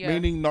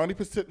 Meaning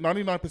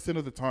 99%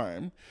 of the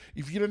time,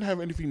 if you don't have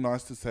anything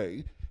nice to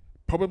say,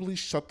 probably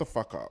shut the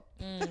fuck up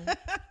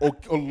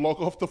or log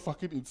off the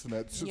fucking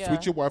internet,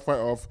 switch your Wi-Fi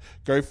off,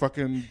 go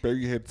fucking bury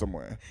your head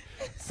somewhere.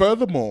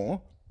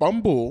 Furthermore,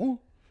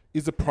 Bumble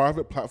is a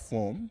private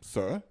platform,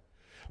 sir.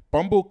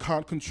 Bumble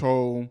can't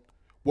control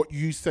what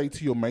you say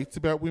to your mates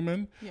about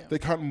women. They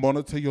can't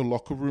monitor your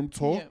locker room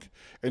talk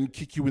and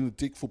kick you in the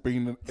dick for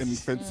being an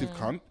offensive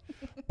cunt.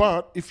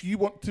 But if you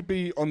want to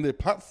be on their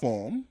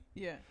platform,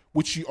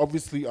 which you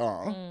obviously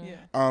are,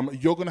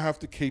 you're going to have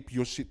to keep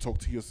your shit talk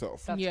to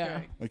yourself. That's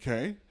correct.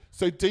 Okay?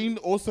 So Dean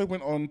also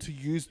went on to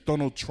use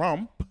Donald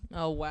Trump.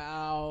 Oh,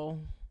 wow.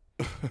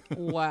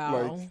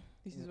 Wow. Like,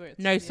 This is where it's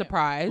no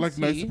surprise. Like,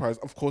 no surprise.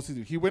 Of course he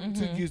did. He went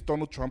to use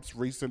Donald Trump's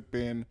recent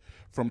ban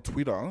from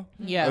Twitter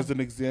as an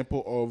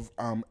example of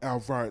our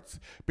rights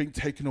being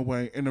taken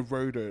away and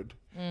eroded.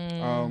 You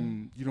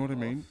know what I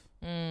mean?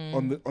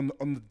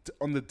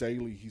 On the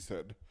daily, he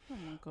said. Oh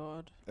my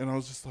god. And I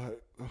was just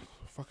like,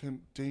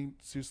 fucking Dean,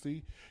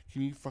 seriously,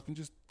 can you fucking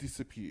just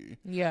disappear?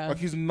 Yeah. Like,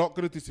 he's not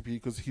gonna disappear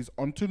because he's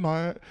on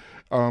tonight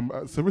at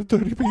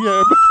 7:30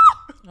 p.m.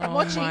 I'm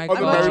watching. My on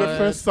the God. Married at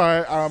First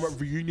Sight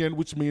reunion,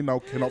 which me and Nell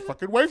cannot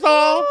fucking wait for.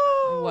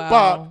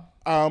 Wow. But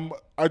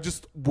I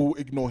just will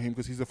ignore him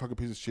because he's a fucking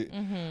piece of shit.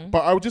 But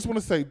I would just want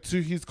to say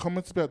to his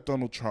comments about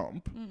Donald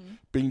Trump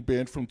being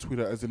banned from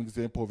Twitter as an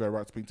example of our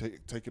rights being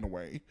taken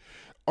away.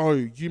 Oh,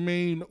 you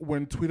mean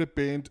when Twitter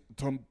banned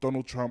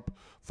Donald Trump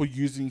for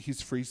using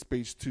his free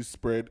speech to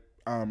spread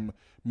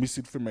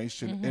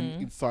misinformation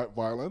and incite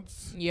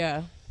violence?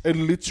 Yeah.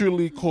 And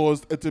literally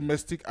caused a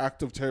domestic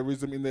act of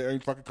terrorism in their own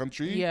fucking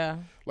country? Yeah.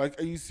 Like,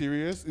 are you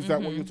serious? Is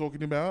that what you're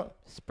talking about?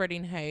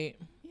 Spreading hate.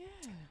 Yeah.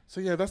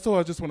 So yeah, that's all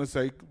I just want to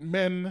say.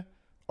 Men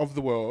of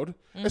the world,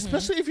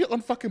 especially if you're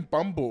on fucking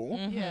Bumble.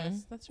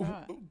 Yes, that's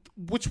right.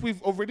 Which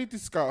we've already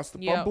discussed.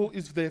 Bumble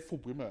is there for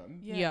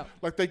women. Yeah.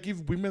 Like, they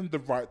give women the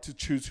right to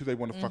choose who they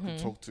want to fucking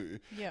talk to.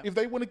 Yeah. If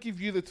they want to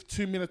give you the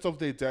 2 minutes of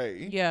their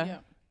day,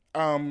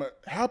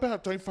 how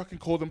about don't fucking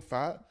call them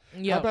fat?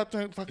 Yeah. How about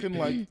don't fucking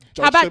like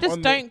judge How about them just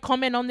on don't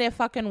comment on their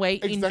fucking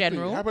weight in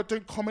general? How about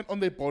don't comment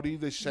on their body,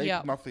 their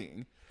shape,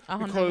 nothing?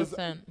 100%. Because,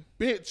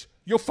 bitch,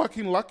 you're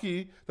fucking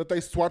lucky that they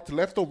swiped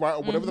left or right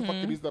or whatever the fuck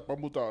it is that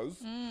Bumble does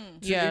to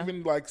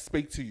even like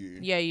speak to you.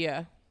 Yeah,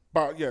 yeah.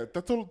 But yeah,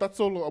 that's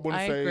all I want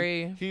to say.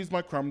 Agree. Here's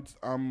my crumbs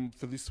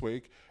for this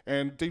week.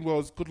 And Dean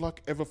Wells, good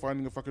luck ever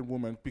finding a fucking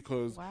woman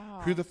because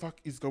who the fuck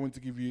is going to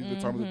give you the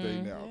time of the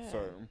day now?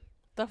 So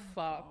the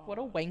fuck? What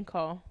a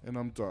wanker. And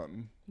I'm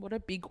done. What a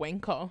big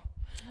wanker.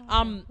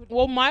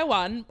 Well, my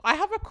one, I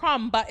have a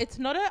crumb, but it's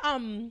not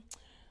a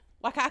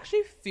like, I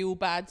actually feel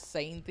bad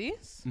saying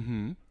this.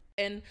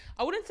 And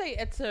I wouldn't say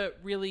it's a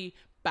really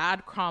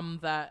bad crumb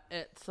that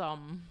it's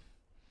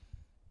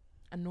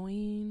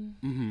annoying.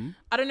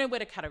 I don't know where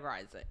to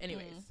categorize it.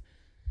 Anyways,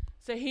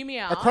 so hear me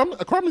out. A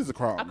crumb is a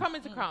crumb. A crumb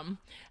is a crumb.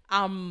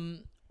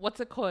 What's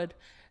it called?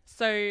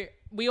 So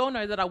we all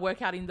know that I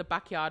work out in the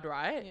backyard,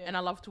 right? Yeah. And I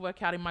love to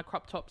work out in my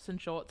crop tops and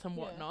shorts and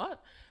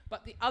whatnot.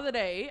 But the other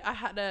day I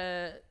had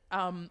a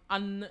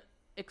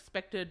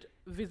unexpected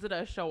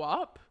visitor show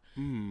up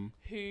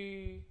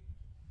who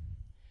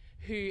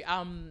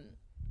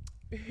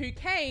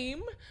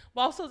came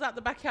whilst I was at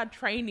the backyard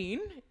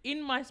training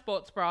in my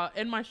sports bra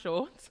and my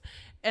shorts,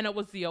 and it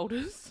was the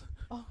elders.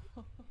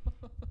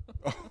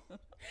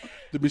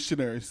 The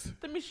missionaries.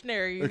 The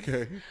missionaries.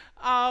 Okay.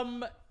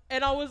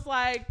 And I was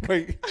like,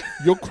 wait,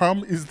 your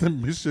crumb is the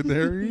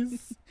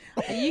missionaries?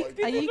 This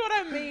is what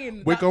I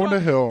mean. We're going to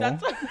hell.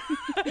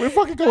 We're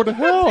fucking going to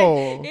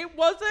hell. It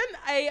wasn't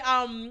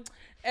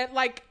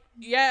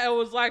it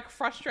was like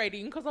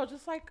frustrating because I was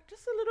just like,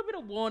 just a little bit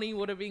of warning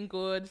would have been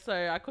good.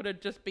 So I could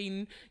have just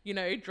been,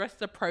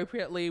 dressed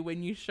appropriately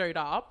when you showed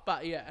up.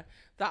 But yeah,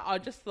 that I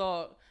just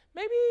thought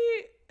maybe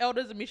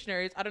elders and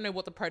missionaries, I don't know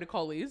what the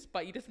protocol is,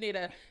 but you just need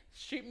to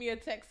shoot me a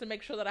text and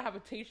make sure that I have a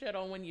t-shirt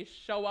on when you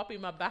show up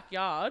in my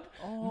backyard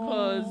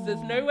because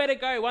there's nowhere to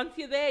go. Once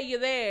you're there, you're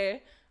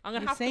there. I'm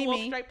going to have to walk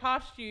straight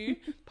past you.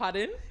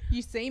 Pardon?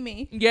 You see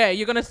me. Yeah,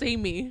 you're going to see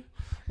me.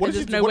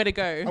 There's nowhere to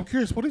go. I'm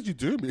curious, what did you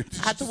do?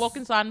 I had to walk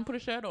inside and put a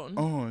shirt on.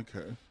 Oh,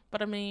 okay.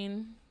 But I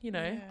mean,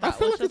 I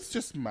feel like it's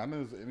just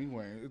manners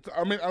anyway.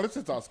 Unless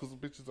it's us, because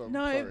the bitches are.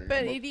 No, sorry,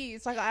 but it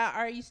is. Like,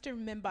 I used to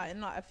remember,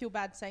 and like, I feel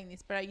bad saying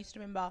this, but I used to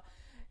remember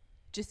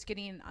just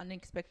getting an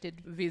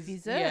unexpected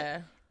visit.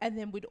 Yeah. And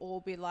then we'd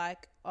all be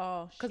like,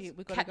 oh, shit,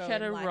 we've got to go. Catch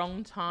at a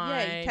wrong time.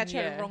 Yeah, you catch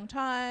at a wrong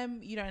time.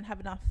 You don't have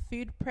enough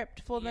food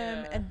prepped for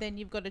them. And then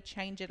you've got to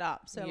change it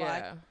up. So,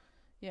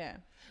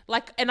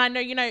 Like, and I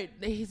know,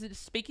 he's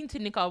speaking to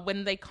Nicola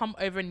when they come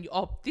over and,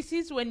 this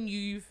is when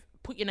you've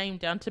put your name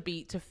down to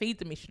feed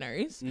the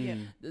missionaries. Yeah.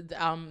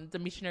 The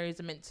missionaries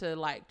are meant to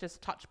like just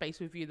touch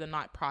base with you the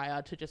night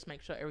prior to just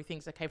make sure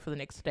everything's okay for the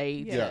next day.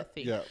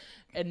 Yeah.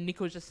 And Nick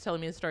was just telling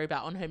me a story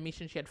about on her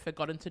mission she had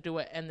forgotten to do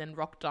it and then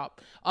rocked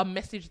up. I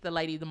messaged the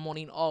lady the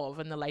morning of,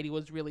 and the lady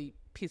was really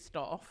pissed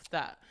off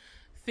that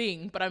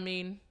thing. But I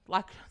mean,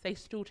 like, they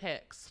still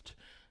text.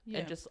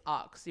 And just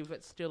ask if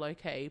it's still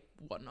okay,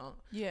 whatnot.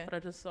 Yeah. But I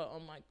just thought, oh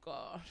my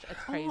gosh, it's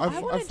crazy. I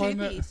want to do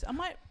this.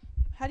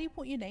 How do you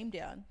put your name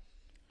down?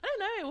 I don't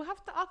know. We'll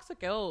have to ask the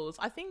girls.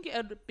 I think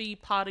it'd be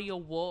part of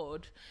your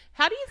ward.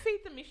 How do you feed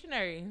the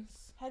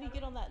missionaries? How do you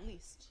get on that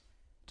list?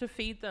 To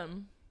feed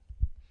them?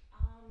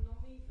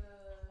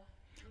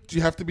 Do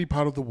you have to be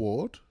part of the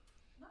ward?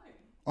 No.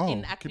 Oh,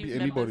 inactive it could be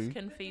anybody.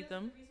 Can feed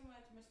them. The reason why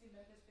it's mostly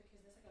members because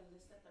there's like a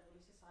list that the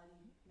Relief Society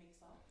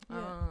makes up.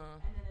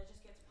 And then it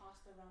just gets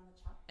passed around the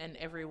chapter. And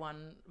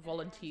everyone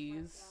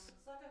volunteers.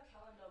 It's like a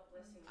calendar of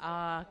blessings.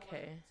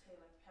 Okay. To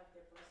like have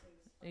their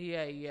blessings.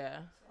 Yeah.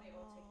 So they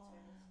all take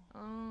turns.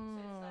 Oh.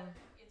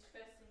 So it's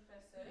first in,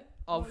 first served.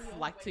 Of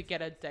like to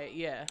get a date,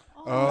 yeah.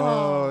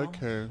 Oh,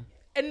 okay.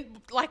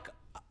 And like,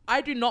 I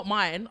do not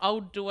mind.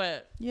 I'll do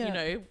it,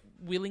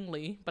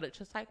 willingly, but it's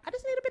just like, I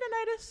just need a bit of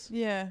notice.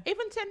 Yeah.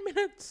 Even 10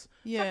 minutes.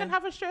 Yeah. So I can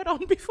have a shirt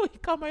on before you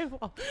come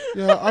over.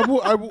 Yeah,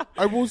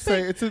 I will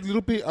say it's a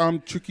little bit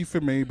tricky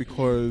for me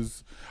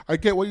because I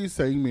get what you're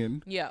saying,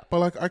 Min. Yeah. But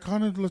like, I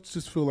kind of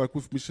just feel like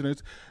with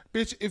missionaries,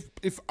 bitch,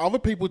 if other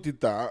people did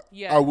that,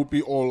 I would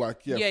be all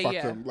like, fuck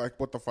them. Like,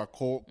 what the fuck,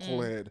 call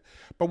ahead.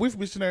 But with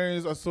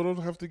missionaries, I sort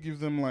of have to give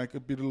them like a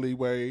bit of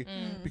leeway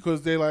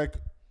because they're like,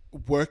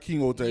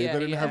 working all day. They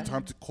don't have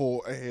time to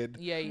call ahead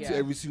to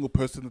every single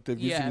person that they're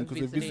visiting because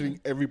they're visiting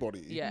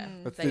everybody. Yeah,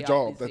 that's their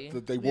job.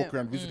 That they walk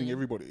around visiting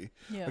everybody.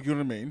 Yeah. Like, you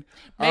know what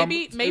I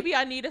mean? Maybe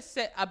I need to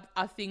set up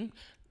a thing.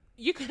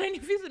 You can only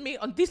visit me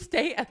on this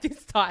day at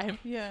this time.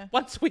 Yeah.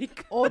 Once a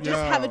week. Or just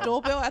have a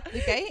doorbell at the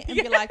gate and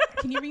be like,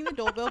 can you ring the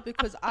doorbell?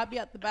 Because I'll be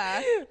at the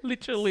back.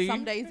 Literally.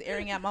 Some days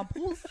airing out my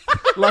pulse.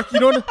 Like,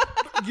 you know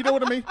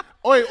what I mean?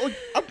 Or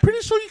I'm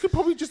pretty sure you could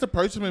probably just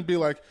approach them and be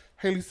like,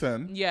 hey,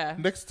 listen. Yeah.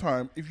 Next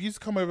time, if you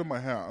just come over my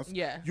house,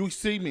 you'll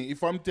see me.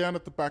 If I'm down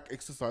at the back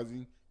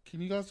exercising,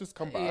 can you guys just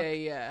come back?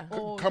 Yeah.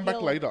 Come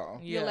back later.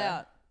 Yell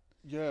out.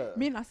 Yeah.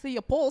 Man, I see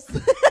your pulse.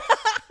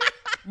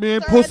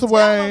 Man, pulse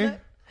away.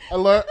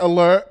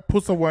 Alert,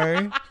 puss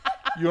away.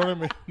 You know what I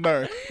mean?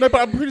 No, but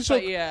I'm pretty sure.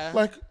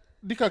 Like,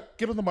 Nika,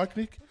 get on the mic,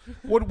 Nick.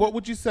 What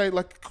would you say?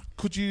 Like,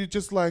 could you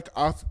just like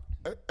ask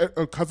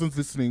cousins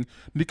listening?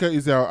 Nika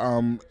is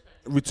our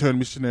return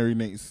missionary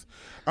niece.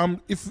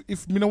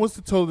 If Mina was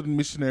to tell the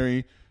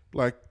missionary,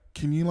 like,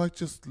 can you like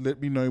just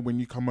let me know when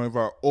you come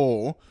over,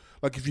 or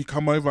like if you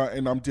come over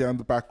and I'm down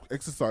the back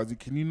exercising,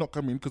 can you not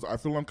come in because I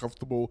feel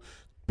uncomfortable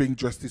being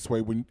dressed this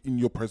way when in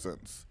your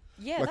presence?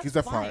 Yeah, like, that's is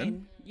that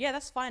fine? Yeah,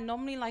 that's fine.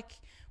 Normally, like,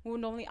 we'll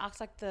normally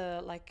ask, like,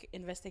 the, like,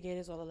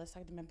 investigators or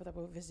the member that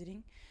we're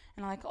visiting.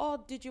 And, like,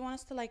 oh, did you want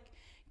us to, like,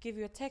 give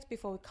you a text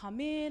before we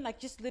come in? Like,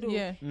 just little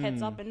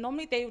heads up. And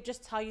normally, they will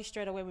just tell you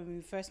straight away when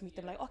we first meet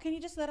them, like, oh, can you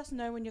just let us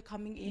know when you're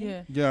coming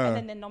in? Yeah.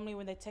 And then normally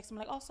when they text them,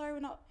 like, oh, sorry, we're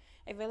not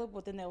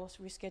available, then they'll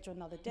reschedule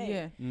another day.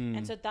 Yeah.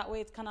 And so that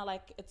way, it's kind of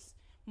like, it's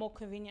more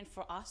convenient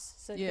for us.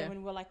 So then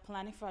when we're, like,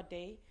 planning for our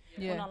day,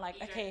 we're not like,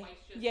 okay,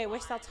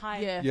 waste our time.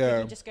 We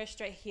can just go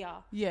straight here.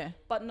 Yeah.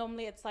 But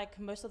normally it's like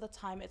most of the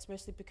time it's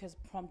mostly because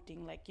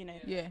prompting, like, you know,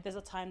 there's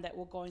a time that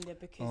we'll go in there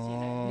because, you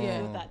know, we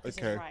feel that this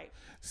is right.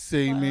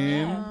 See,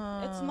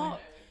 man.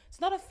 It's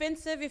not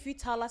offensive if you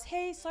tell us,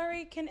 hey,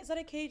 sorry, is that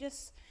okay?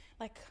 Just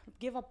like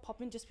give a pop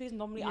in just because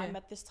normally I'm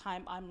at this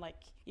time, I'm like,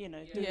 you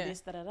know, doing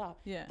this, da-da-da.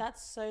 Yeah.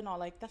 That's so not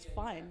like, that's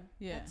fine.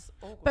 Yeah. That's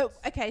but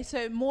okay,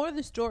 so more of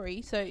the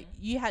story. So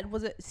you had,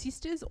 was it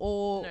sisters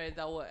or? No,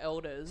 they were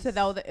elders. So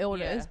they were the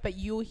elders, but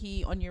you were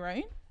here on your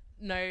own?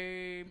 No,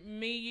 it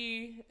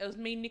was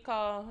me,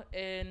 Nika,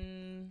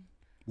 and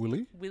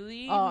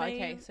Willie. Oh,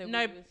 okay. So no,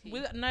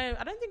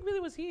 I don't think Willie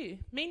was here.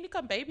 Me, Nika,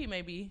 and Baby,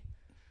 maybe.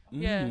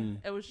 Yeah,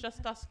 it was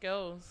just us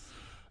girls.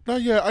 No,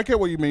 yeah, I get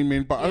what you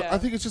mean, but I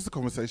think it's just a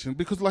conversation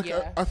because, like,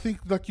 I think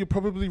like you're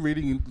probably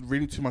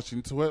reading too much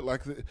into it.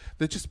 Like,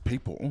 they're just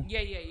people. Yeah.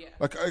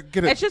 Like, I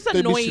get it. It's just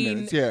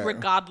annoying,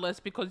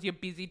 regardless, because you're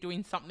busy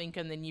doing something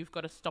and then you've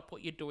got to stop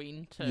what you're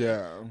doing to.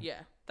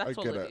 Yeah, that's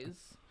all it is.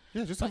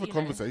 Yeah, just have a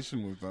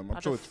conversation with them. I'm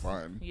sure it's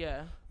fine.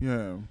 Yeah.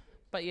 Yeah.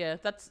 But yeah,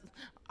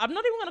 I'm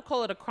not even gonna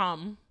call it a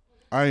crumb.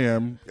 I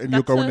am, and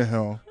you're going to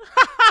hell.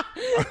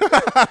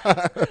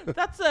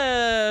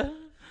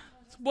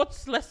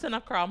 What's less than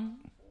a crumb?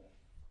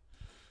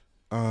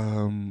 I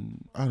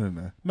don't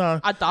know.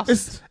 No, a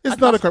dust. It's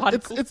not a crumb.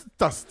 It's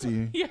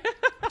dusty. Yeah.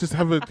 Just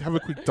have a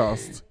quick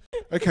dust.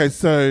 Okay,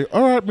 so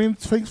all right, man.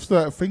 Thanks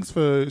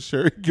for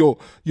sharing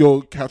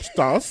your couch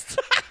dust.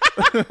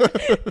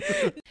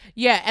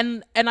 Yeah,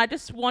 and I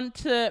just want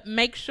to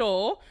make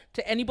sure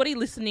to anybody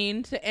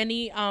listening, to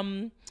any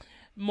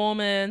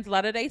Mormons,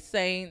 Latter-day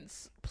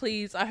Saints,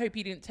 please, I hope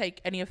you didn't take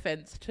any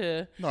offense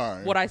to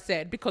what I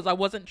said, because I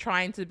wasn't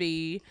trying to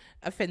be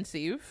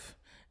offensive.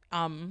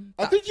 I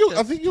think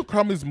your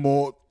crumb is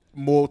more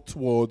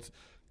towards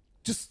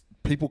just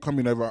people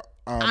coming over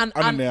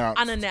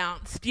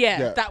unannounced.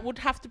 Yeah, that would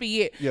have to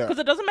be it. Because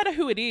it doesn't matter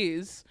who it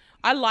is.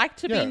 I like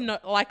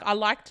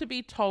to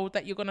be told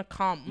that you're gonna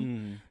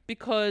come,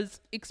 because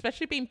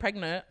especially being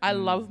pregnant, I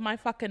love my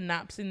fucking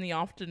naps in the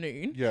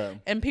afternoon. Yeah,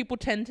 and people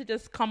tend to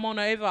just come on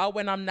over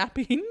when I'm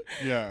napping.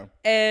 Yeah,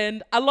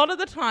 and a lot of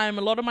the time,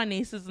 a lot of my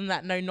nieces and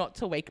that know not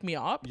to wake me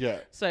up. Yeah,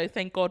 so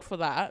thank God for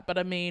that. But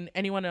I mean,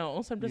 anyone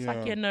else, I'm just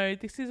like, no,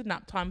 this is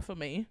nap time for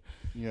me.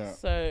 Yeah,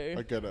 so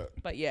I get it.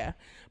 But yeah,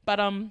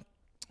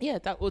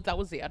 that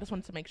was it. I just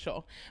wanted to make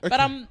sure. Okay.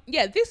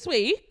 But this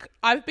week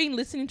I've been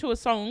listening to a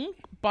song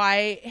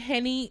by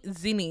Henny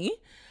Zinni.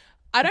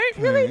 I don't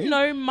really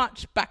know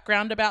much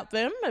background about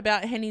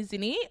Henny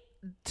Zinni.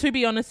 To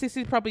be honest, this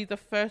is probably the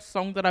first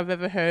song that I've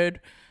ever heard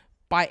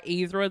by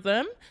either of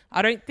them.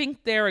 I don't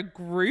think they're a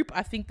group.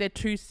 I think they're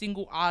two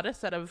single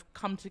artists that have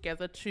come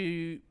together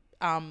to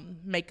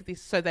make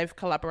this, so they've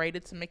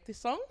collaborated to make this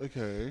song.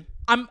 Okay.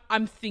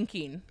 I'm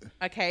thinking,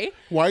 okay.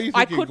 Why are you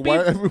thinking?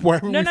 Why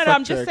no,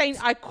 I'm just saying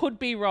I could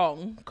be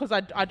wrong, because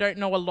I don't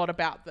know a lot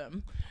about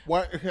them.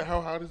 Why?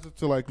 How hard is it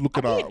to like look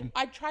it up?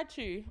 I tried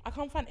to. I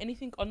can't find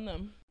anything on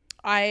them.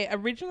 I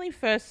originally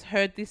first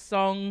heard this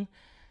song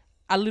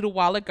a little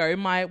while ago.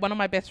 One of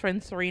my best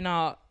friends,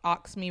 Serena,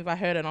 asked me if I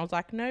heard it, and I was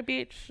like, no,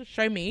 bitch,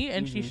 show me.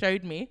 And she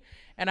showed me,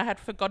 and I had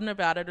forgotten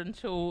about it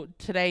until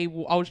today.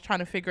 I was trying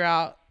to figure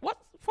out what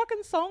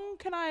fucking song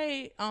can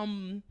I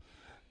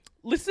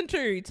listen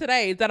to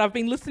today that I've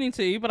been listening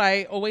to, but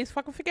I always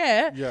fucking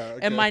forget. Yeah.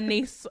 Okay. And my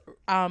niece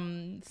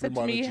said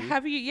to me,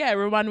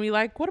 remind me,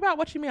 like, what about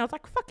Watching Me? I was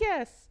like, fuck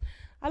yes.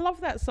 I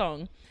love that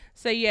song.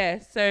 So yeah,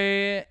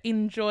 so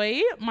enjoy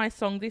my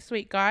song this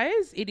week,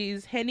 guys. It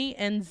is Henny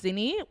and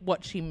Zinni,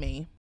 Watching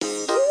Me.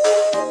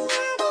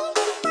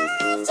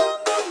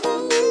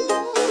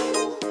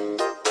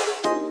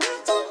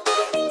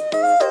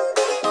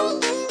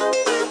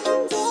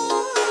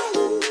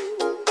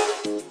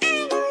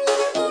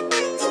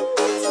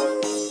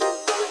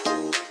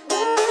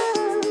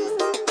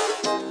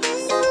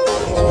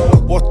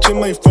 Watching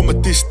me from a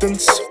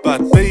distance,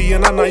 bad B,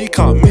 and I know you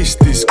can't miss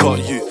this.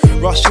 Got you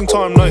rushing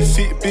time, no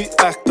Fitbit,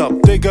 act up.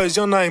 There goes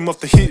your name off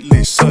the hit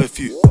list. So if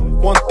you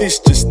want this,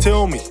 just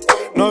tell me.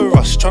 No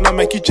rush, tryna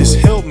make you just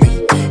help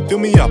me. Fill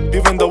me up,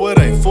 even though it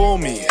ain't for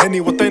me. Any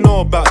what they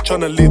know about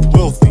tryna live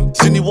wealthy.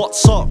 Zinni,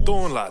 what's up?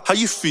 Dawn lad, How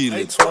you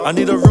feeling? I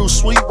need a real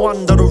sweet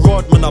one that'll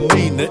ride when I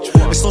mean it.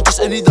 It's not just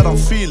any that I'm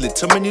feeling.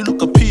 To men you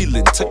look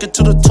appealing. Take it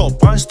to the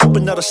top, I ain't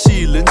stopping at the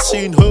ceiling.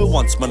 Seen her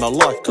once, man, I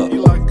like her.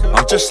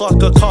 I'm just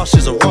like a car,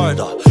 she's a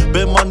rider.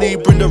 Bet money,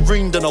 bring the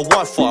ring, then a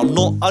Wi-Fi. I'm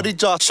not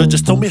Adidas, so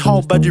just tell me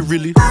how bad you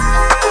really.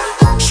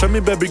 Show me,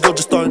 baby girl,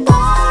 just don't.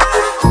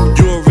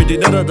 You already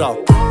know that up.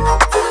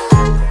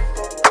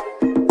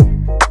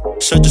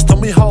 So just tell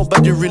me how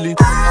bad you really.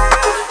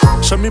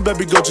 Show me,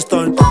 baby girl, just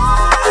don't.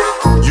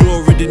 You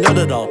already know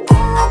that up.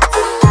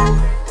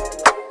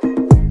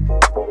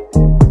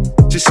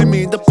 She see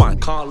me in the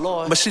bank, can't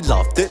lie. But she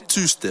loved it,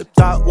 two-step,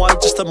 that way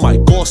just a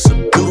mic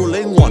awesome. Doodle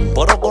in one,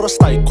 but I gotta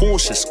stay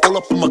cautious. All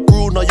up in my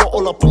groove, now you're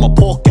all up in my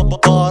pocket.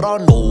 But I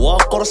know I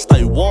gotta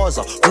stay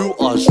wiser. Real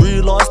eyes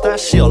realise that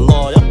she a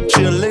liar.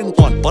 She a link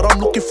one, but I'm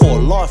looking for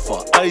a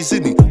lifer. Hey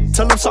Zinni,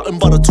 tell him something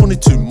about a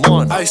 22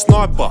 mine. hey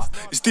sniper,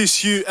 is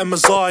this you and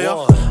Messiah?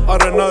 I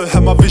don't know,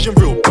 have my vision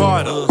real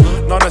brighter.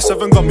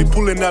 907 got me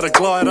pulling out a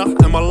glider.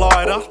 And my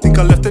lighter, think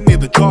I left it near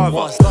the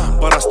driver.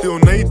 But I still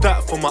need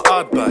that for my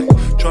ad bag.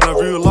 Tryna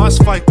realise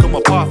fake on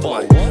my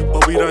pathway.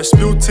 But we don't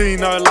spill tea,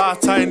 no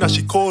latte, now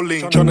she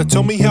calling. Tryna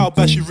tell me how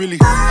bad she really.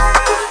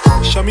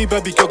 Show me,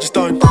 baby girl, just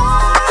don't.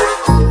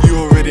 You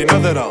already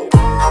know that up.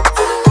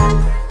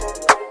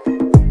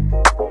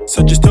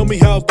 So just tell me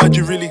how bad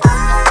you really.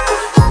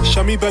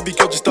 Show me, baby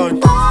girl, just don't.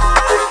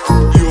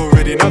 You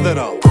already know that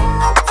up.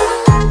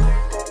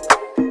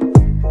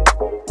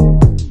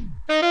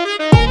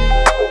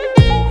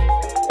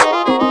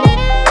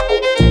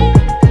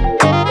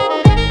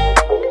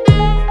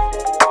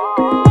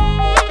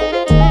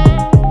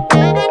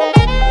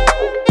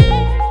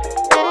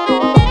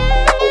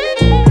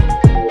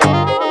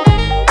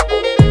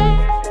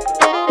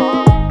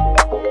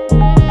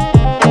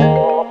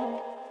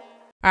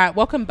 All right,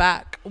 welcome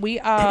back. We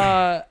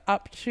are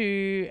up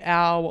to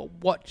our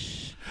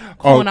watch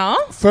corner.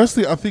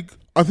 Firstly, I think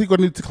I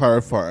need to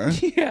clarify.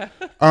 Yeah.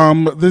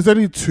 There's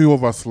only two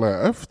of us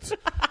left.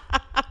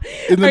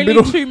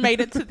 Only two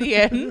made it to the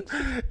end.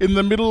 In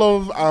the middle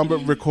of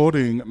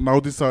recording,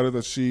 Mel decided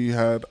that she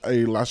had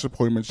a lash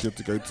appointment she had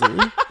to go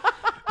to.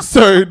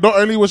 So not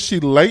only was she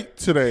late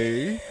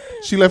today,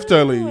 she left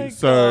early.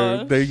 So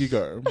gosh. there you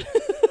go.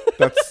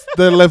 That's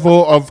the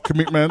level of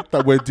commitment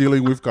that we're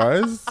dealing with,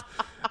 guys.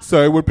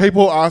 So when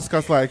people ask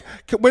us like,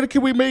 when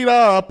can we meet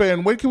up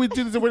and when can we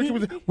do this and when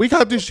can we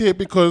can't do shit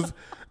because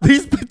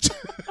these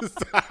bitches.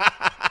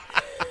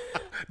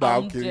 No,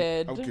 I'm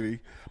kidding.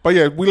 But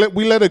yeah, we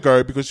let her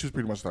go because she was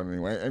pretty much done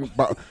anyway. And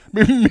but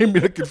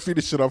maybe I can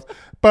finish it off.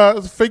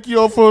 But thank you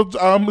all for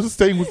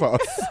staying with us.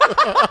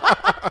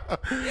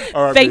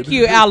 All right, thank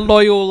you, our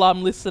loyal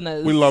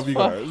listeners. We love you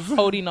guys.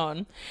 Holding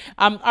on.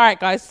 All right,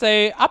 guys.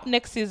 So up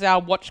next is our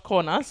watch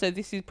corner. So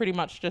this is pretty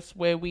much just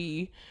where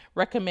we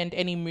recommend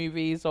any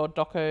movies or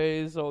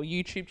docos or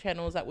YouTube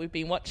channels that we've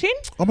been watching.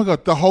 Oh my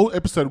god, the whole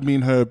episode, me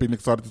and her have been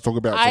excited to talk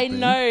about something. I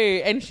know,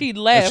 and she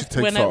left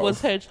when off. It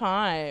was her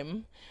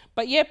time.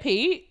 But yeah,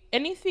 Pete,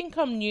 anything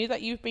new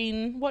that you've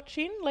been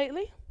watching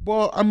lately?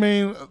 Well, I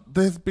mean,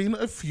 there's been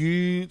a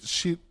few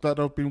shit that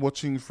I've been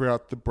watching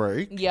throughout the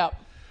break. Yep.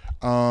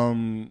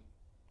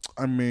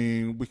 I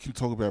mean, we can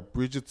talk about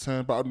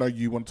Bridgerton, but I know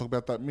you want to talk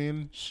about that,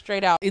 Min.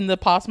 Straight out. In the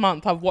past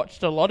month, I've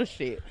watched a lot of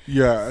shit.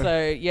 Yeah.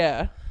 So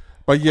yeah.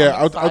 But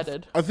yeah,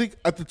 I think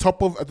at the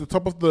top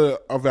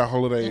of our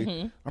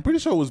holiday, I'm pretty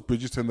sure it was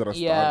Bridgerton that I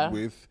started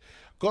with.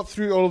 Got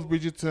through all of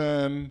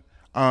Bridgerton.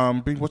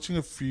 Been watching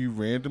a few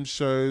random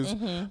shows,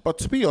 but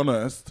to be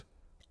honest,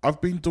 I've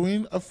been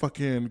doing a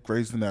fucking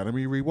Grey's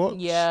Anatomy rewatch.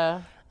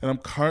 Yeah. And I'm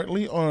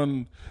currently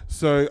on.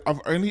 So I've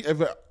only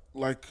ever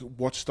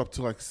watched up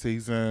to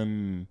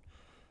season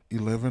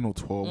 11 or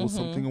 12 or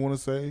something. I want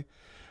to say,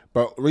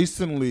 but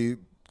recently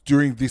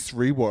during this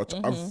rewatch,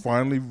 I've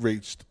finally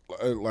reached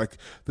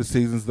the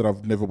seasons that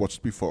I've never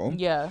watched before.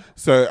 Yeah.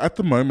 So at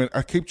the moment,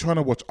 I keep trying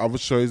to watch other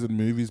shows and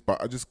movies,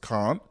 but I just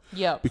can't.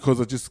 Yeah.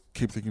 Because I just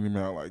keep thinking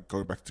about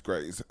going back to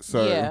Grey's.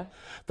 So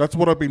that's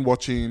what I've been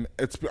watching.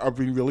 I've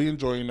been really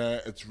enjoying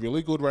it. It's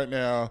really good right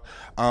now.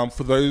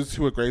 For those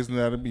who are Grey's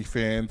Anatomy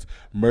fans,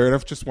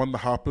 Meredith just won the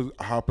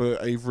Harper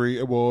Avery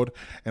Award,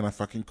 and I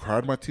fucking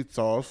cried my tits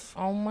off.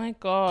 Oh my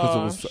god!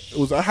 Because it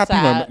was a happy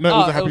moment. No, it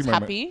was a happy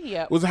moment. Happy?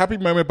 Yeah. It was a happy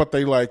moment, but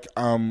they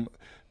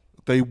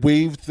they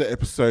weaved the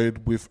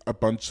episode with a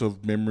bunch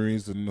of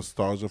memories and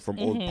nostalgia from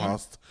all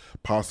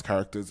past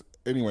characters.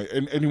 Anyway,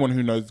 and anyone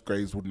who knows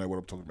Grey's would know what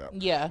I'm talking about.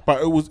 Yeah.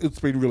 But it's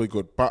been really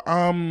good. But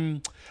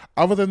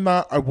other than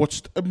that, I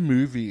watched a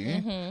movie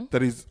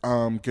that is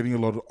getting a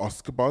lot of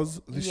Oscar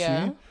buzz this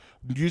year.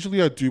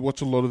 Usually I do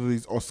watch a lot of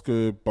these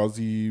Oscar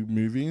buzzy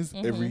movies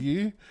every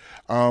year.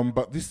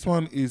 But this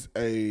one is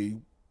a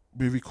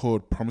movie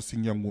called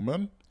Promising Young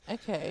Woman.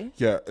 Okay.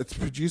 Yeah, it's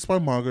produced by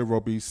Margot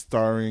Robbie,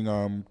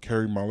 starring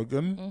Carey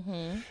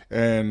Mulligan.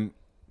 And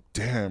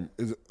damn,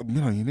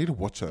 you need to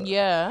watch it.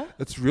 Yeah.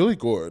 It's really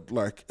good.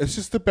 Like, it's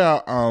just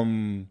about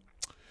I'll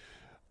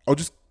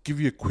just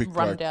give you a quick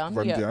rundown.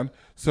 Yeah.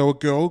 So a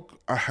girl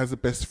has a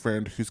best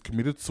friend who's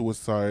committed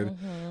suicide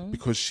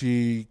because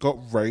she got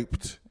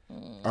raped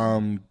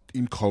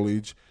in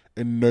college,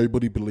 and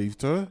nobody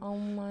believed her. Oh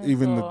my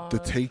Even God. the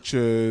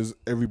teachers,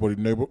 everybody,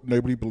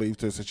 nobody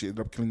believed her, so she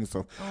ended up killing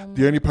herself.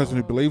 The only person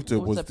who believed her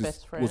was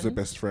her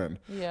best friend,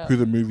 who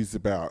the movie's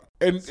about.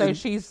 And so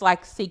she's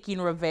like seeking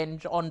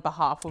revenge on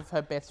behalf of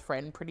her best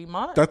friend, pretty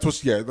much. That's what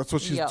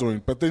she's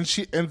doing. But then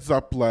she ends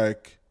up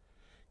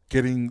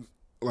getting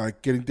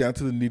down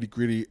to the nitty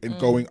gritty and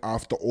going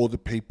after all the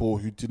people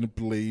who didn't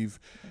believe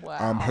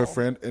her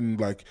friend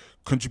and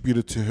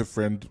contributed to her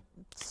friend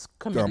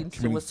committing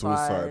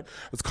suicide.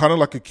 It's kind of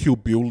like a Kill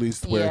Bill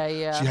list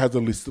where she has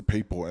a list of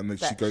people and then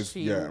she goes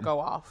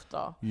go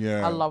after.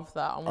 Yeah, I love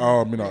that.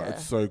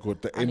 It's so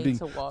good. The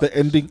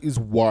ending is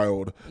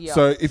wild.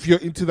 So if you're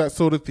into that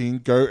sort of thing,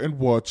 go and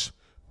watch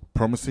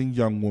Promising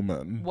Young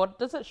Woman. What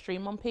does it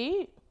stream on,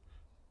 Pete?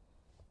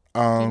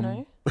 Do you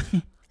know?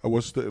 I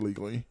watched it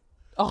illegally.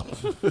 Oh.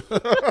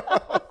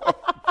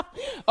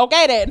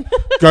 Okay then.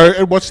 Go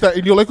and watch that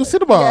in your local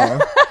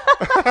cinema.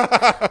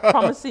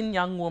 Promising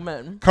Young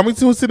Woman. Coming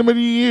to a cinema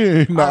near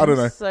you. No, I don't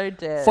know. So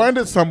dead. Find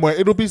it somewhere.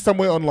 It'll be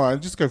somewhere online.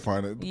 Just go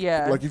find it.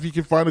 Yeah. Like if you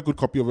can find a good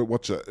copy of it,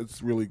 watch it.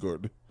 It's really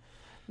good.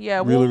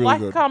 Yeah. Really, well,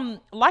 really good.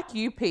 like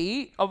you,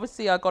 Pete.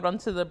 Obviously, I got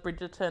onto the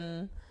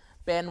Bridgerton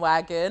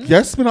bandwagon.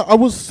 Yes, man. I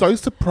was so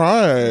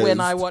surprised when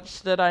I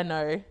watched it. I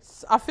know.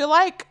 I feel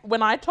like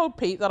when I told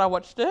Pete that I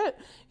watched it,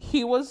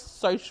 he was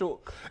so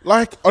shook.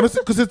 Like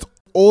honestly, because it's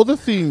all the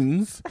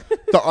things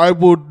that I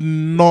would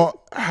not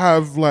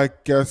have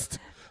guessed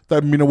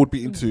that Mina would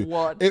be into.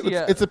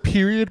 It's a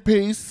period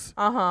piece.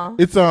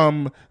 It's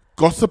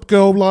Gossip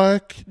Girl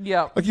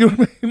Yeah. You know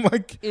what I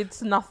mean?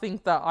 It's nothing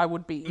that I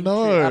would be into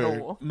at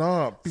all.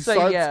 No.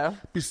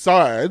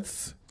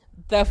 Besides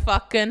the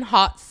fucking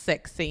hot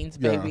sex scenes,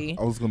 baby.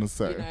 I was gonna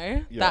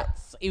say.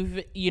 That's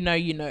if you know.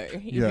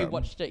 If you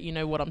watched it, you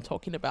know what I'm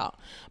talking about.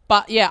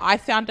 But yeah, I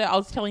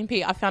was telling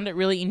Pete, I found it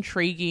really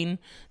intriguing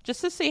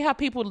just to see how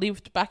people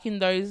lived back in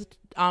those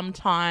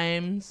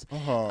times,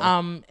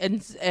 and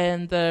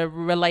the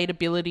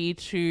relatability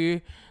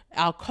to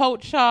our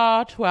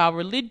culture, to our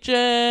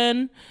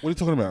religion. What are you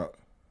talking about?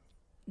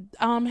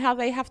 How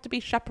they have to be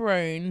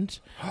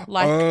chaperoned.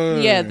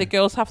 The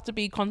girls have to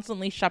be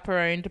constantly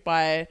chaperoned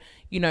by,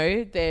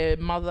 their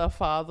mother,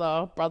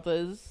 father,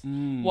 brothers,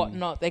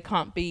 whatnot. They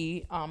can't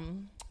be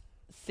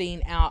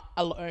seen out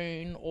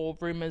alone, or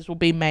rumors will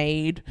be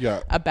made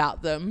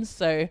about them.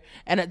 So,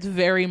 and it's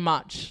very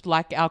much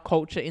like our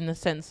culture in the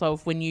sense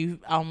of when you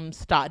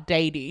start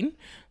dating,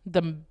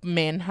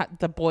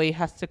 the boy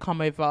has to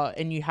come over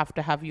and you have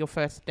to have your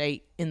first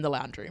date in the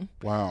lounge room.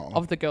 Wow.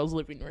 Of the girl's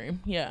living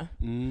room. Yeah.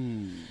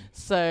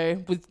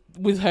 So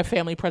with her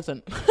family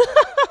present.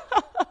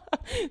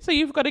 So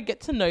you've got to get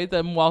to know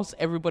them whilst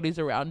everybody's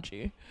around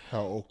you.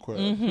 How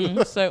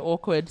awkward. So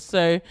awkward.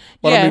 So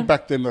but I mean,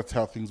 back then that's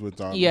how things were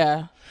done.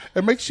 Yeah.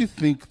 It makes you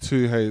think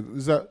too, hey,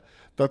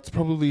 that's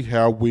probably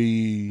how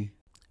we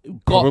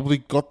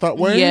got that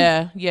way.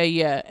 Yeah.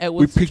 It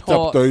was we picked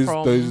up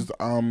those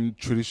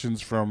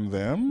traditions from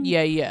them.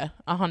 Yeah,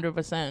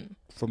 100%.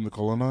 From the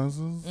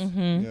colonizers.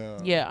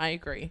 Yeah, I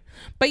agree.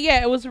 But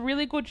yeah, it was a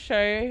really good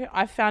show.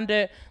 I found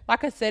it,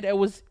 like I said, I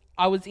was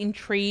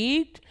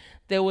intrigued.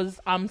 There was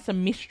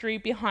some mystery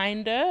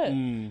behind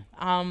it.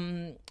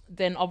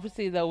 Then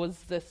obviously there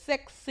was the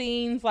sex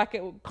scenes.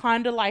 It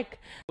kind of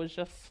was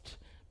just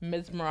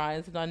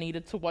mesmerized, and I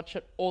needed to watch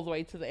it all the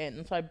way to the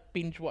end. So I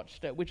binge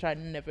watched it, which I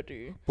never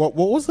do. What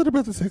was it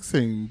about the sex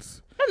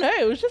scenes? I don't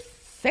know. It was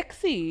just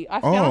sexy.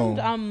 I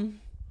found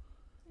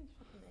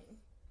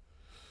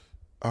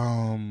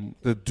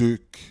the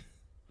Duke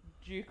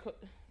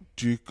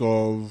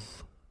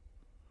of.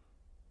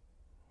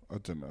 I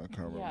don't know. I can't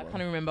remember. Yeah, I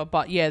can't remember.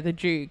 But yeah, the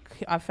Duke.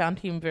 I found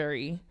him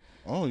very.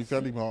 Oh, you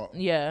found him hot.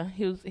 Yeah,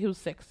 he was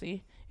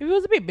sexy. If he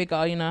was a bit bigger,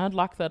 I'd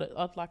like that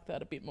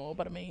a bit more.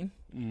 But I mean,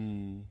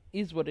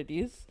 is what it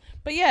is.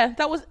 But yeah,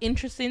 that was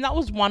interesting. That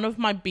was one of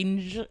my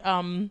binge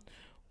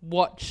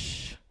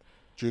watches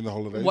during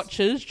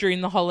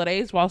the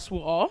holidays whilst we're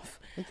off.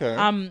 Okay.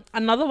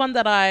 Another one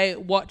that I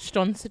watched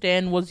on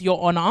Sedan was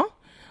Your Honor.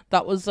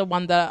 That was the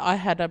one that I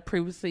had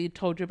previously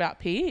told you about,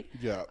 Pete.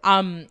 Yeah.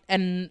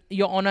 And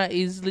Your Honor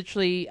is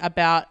literally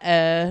about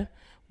a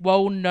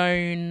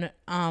well-known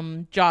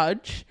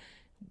judge,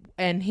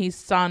 and his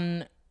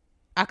son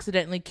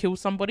accidentally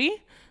kills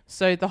somebody.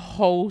 So the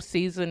whole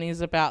season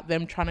is about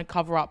them trying to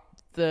cover up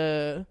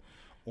the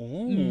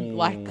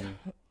homicide.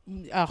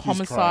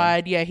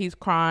 Yeah, his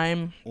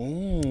crime.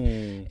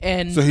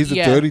 And so he's a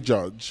dirty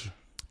judge.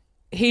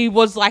 He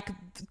was like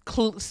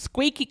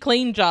squeaky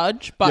clean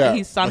judge, but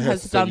his son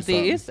has done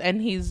this,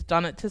 and he's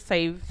done it to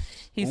save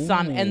his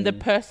son. And the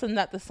person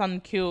that the son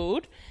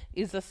killed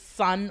is the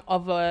son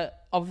of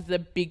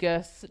the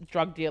biggest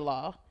drug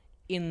dealer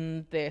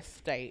in their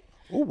state.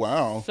 Oh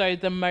wow! So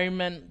the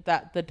moment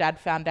that the dad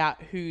found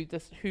out who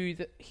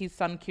his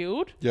son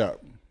killed,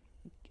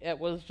 it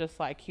was just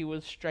like he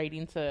was straight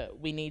into,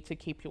 we need to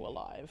keep you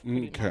alive.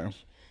 Okay.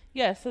 Much.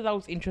 Yeah, so that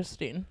was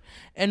interesting.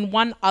 And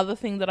one other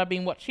thing that I've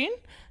been watching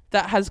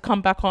that has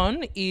come back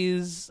on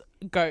is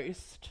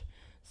Ghost.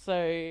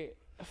 So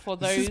for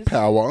those, this is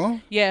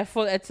Power. Yeah,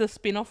 it's a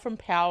spin-off from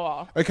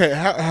Power. Okay,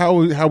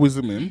 how is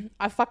it, man?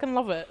 I fucking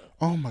love it.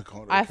 Oh my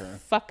god! Okay. I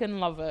fucking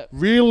love it.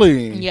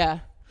 Really? Yeah.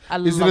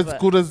 Is it as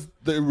good as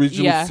the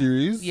original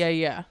series?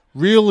 Yeah.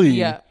 Really?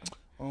 Yeah.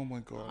 Oh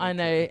my god. I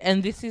know.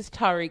 And this is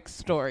Tariq's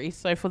story.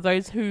 So for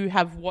those who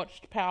have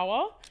watched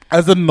Power,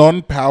 as a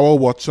non-Power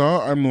watcher,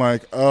 I'm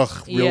like,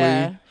 ugh, really?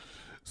 Yeah.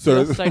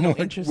 So you're so not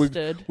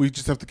interested. We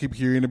just have to keep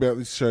hearing about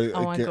this show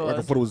again. My god. Like,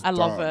 I thought it was done.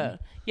 Love it.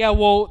 Yeah,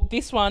 well,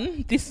 this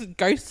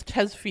Ghost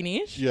has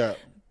finished. Yeah.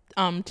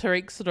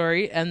 Tariq's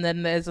story, and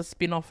then there's a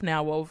spin-off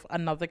now of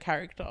another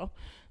character.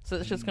 So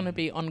it's just going to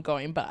be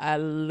ongoing, but I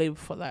live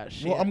for that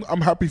shit. Well,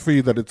 I'm happy for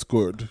you that it's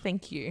good.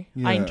 Thank you.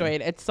 Yeah. I enjoy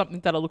it. It's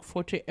something that I look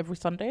forward to every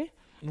Sunday.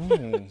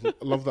 I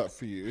love that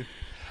for you.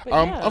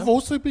 I've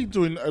also been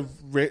doing,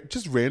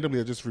 just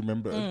randomly, I just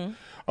remembered.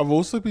 I've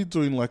also been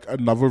doing like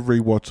another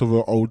rewatch of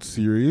an old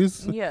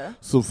series. Yeah.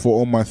 So for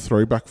all my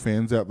throwback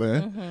fans out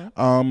there.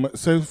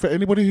 So for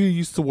anybody who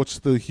used to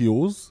watch The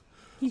Hills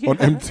on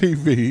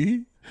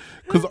MTV,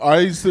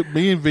 because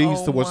me and V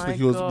used to watch The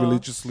Hills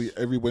religiously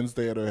every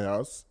Wednesday at her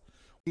house.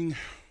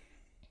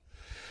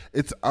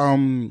 It's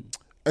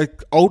a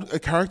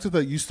character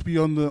that used to be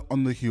on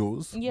the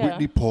Hills,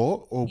 Whitney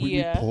Port or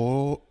Whitney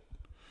Port.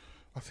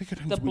 I think her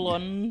name's the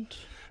blonde.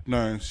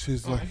 No,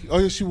 she's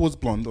she was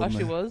blonde.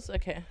 She was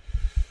okay.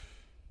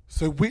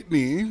 So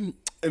Whitney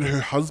and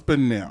her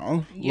husband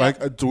now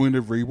are doing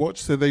a rewatch.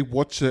 So they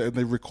watch it and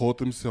they record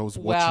themselves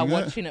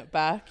watching it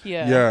back.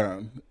 Yeah,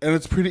 yeah, and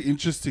it's pretty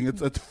interesting.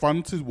 It's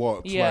fun to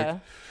watch. Yeah.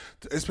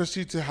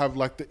 Especially to have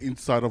like the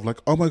inside of like,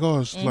 oh my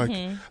gosh, like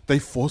they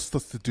forced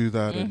us to do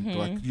that, and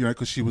like, you know,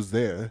 because she was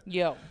there.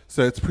 Yeah.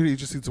 So it's pretty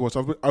interesting to watch.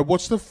 I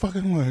watched the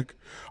fucking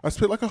I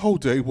spent like a whole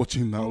day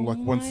watching that.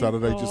 One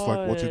Saturday just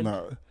like watching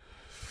that.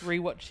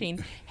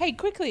 Rewatching. Hey,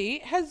 quickly,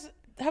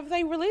 have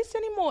they released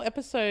any more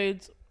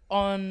episodes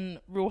on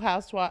Real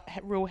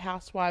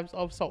Housewives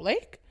of Salt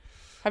Lake?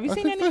 Have you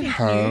seen anything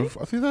new?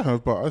 I think they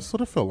have, but I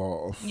sort of fell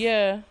off.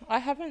 Yeah, I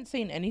haven't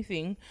seen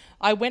anything.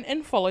 I went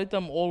and followed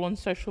them all on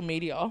social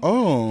media.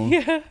 Oh.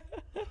 Yeah.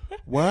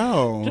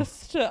 Wow.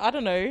 Just to, I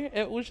don't know.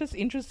 It was just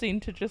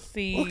interesting to just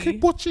see. Well, keep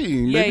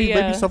watching. Yeah,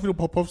 maybe something will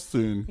pop off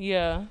soon.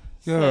 Yeah.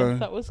 So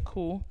that was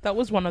cool. That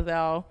was one of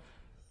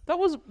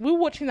we were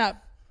watching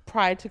that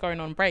prior to going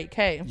on break,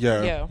 hey?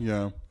 Yeah.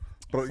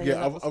 But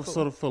so I've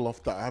sort of fell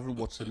off that. I haven't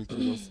watched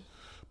anything else.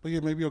 But yeah,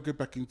 maybe I'll get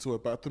back into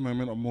it. But at the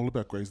moment, I'm all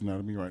about Grey's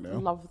Anatomy right now.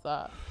 Love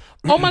that.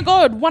 Oh my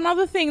God. One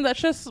other thing that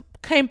just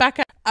came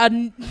back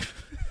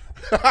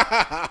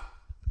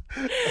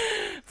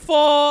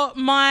for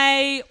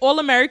my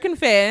All-American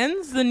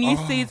fans, the new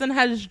season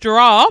has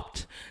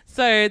dropped.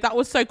 So that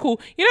was so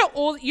cool. You know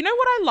what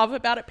I love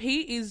about it,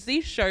 Pete, is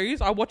these shows,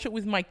 I watch it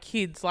with my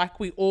kids. Like,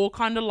 we all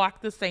kind of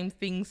like the same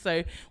thing.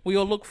 So we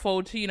all look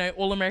forward to,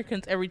 All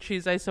Americans every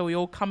Tuesday. So we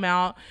all come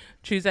out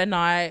Tuesday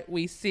night,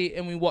 we sit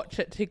and we watch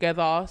it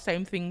together.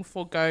 Same thing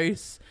for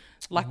Ghosts.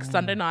 Like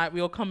Sunday night,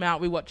 we all come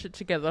out, we watch it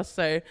together.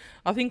 So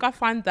I think I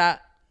find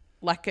that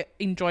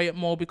enjoy it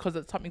more because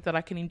it's something that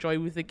I can enjoy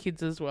with the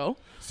kids as well.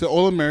 So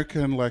All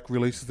American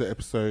releases the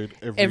episode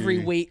every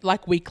week,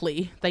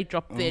 weekly. They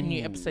drop their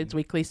new episodes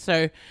weekly.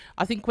 So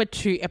I think we're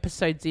 2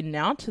 episodes in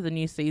now to the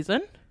new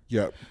season.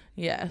 Yep.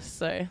 Yeah,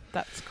 so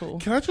that's cool.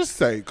 Can I just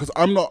say, because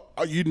I'm not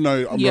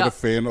a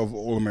fan of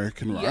All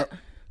American, right? Yeah.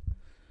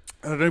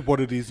 I don't know what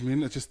it is,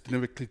 man. It just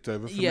never clicked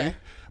over for me.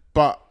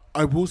 But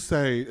I will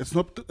say it's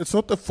not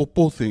the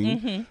football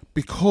thing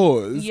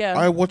because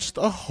I watched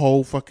a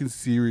whole fucking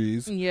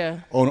series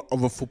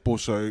of a football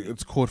show.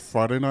 It's called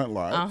Friday Night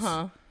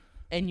Lights.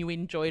 And you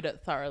enjoyed it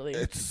thoroughly.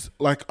 It's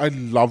I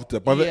loved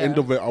it. By the end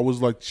of it, I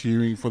was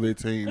cheering for their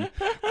team,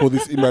 for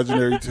this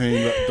imaginary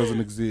team that doesn't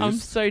exist. I'm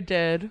so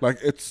dead.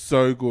 It's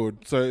so good.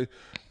 So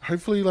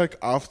hopefully,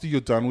 after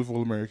you're done with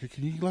All America,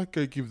 can you go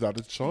give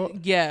that a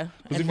shot? Yeah,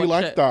 because if you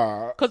like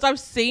that, because I've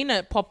seen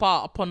it pop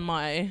up on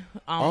my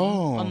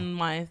on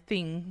my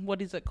thing.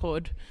 What is it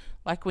called?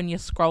 When you're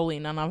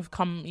scrolling, and I've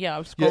scrolled. Yeah,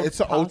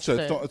 it's an old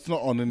show. It's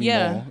not on anymore.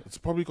 Yeah. It's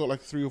probably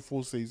got 3 or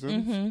 4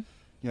 seasons.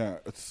 Yeah,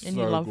 it's and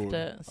so you loved good.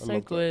 It. So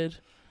good.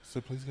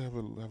 So please have a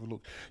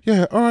look.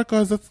 Yeah, all right,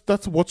 guys.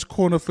 That's Watch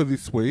Corner for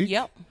this week.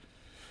 Yep.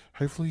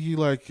 hopefully you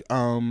like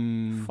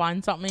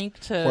find something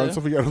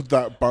out of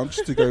that bunch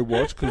to go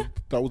watch, because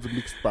that was a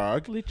mixed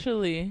bag.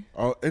 Literally.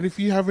 And if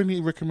you have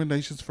any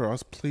recommendations for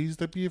us, please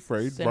don't be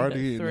afraid. Write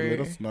in and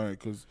let us know,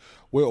 because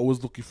we're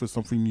always looking for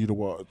something new to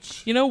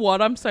watch. You know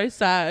what? I'm so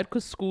sad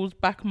because school's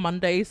back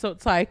Monday, so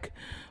it's like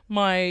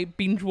my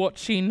binge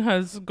watching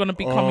has gonna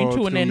be coming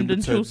to an end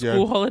until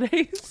school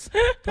holidays.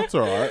 That's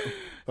all right.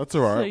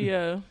 So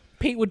yeah,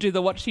 Pete would do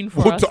the watching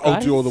for us. I'll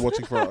do all the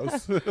watching for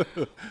us.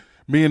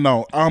 Me and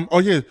Noel. Oh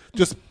yeah,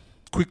 just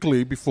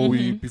quickly before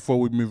we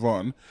move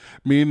on,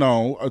 me and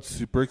Noel are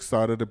super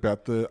excited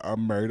about the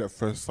Married at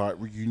First Sight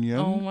reunion.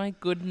 Oh my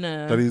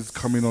goodness, that is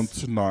coming on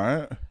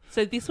tonight.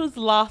 So this was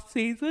last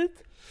season.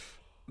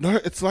 No,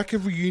 it's like a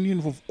reunion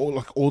of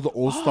all the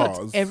All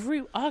Stars.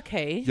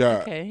 Okay.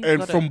 Yeah, okay,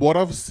 and from what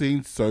I've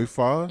seen so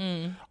far,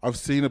 I've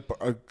seen a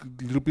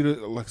little bit of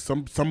like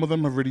some of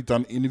them have already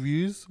done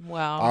interviews.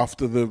 Wow.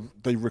 After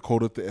they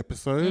recorded the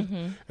episode,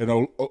 and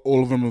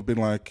all of them have been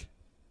like,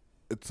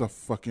 it's a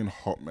fucking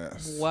hot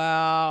mess.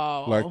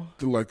 Wow.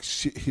 Like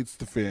shit hits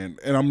the fan,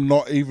 and I'm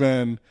not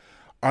even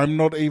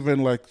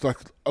like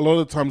a lot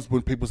of the times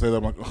when people say that,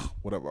 I'm like, ugh,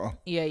 whatever.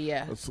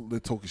 Yeah. They're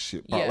talking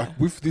shit. But like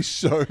with this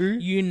show,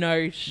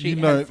 shit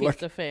has hit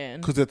the fan.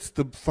 Because it's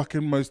the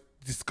fucking most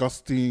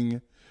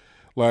disgusting,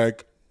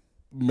 like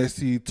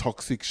messy,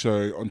 toxic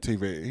show on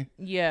TV.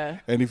 Yeah.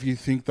 And if you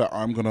think that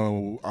I'm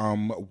gonna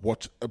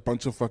watch a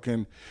bunch of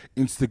fucking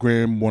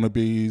Instagram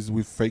wannabes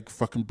with fake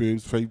fucking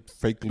boobs,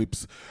 fake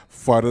lips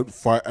fight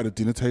at a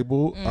dinner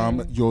table,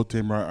 you're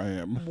damn right I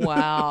am.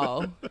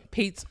 Wow.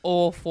 Pete's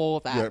all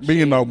for that. Yeah,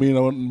 me and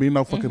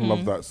Noel fucking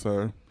love that.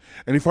 So,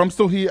 and if I'm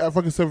still here at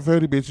fucking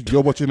 7:30, bitch,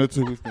 you're watching it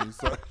too with me.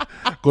 So,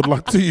 good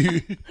luck to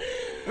you.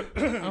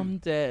 I'm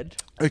dead.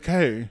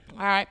 Okay.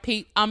 All right,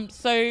 Pete.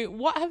 So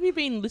what have you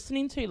been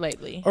listening to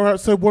lately? All right.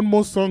 So one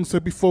more song. So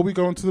before we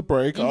go into the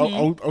break,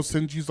 I'll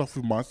send you off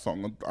with my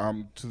song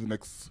to the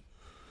next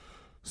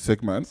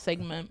segment.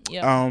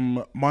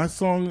 Yeah. My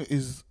song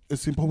is a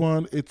simple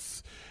one.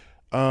 It's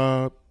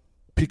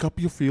 "Pick Up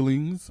Your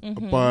Feelings"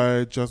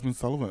 by Jasmine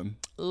Sullivan.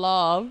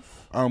 Love.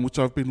 Which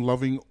I've been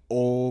loving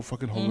all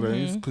fucking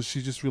holidays, because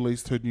she just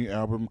released her new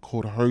album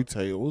called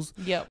Hotels.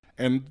 Yep.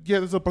 And yeah,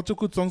 there's a bunch of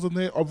good songs on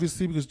there,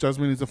 obviously, because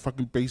Jasmine is a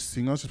fucking bass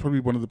singer. She's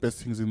probably one of the best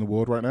singers in the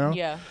world right now.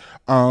 Yeah.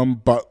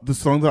 But the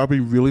song that I've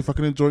been really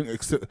fucking enjoying,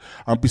 except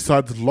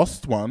besides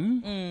Lost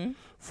One,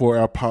 for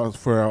our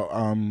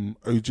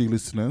OG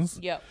listeners.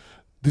 Yep.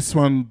 This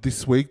one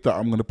this week that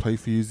I'm gonna play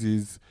for you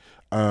is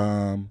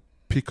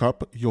 "Pick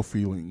Up Your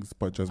Feelings"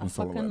 by Jasmine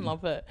Sullivan. I fucking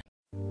love it.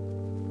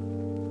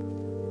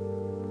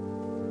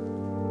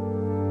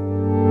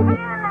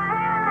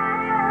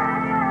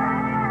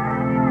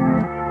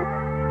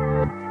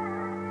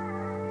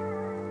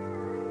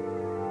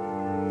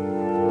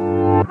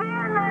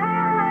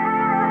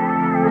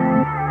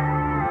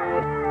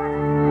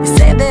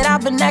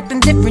 I've been acting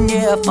different,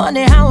 yeah.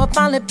 Funny how I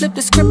finally flipped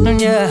the script on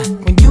ya.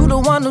 When you the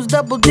one who's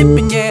double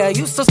dipping, yeah.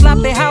 You so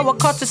sloppy how I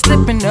caught you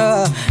slipping,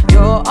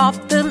 You're off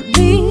the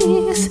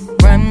lease,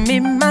 run me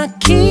my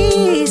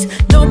keys.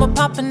 No more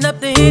popping up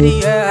the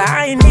hitty, yeah.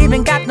 I ain't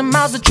even got the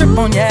miles to trip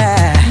on,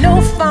 yeah. No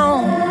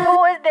phone,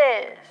 who is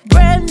this?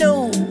 Brand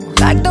new,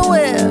 like the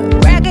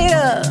whip, rack it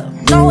up,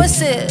 no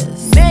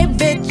assist. Hey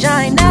bitch,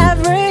 I ain't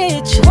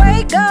average.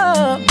 Wake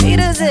up, need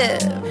a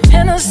zip.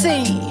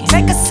 Hennessy,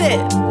 take a sip.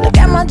 Look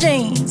at my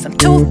jeans, I'm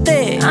too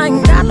thick. I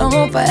ain't got no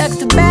room for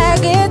extra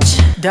baggage.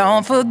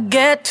 Don't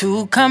forget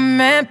to come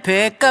and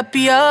pick up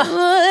your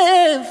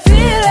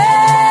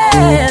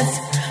feelings.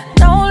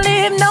 Don't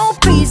leave no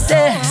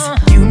pieces.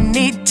 You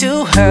need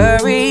to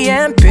hurry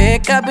and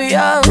pick up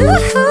your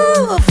feelings.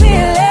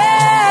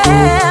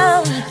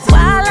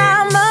 While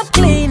I'm up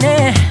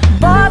cleaning,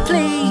 boy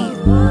please,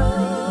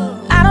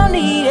 I don't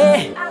need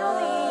it.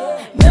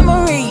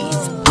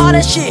 Memories, all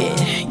that shit,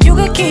 you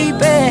can keep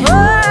it.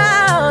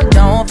 Oh,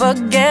 don't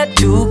forget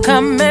to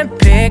come and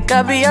pick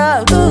up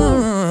your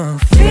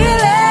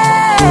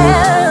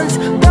feelings.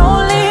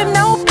 Don't leave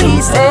no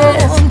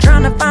pieces. I'm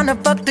trying to find a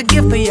fuck to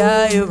give for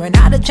ya. You ran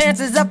out of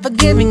chances of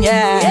forgiving ya.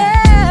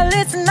 Yeah,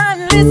 listen,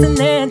 I'm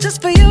listening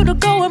just for you to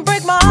go and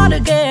break my heart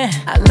again.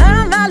 I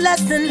learned my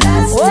lesson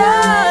last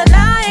time.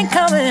 I ain't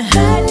coming.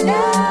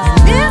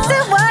 This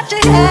is what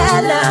you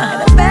had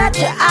now. And I bet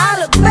you I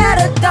look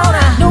better, don't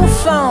I? New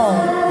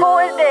phone. Who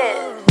is this?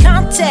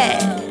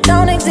 Contact.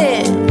 Don't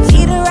exist.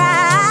 Either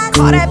I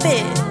call that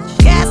bitch.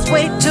 Gas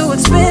way too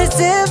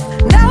expensive.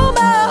 No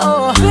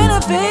more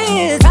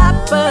benefits.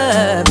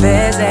 Proper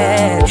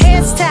visit.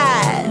 Hands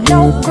tied.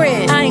 No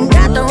grit. I ain't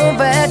got the room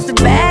for extra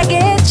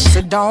baggage.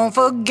 So don't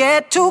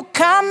forget to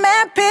come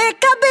and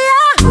pick up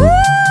your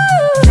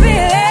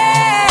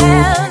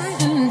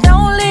feelings.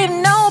 Don't leave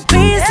no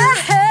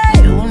pieces.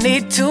 You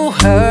need to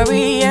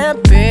hurry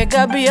and pick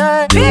up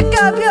your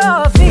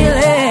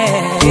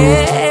feelings.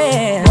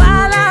 Yeah.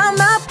 While I'm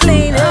up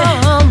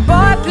cleaning,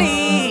 boy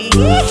please,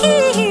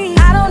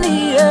 I don't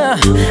need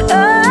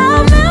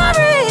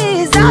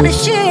memories, all the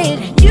shit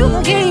you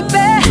can keep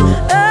it.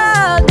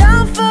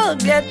 Don't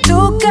forget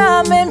to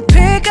come and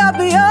pick up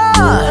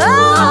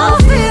your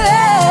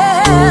feelings.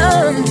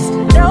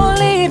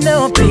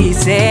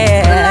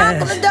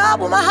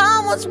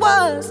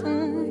 was.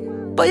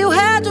 But you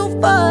had too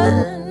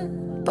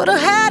fun. But I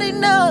had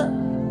enough.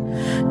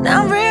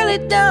 Now I'm really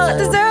done. I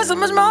deserve so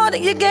much more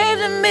than you gave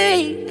to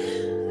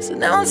me. So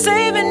now I'm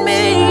saving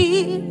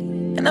me.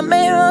 And I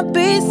made her a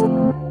peace.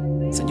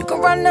 So you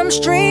can run them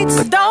streets.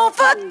 But don't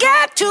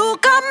forget to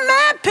come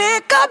and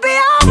pick up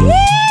your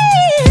feelings.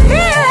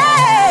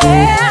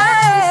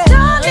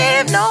 Don't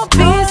leave no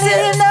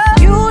pieces.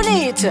 You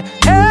need to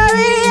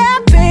hurry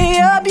and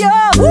pick up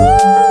your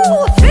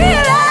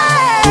feelings.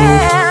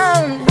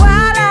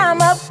 While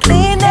I'm up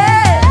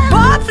cleaning.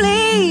 Boy,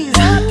 please. I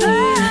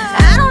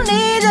don't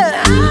need it.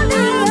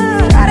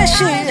 Try that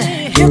shit.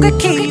 You could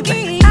keep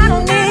it. I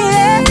don't need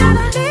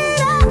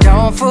it.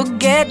 Don't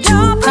forget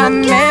to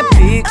come and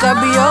pick up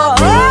your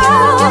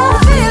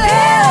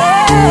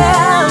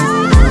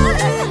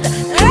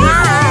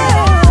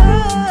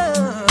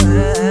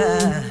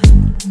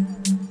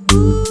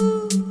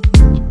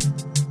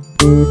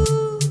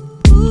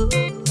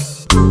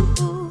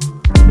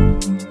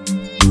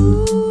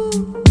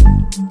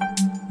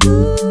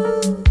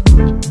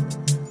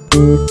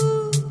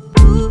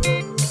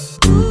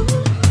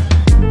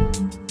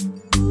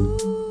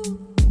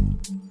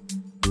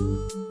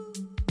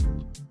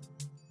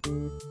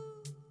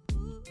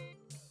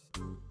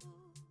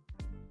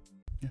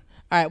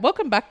All right,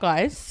 welcome back,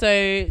 guys.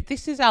 So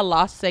this is our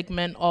last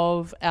segment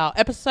of our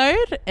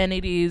episode, and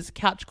it is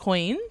Couch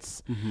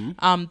Queens.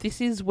 This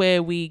is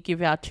where we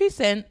give our 2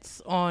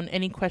 cents on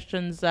any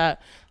questions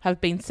that have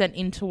been sent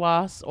in to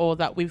us or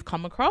that we've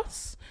come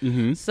across.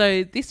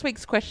 So this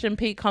week's question,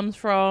 Pete, comes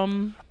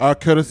from...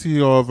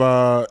 courtesy of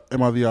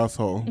Am I the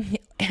Asshole?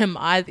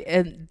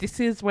 And this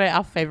is where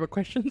our favourite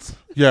questions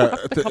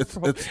it's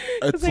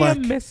they like... are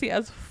messy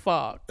as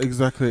fuck.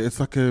 Exactly. It's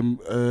like an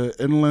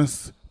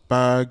endless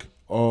bag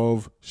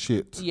of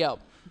shit. Yep.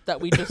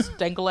 That we just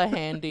dangle a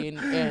hand in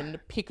and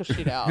pick a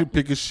shit out.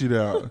 Pick a shit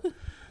out.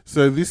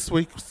 So this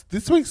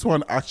week's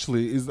one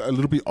actually is a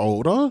little bit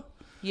older.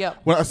 Yep.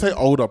 When I say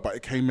older, but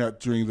it came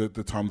out during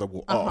the time that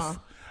we're off.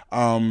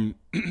 And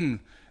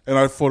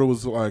I thought it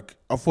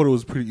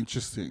was pretty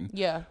interesting.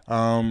 Yeah.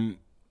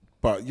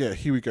 But yeah,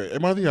 here we go.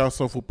 Am I the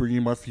arsehole for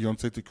bringing my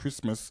fiance to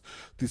Christmas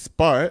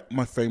despite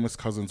my famous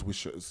cousin's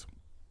wishes?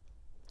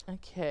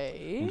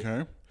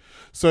 Okay.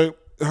 So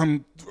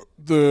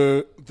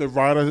the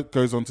writer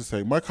goes on to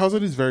say, my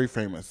cousin is very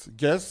famous.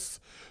 Yes,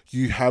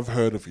 you have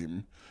heard of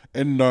him.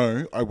 And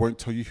no, I won't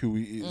tell you who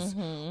he is.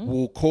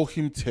 We'll call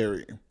him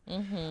Terry.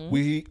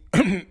 We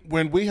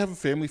when we have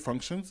family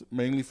functions,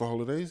 mainly for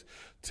holidays,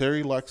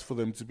 Terry likes for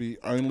them to be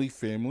only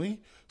family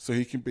so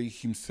he can be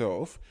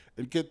himself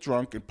and get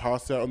drunk and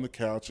pass out on the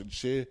couch and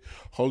share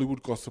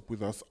Hollywood gossip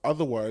with us.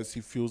 Otherwise,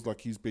 he feels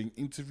like he's being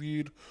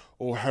interviewed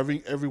or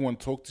having everyone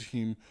talk to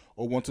him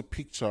or want a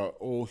picture,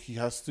 or he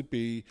has to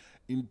be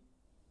in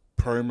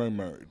promo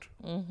mode.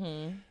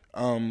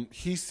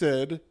 He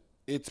said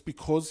it's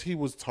because he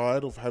was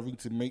tired of having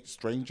to meet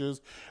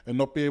strangers and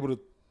not be able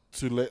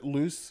to let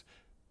loose,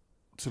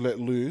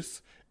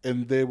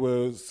 and there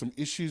were some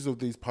issues of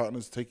these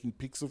partners taking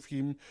pics of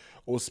him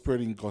or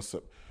spreading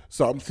gossip.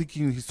 So I'm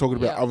thinking he's talking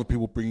about other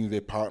people bringing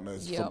their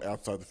partners from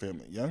outside the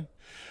family, yeah?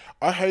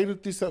 I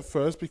hated this at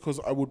first because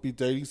I would be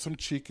dating some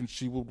chick and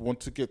she would want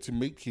to get to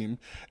meet him,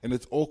 and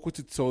it's awkward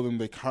to tell them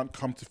they can't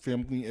come to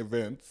family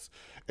events,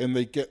 and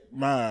they get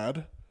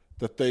mad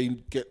that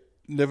they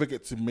never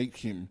get to meet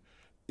him.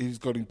 He's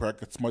got in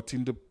brackets, my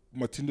Tinder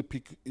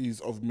pic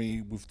is of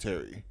me with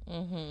Terry.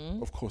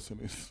 Of course it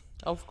is.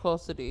 Of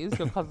course it is.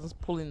 Your cousin's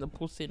pulling the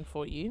puss in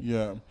for you.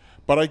 Yeah.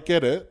 But I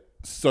get it.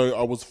 So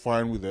I was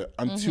fine with it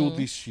until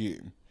this year.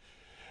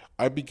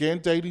 I began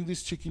dating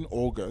this chick in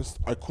August.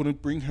 I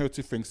couldn't bring her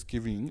to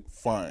Thanksgiving.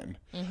 Fine.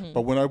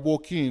 But when I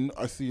walk in,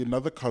 I see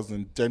another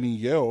cousin,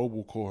 Danielle,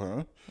 we'll call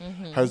her,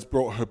 has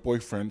brought her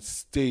boyfriend,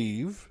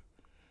 Steve,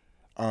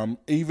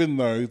 even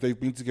though they've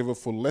been together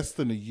for less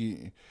than a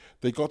year.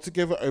 They got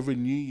together over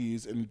New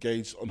Year's and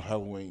engaged on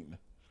Halloween.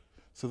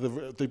 So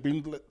they've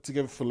been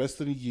together for less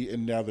than a year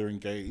and now they're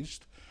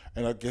engaged.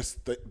 And I guess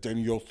that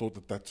Danielle thought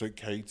that that's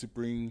okay to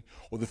bring,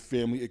 or the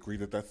family agreed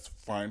that that's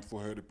fine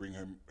for her to bring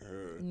her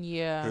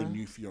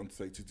new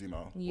fiance to dinner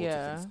or to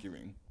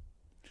Thanksgiving.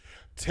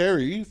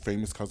 Terry,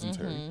 famous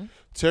cousin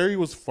Terry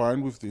was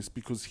fine with this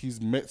because he's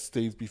met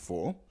Steve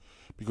before,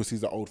 because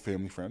he's an old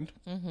family friend.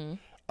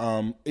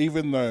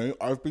 Even though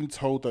I've been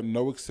told that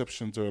no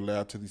exceptions are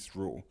allowed to this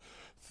rule.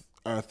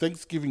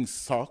 Thanksgiving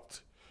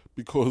sucked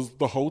because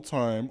the whole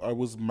time I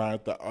was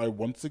mad that I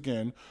once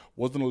again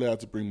wasn't allowed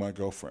to bring my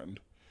girlfriend.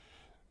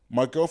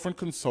 My girlfriend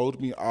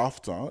consoled me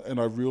after, and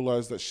I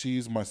realized that she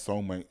is my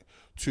soulmate.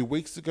 2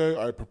 weeks ago,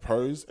 I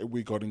proposed and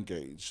we got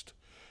engaged.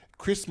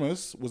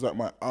 Christmas was at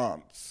my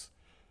aunt's.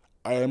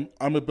 I'm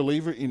a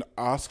believer in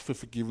ask for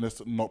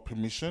forgiveness, not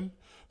permission.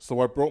 So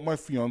I brought my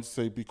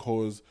fiance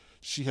because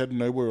she had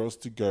nowhere else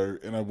to go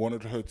and I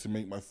wanted her to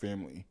meet my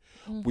family.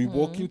 We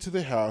walk into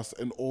the house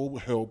and all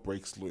hell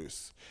breaks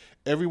loose.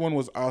 Everyone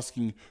was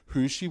asking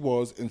who she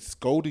was and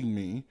scolding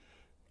me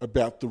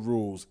about the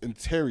rules, and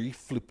Terry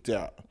flipped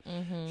out.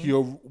 He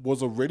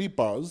was already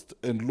buzzed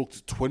and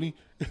looked 20,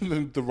 and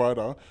then the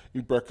writer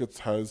in brackets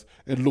has,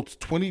 and looked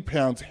 20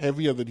 pounds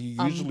heavier than he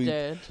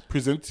usually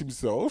presents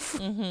himself,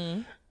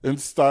 and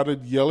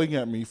started yelling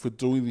at me for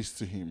doing this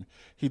to him.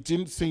 He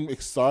didn't seem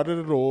excited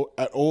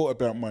at all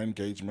about my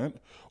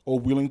engagement or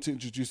willing to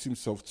introduce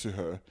himself to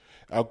her.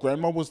 Our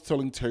grandma was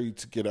telling Terry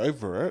to get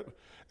over it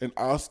and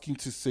asking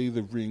to see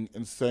the ring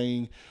and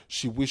saying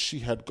she wished she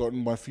had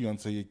gotten my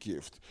fiancé a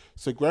gift.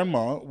 So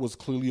grandma was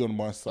clearly on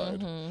my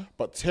side.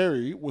 But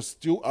Terry was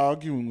still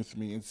arguing with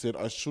me and said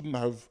I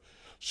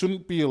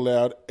shouldn't be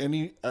allowed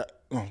at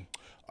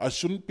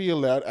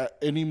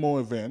any more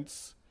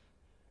events.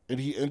 And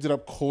he ended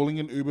up calling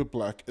an Uber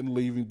Black and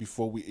leaving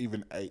before we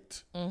even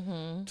ate.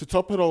 To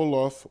top it all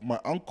off, my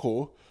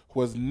uncle, who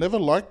has never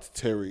liked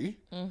Terry,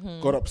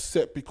 got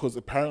upset because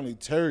apparently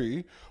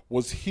Terry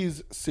was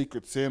his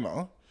Secret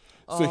Santa.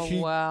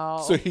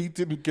 So he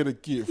didn't get a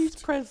gift. His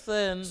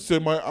present. So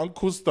my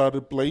uncle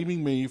started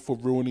blaming me for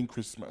ruining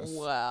Christmas.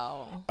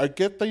 Wow. I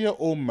get they are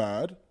all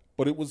mad,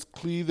 but it was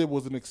clear there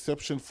was an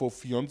exception for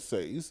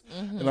fiancés,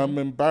 and I'm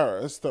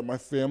embarrassed that my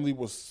family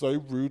was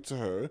so rude to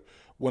her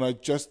when I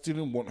just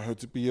didn't want her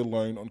to be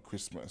alone on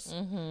Christmas.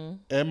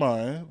 Am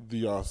I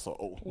the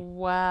arsehole?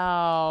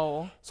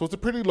 Wow. So it's a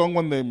pretty long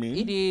one there, Min.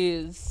 It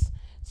is.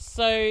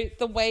 So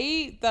the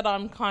way that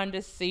I'm kind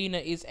of seeing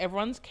it is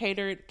everyone's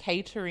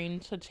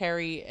catering to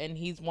Terry and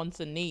his wants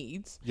and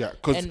needs. Yeah,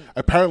 because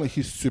apparently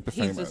he's super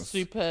famous. He's a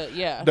super,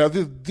 yeah. Now,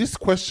 this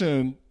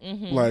question,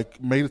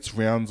 made its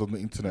rounds on the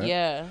internet.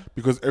 Yeah.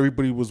 Because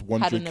everybody was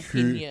wondering Had an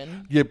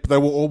opinion. Yeah, but they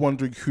were all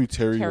wondering who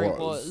Terry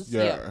was.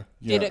 Yeah.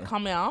 Did it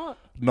come out?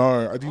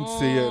 No, I didn't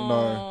see it.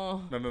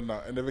 No.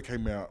 It never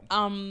came out.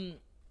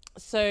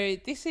 So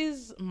this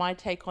is my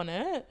take on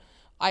it.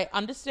 I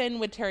understand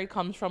where Terry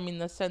comes from in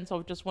the sense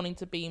of just wanting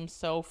to be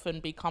himself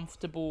and be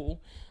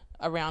comfortable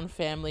around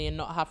family and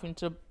not having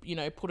to,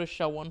 put a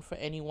show on for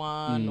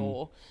anyone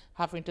or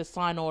having to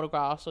sign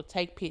autographs or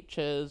take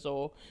pictures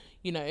or,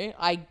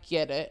 I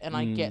get it. And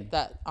I get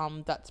that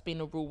that's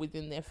been a rule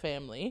within their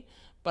family.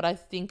 But I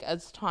think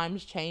as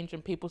times change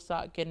and people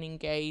start getting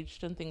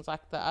engaged and things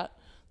like that,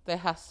 there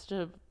has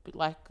to be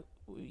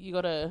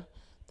there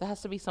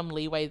has to be some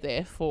leeway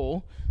there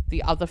for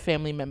the other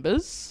family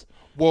members.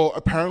 Well,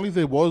 apparently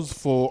there was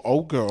for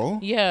old girl.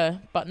 Yeah,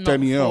 but not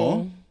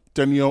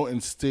Danielle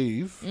and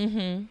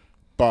Steve.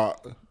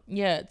 But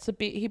yeah, it's a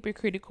bit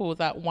hypocritical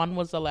that one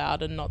was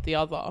allowed and not the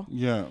other.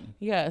 Yeah.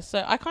 Yeah,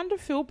 so I kind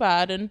of feel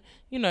bad. And,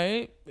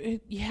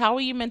 how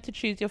are you meant to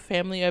choose your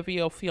family over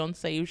your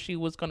fiancée if she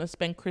was going to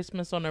spend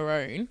Christmas on her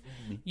own?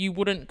 You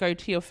wouldn't go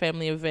to your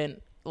family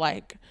event,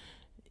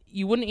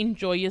 you wouldn't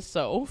enjoy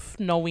yourself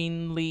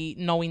knowing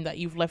that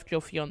you've left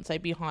your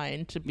fiancé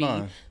behind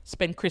to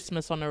spend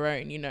Christmas on her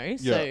own,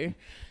 So,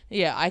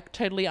 yeah, I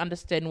totally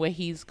understand where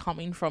he's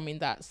coming from in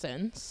that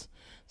sense.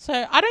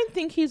 So I don't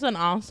think he's an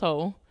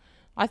arsehole.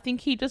 I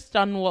think he just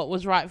done what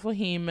was right for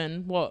him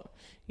and what,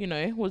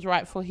 was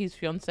right for his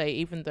fiancée,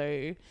 even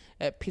though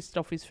it pissed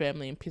off his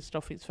family and pissed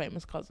off his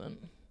famous cousin.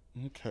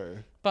 Okay.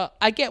 But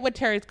I get where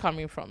Terry's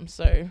coming from,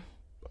 so...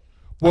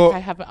 Well, I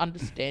have an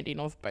understanding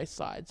of both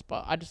sides,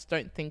 but I just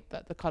don't think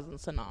that the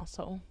cousin's an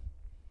arsehole.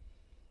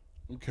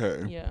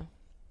 Okay. Yeah.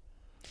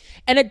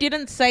 And it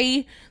didn't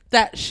say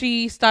that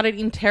she started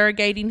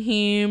interrogating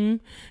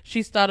him.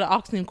 She started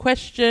asking him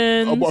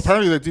questions. Well,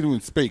 apparently they didn't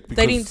even speak.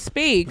 They didn't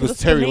speak. Because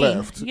Terry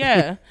left.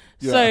 Yeah.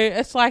 So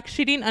it's like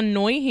she didn't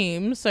annoy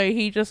him, so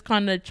he just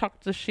kind of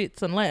chucked the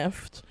shits and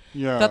left.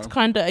 Yeah. That's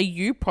kind of a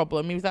you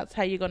problem. If that's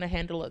how you're going to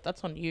handle it,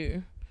 that's on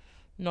you,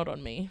 not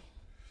on me.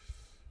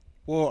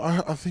 Well,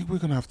 I think we're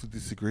going to have to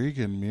disagree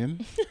again,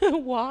 Min.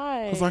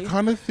 Why? Because I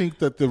kind of think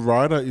that the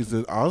writer is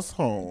an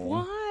asshole.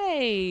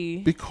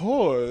 Why?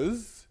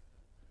 Because,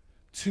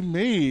 to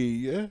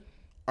me,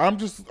 I'm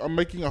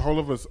making a whole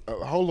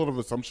lot of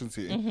assumptions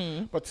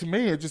here. But to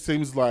me, it just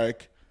seems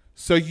like,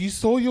 so you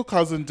saw your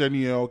cousin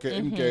Danielle get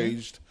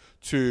engaged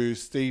to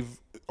Steve's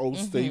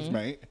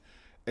mate,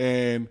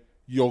 and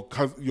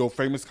your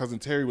famous cousin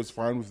Terry was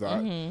fine with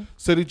that.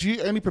 So did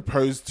you only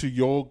propose to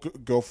your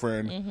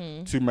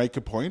girlfriend to make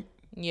a point?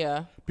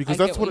 Yeah, because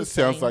that's what it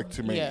sounds like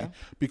to me. Yeah.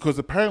 Because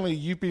apparently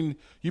you've been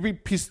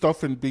pissed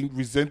off and been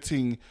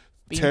resenting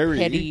Terry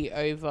petty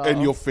over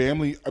and your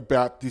family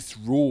about this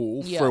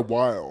rule for a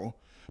while.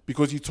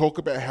 Because you talk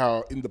about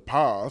how in the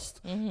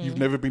past you've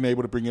never been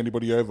able to bring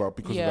anybody over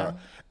because of that,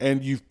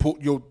 and you've put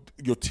your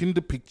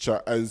Tinder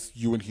picture as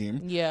you and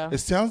him. Yeah, it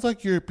sounds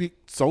like you're a bit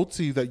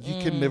salty that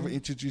you can never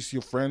introduce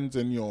your friends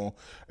and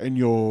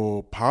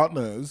your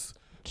partners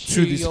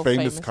to this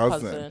famous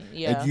cousin.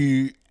 Yeah, and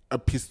you are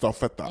pissed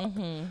off at that.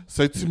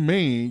 So to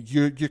me,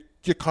 you're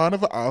kind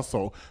of an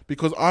arsehole,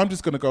 because I'm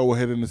just going to go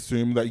ahead and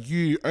assume that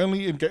you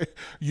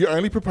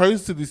only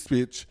proposed to this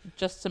bitch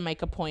just to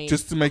make a point.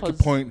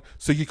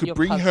 So you could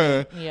bring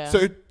her. Yeah.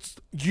 So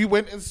you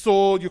went and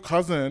saw your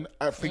cousin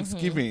at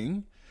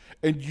Thanksgiving,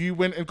 and you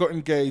went and got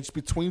engaged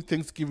between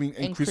Thanksgiving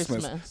and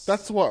Christmas.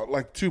 That's what,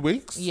 like 2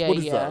 weeks? Yeah, what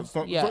is that? It's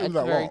not it's that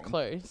very long.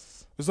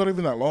 close. It's not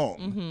even that long.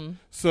 Mm-hmm.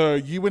 So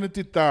you went and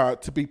did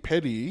that to be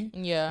petty.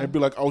 Yeah. And be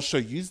like, I'll show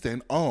you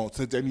then. Oh,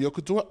 so Danielle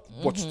could do it?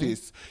 Watch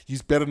this. You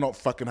better not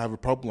fucking have a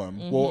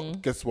problem. Well,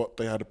 guess what?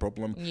 They had a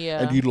problem.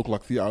 Yeah. And you look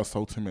like the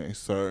arsehole to me.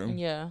 So.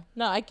 Yeah.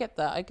 No, I get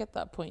that. I get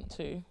that point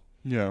too.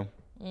 Yeah.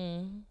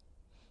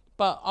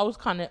 But I was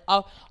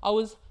I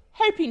was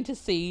hoping to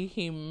see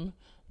him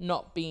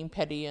not being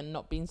petty and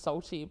not being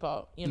salty,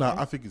 but you know.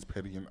 No, I think he's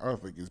petty and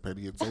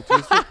salty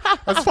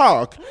as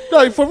fuck.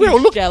 No, for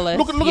real. Look at the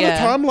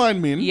timeline,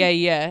 man.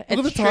 Yeah. Look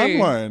at the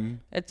timeline.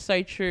 It's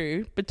so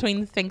true.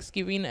 Between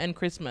Thanksgiving and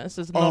Christmas,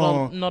 it's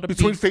not a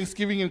between big,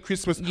 Thanksgiving and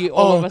Christmas.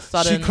 All of a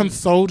sudden, she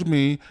consoled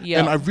me,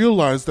 and I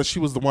realized that she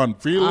was the one.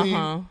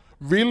 Really,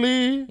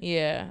 really.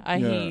 Yeah, I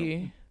hear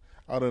you.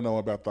 I don't know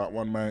about that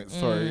one, mate.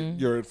 Sorry,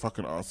 you're a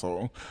fucking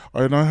asshole.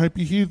 And I hope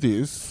you hear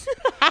this.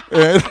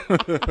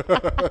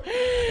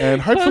 and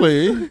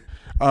hopefully,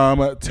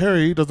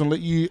 Terry doesn't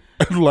let you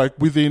like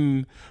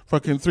within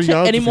fucking 3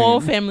 yards any more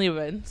family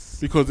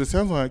events. Because it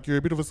sounds like you're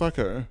a bit of a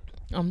psycho.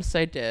 I'm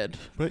so dead.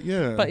 But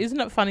yeah. But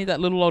isn't it funny that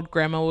little old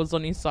grandma was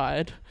on his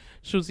side?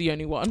 She was the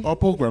only one. Oh,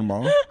 poor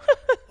grandma.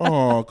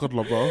 Oh, God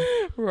love her.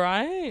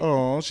 Right.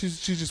 Oh, she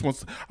just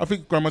wants. I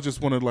think grandma just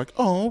wanted like,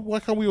 oh, why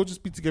can't we all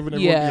just be together and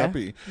everyone be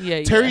happy?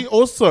 Yeah. Terry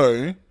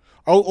also.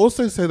 I'll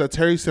also say that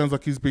Terry sounds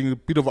like he's being a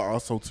bit of an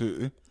arsehole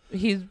too.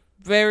 He's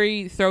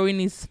very throwing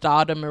his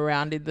stardom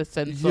around in the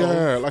sense of...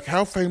 Yeah, like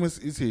how famous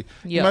is he?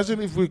 Yep.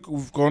 Imagine if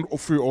we've gone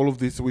through all of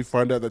this and we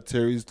find out that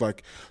Terry's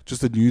like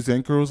just a news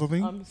anchor or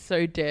something. I'm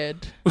so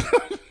dead.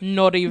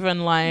 Not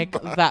even like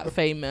that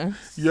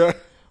famous. Yeah.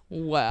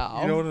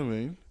 Wow. You know what I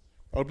mean?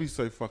 I'd be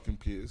so fucking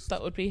pissed.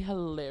 That would be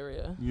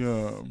hilarious.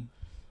 Yeah.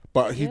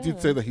 But he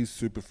did say that he's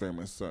super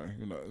famous, so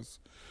who knows?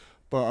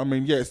 But I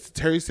mean, yes,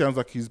 Terry sounds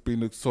like he's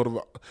been a sort of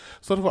an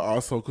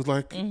arsehole because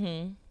like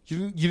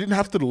you didn't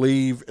have to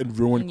leave and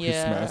ruin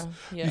Christmas.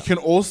 Yeah. You can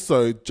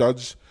also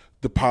judge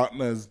the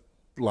partners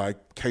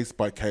like case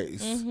by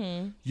case.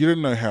 You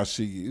don't know how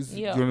she is.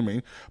 You know what I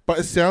mean? But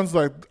it sounds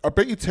like I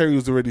bet you Terry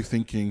was already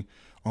thinking,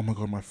 oh my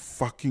God, my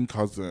fucking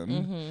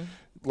cousin.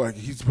 Like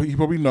he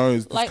probably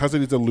knows this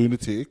cousin is a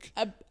lunatic.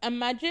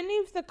 Imagine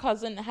if the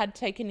cousin had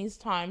taken his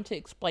time to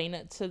explain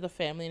it to the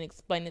family and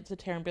explain it to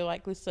Terry and be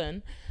like,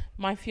 listen,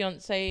 my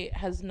fiance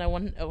has no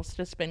one else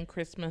to spend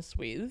Christmas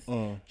with.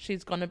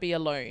 She's gonna be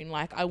alone.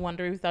 Like, I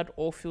wonder if they'd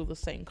all feel the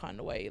same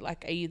kind of way.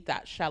 Like, are you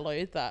that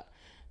shallow that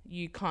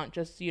you can't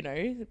just, you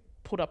know,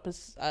 put up a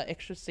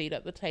extra seat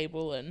at the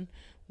table and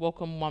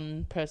welcome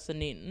one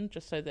person in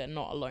just so they're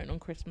not alone on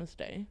Christmas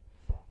Day?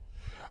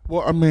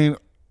 Well, I mean,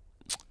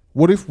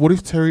 what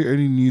if Terry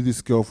only knew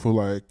this girl for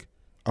like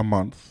a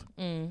month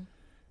and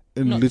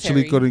not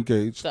literally Terry, got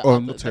engaged?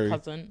 Not Terry,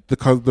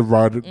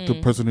 the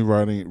person who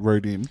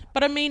rode in.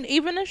 But I mean,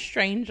 even a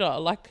stranger,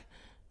 like,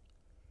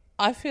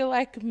 I feel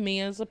like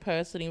me as a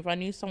person, if I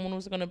knew someone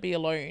was going to be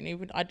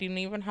alone, I didn't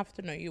even have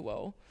to know you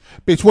well.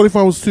 Bitch, what if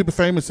I was super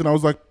famous and I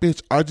was like,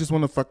 bitch, I just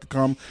want to fucking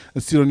come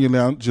and sit on your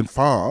lounge and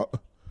fart?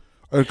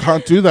 I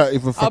can't do that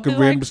if a fucking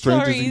random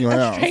stranger's in your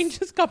house.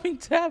 Stranger's coming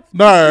to have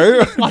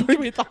lunch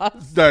with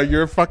us. No,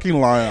 you're a fucking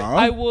liar.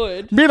 I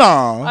would. Mina,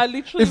 I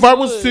literally if I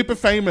was super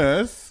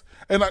famous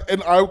and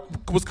I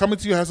was coming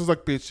to your house, I was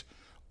like, bitch,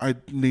 I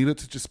need it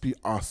to just be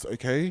us,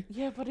 okay?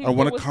 Yeah, but if I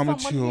want it was to come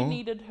someone at you who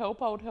needed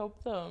help, I would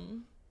help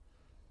them.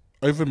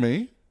 Over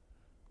me?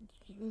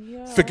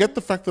 Yeah. Forget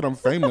the fact that I'm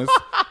famous.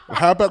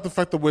 How about the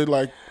fact that we're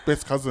like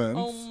best cousins?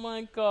 Oh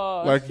my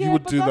God. Like you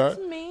would do that's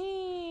that? Me.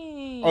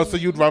 Oh, so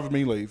you'd rather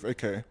me leave?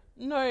 Okay.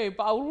 No,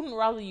 but I wouldn't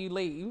rather you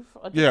leave.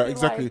 Yeah,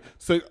 exactly. Like,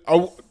 so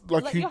I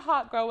let your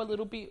heart grow a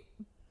little bit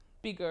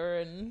bigger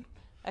and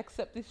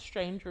accept this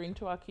stranger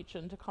into our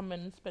kitchen to come in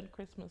and spend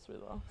Christmas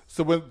with us.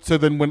 So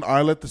then when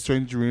I let the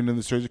stranger in and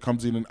the stranger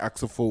comes in and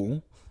acts a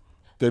fool,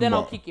 then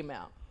I'll kick him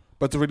out.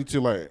 But it's already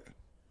too late.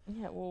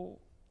 Yeah, well,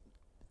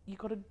 you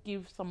got to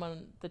give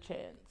someone the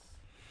chance.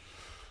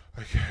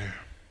 Okay.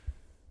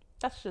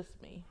 That's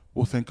just me.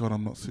 Well, thank God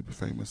I'm not super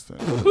famous then.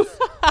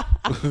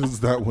 Because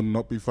that will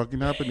not be fucking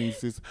happening,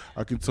 sis.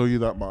 I can tell you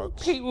that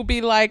much. Pete will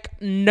be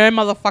like, no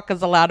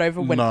motherfuckers allowed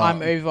over when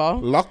I'm over.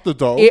 Lock the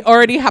door. It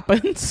already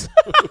happens.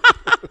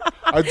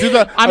 I do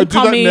that. I'm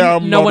coming, that now.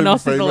 No one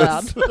else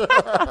famous. is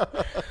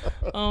allowed.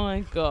 Oh my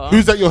God.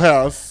 Who's at your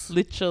house?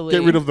 Literally.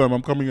 Get rid of them.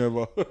 I'm coming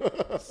over.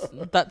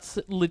 That's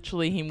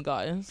literally him,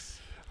 guys.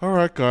 All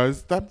right,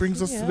 guys. That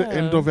brings us to the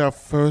end of our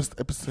first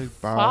episode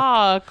back.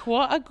 Fuck.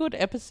 What a good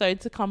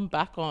episode to come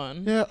back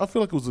on. Yeah, I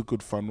feel like it was a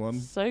good fun one.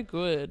 So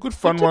good. Good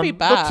fun one. Be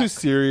back. Not too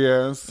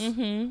serious.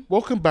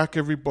 Welcome back,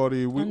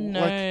 everybody.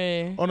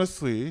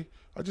 Honestly,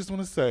 I just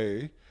want to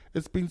say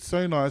it's been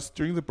so nice.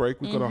 During the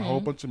break, we got a whole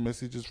bunch of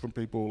messages from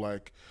people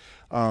like,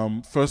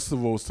 first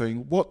of all,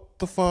 saying, what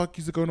the fuck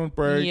is it going on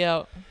break?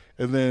 Yeah.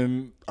 And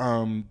then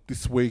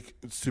this week,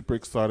 super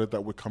excited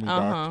that we're coming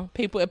back.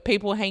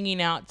 People hanging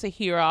out to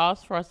hear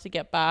us, for us to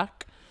get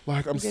back.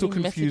 Like, I'm still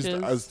confused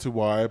as to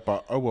why,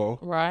 but oh well.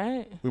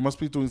 Right. We must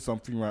be doing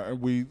something right.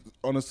 And we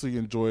honestly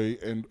enjoy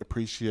and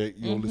appreciate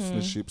your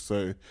listenership.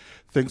 So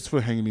thanks for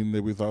hanging in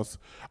there with us.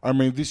 I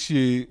mean, this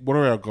year, what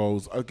are our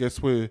goals? I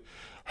guess we're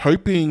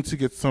hoping to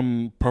get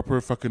some proper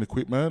fucking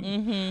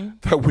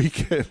equipment that we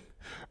can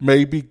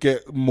maybe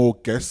get more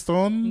guests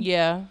on.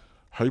 Yeah.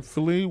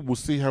 Hopefully. We'll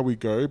see how we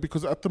go.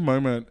 Because at the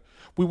moment,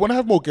 we want to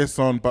have more guests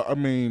on, but I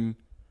mean,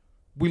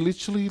 we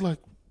literally like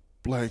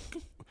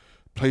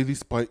play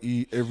this by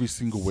ear every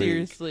single week.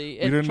 Seriously,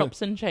 it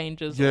chops and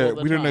changes. Yeah, all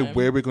the we don't know time.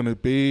 where we're gonna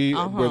be,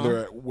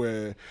 whether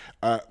we're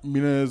at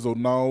Minna's or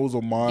Noel's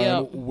or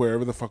mine,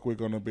 wherever the fuck we're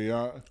gonna be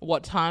at.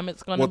 What time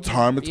it's gonna be.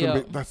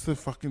 That's the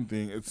fucking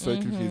thing. It's so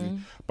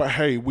confusing. But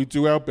hey, we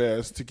do our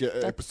best to get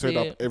an episode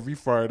up every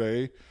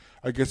Friday.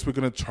 I guess we're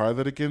gonna try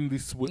that again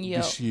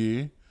this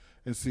year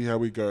and see how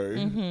we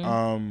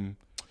go.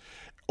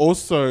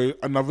 Also,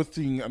 another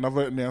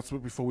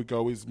announcement before we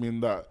go is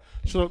that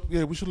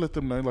we should let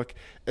them know. Like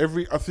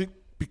I think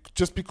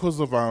just because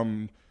of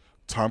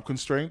time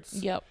constraints.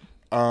 Yep.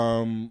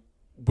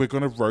 We're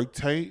gonna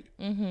rotate.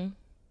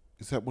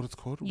 Is that what it's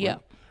called? Yeah.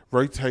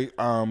 Rotate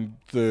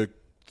the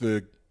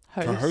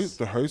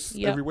host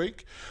every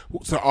week.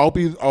 So I'll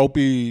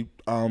be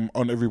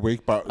on every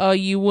week, but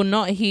you will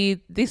not hear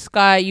this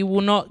guy. You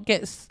will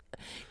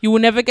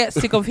never get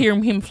sick of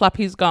hearing him flap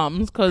his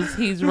gums because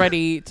he's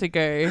ready to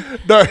go.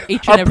 No,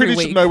 each and every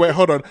week. No, wait,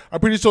 hold on. I'm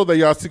pretty sure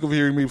they are sick of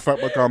hearing me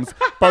flap my gums.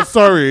 But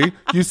sorry,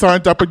 you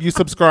signed up and you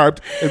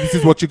subscribed, and this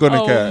is what you're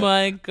gonna get. Oh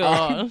my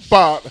gosh!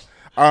 But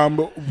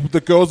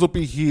the girls will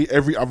be here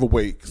every other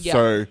week. Yeah.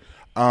 So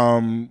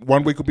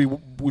 1 week will be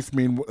with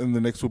me, and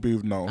the next will be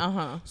with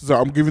Noel. So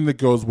I'm giving the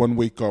girls 1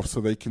 week off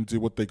so they can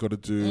do what they got to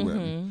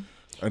do.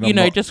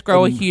 And just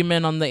grow a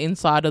human on the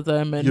inside of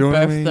them and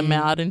birth them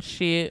out and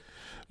shit.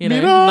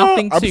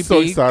 Nothing too big. I'm so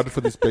excited for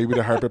this baby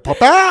to have it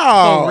pop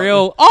out. For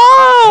real.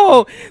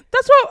 Oh,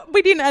 that's what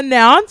we didn't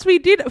announce. We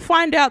did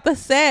find out the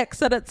sex,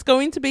 that it's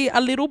going to be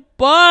a little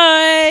boy.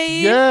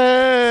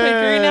 Yeah.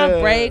 So during our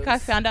break, I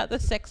found out the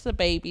sex of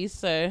babies.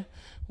 So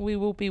we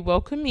will be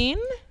welcoming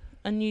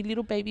a new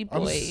little baby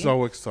boy. I'm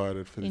so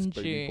excited for this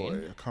baby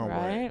boy. I can't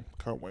wait.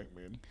 Can't wait,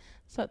 man.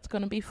 So it's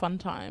going to be fun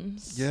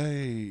times.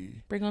 Yay.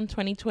 Bring on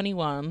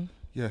 2021.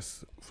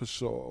 Yes, for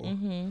sure.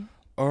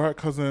 All right,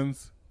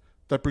 cousins.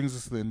 That brings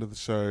us to the end of the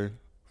show.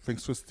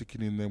 Thanks for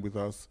sticking in there with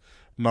us.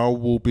 Now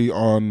we'll be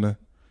on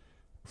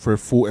for a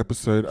full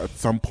episode at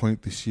some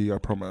point this year, I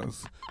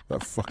promise.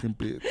 That fucking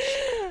bitch.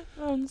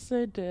 I'm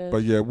so dead.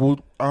 But yeah,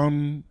 we'll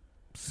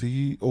see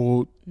you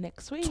or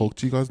next week. Talk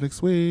to you guys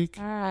next week.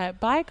 All right.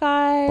 Bye,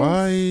 guys.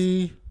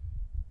 Bye.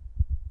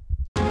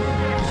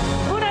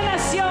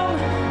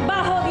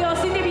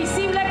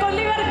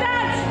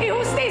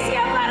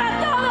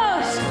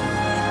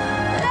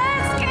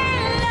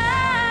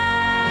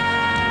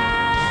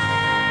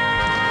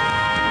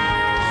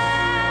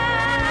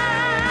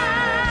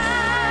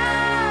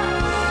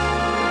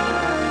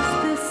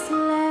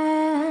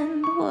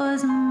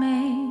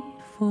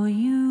 For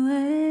you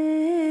and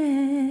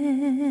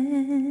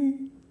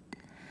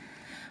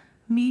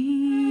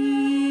me.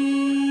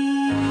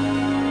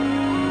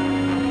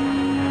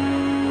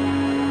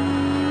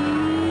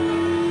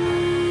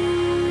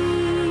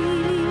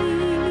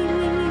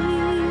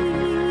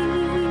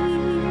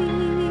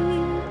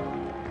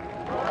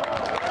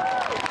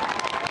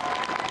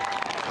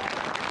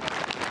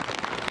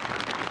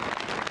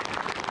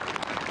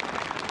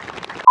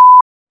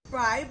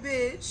 Bye,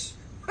 bitch.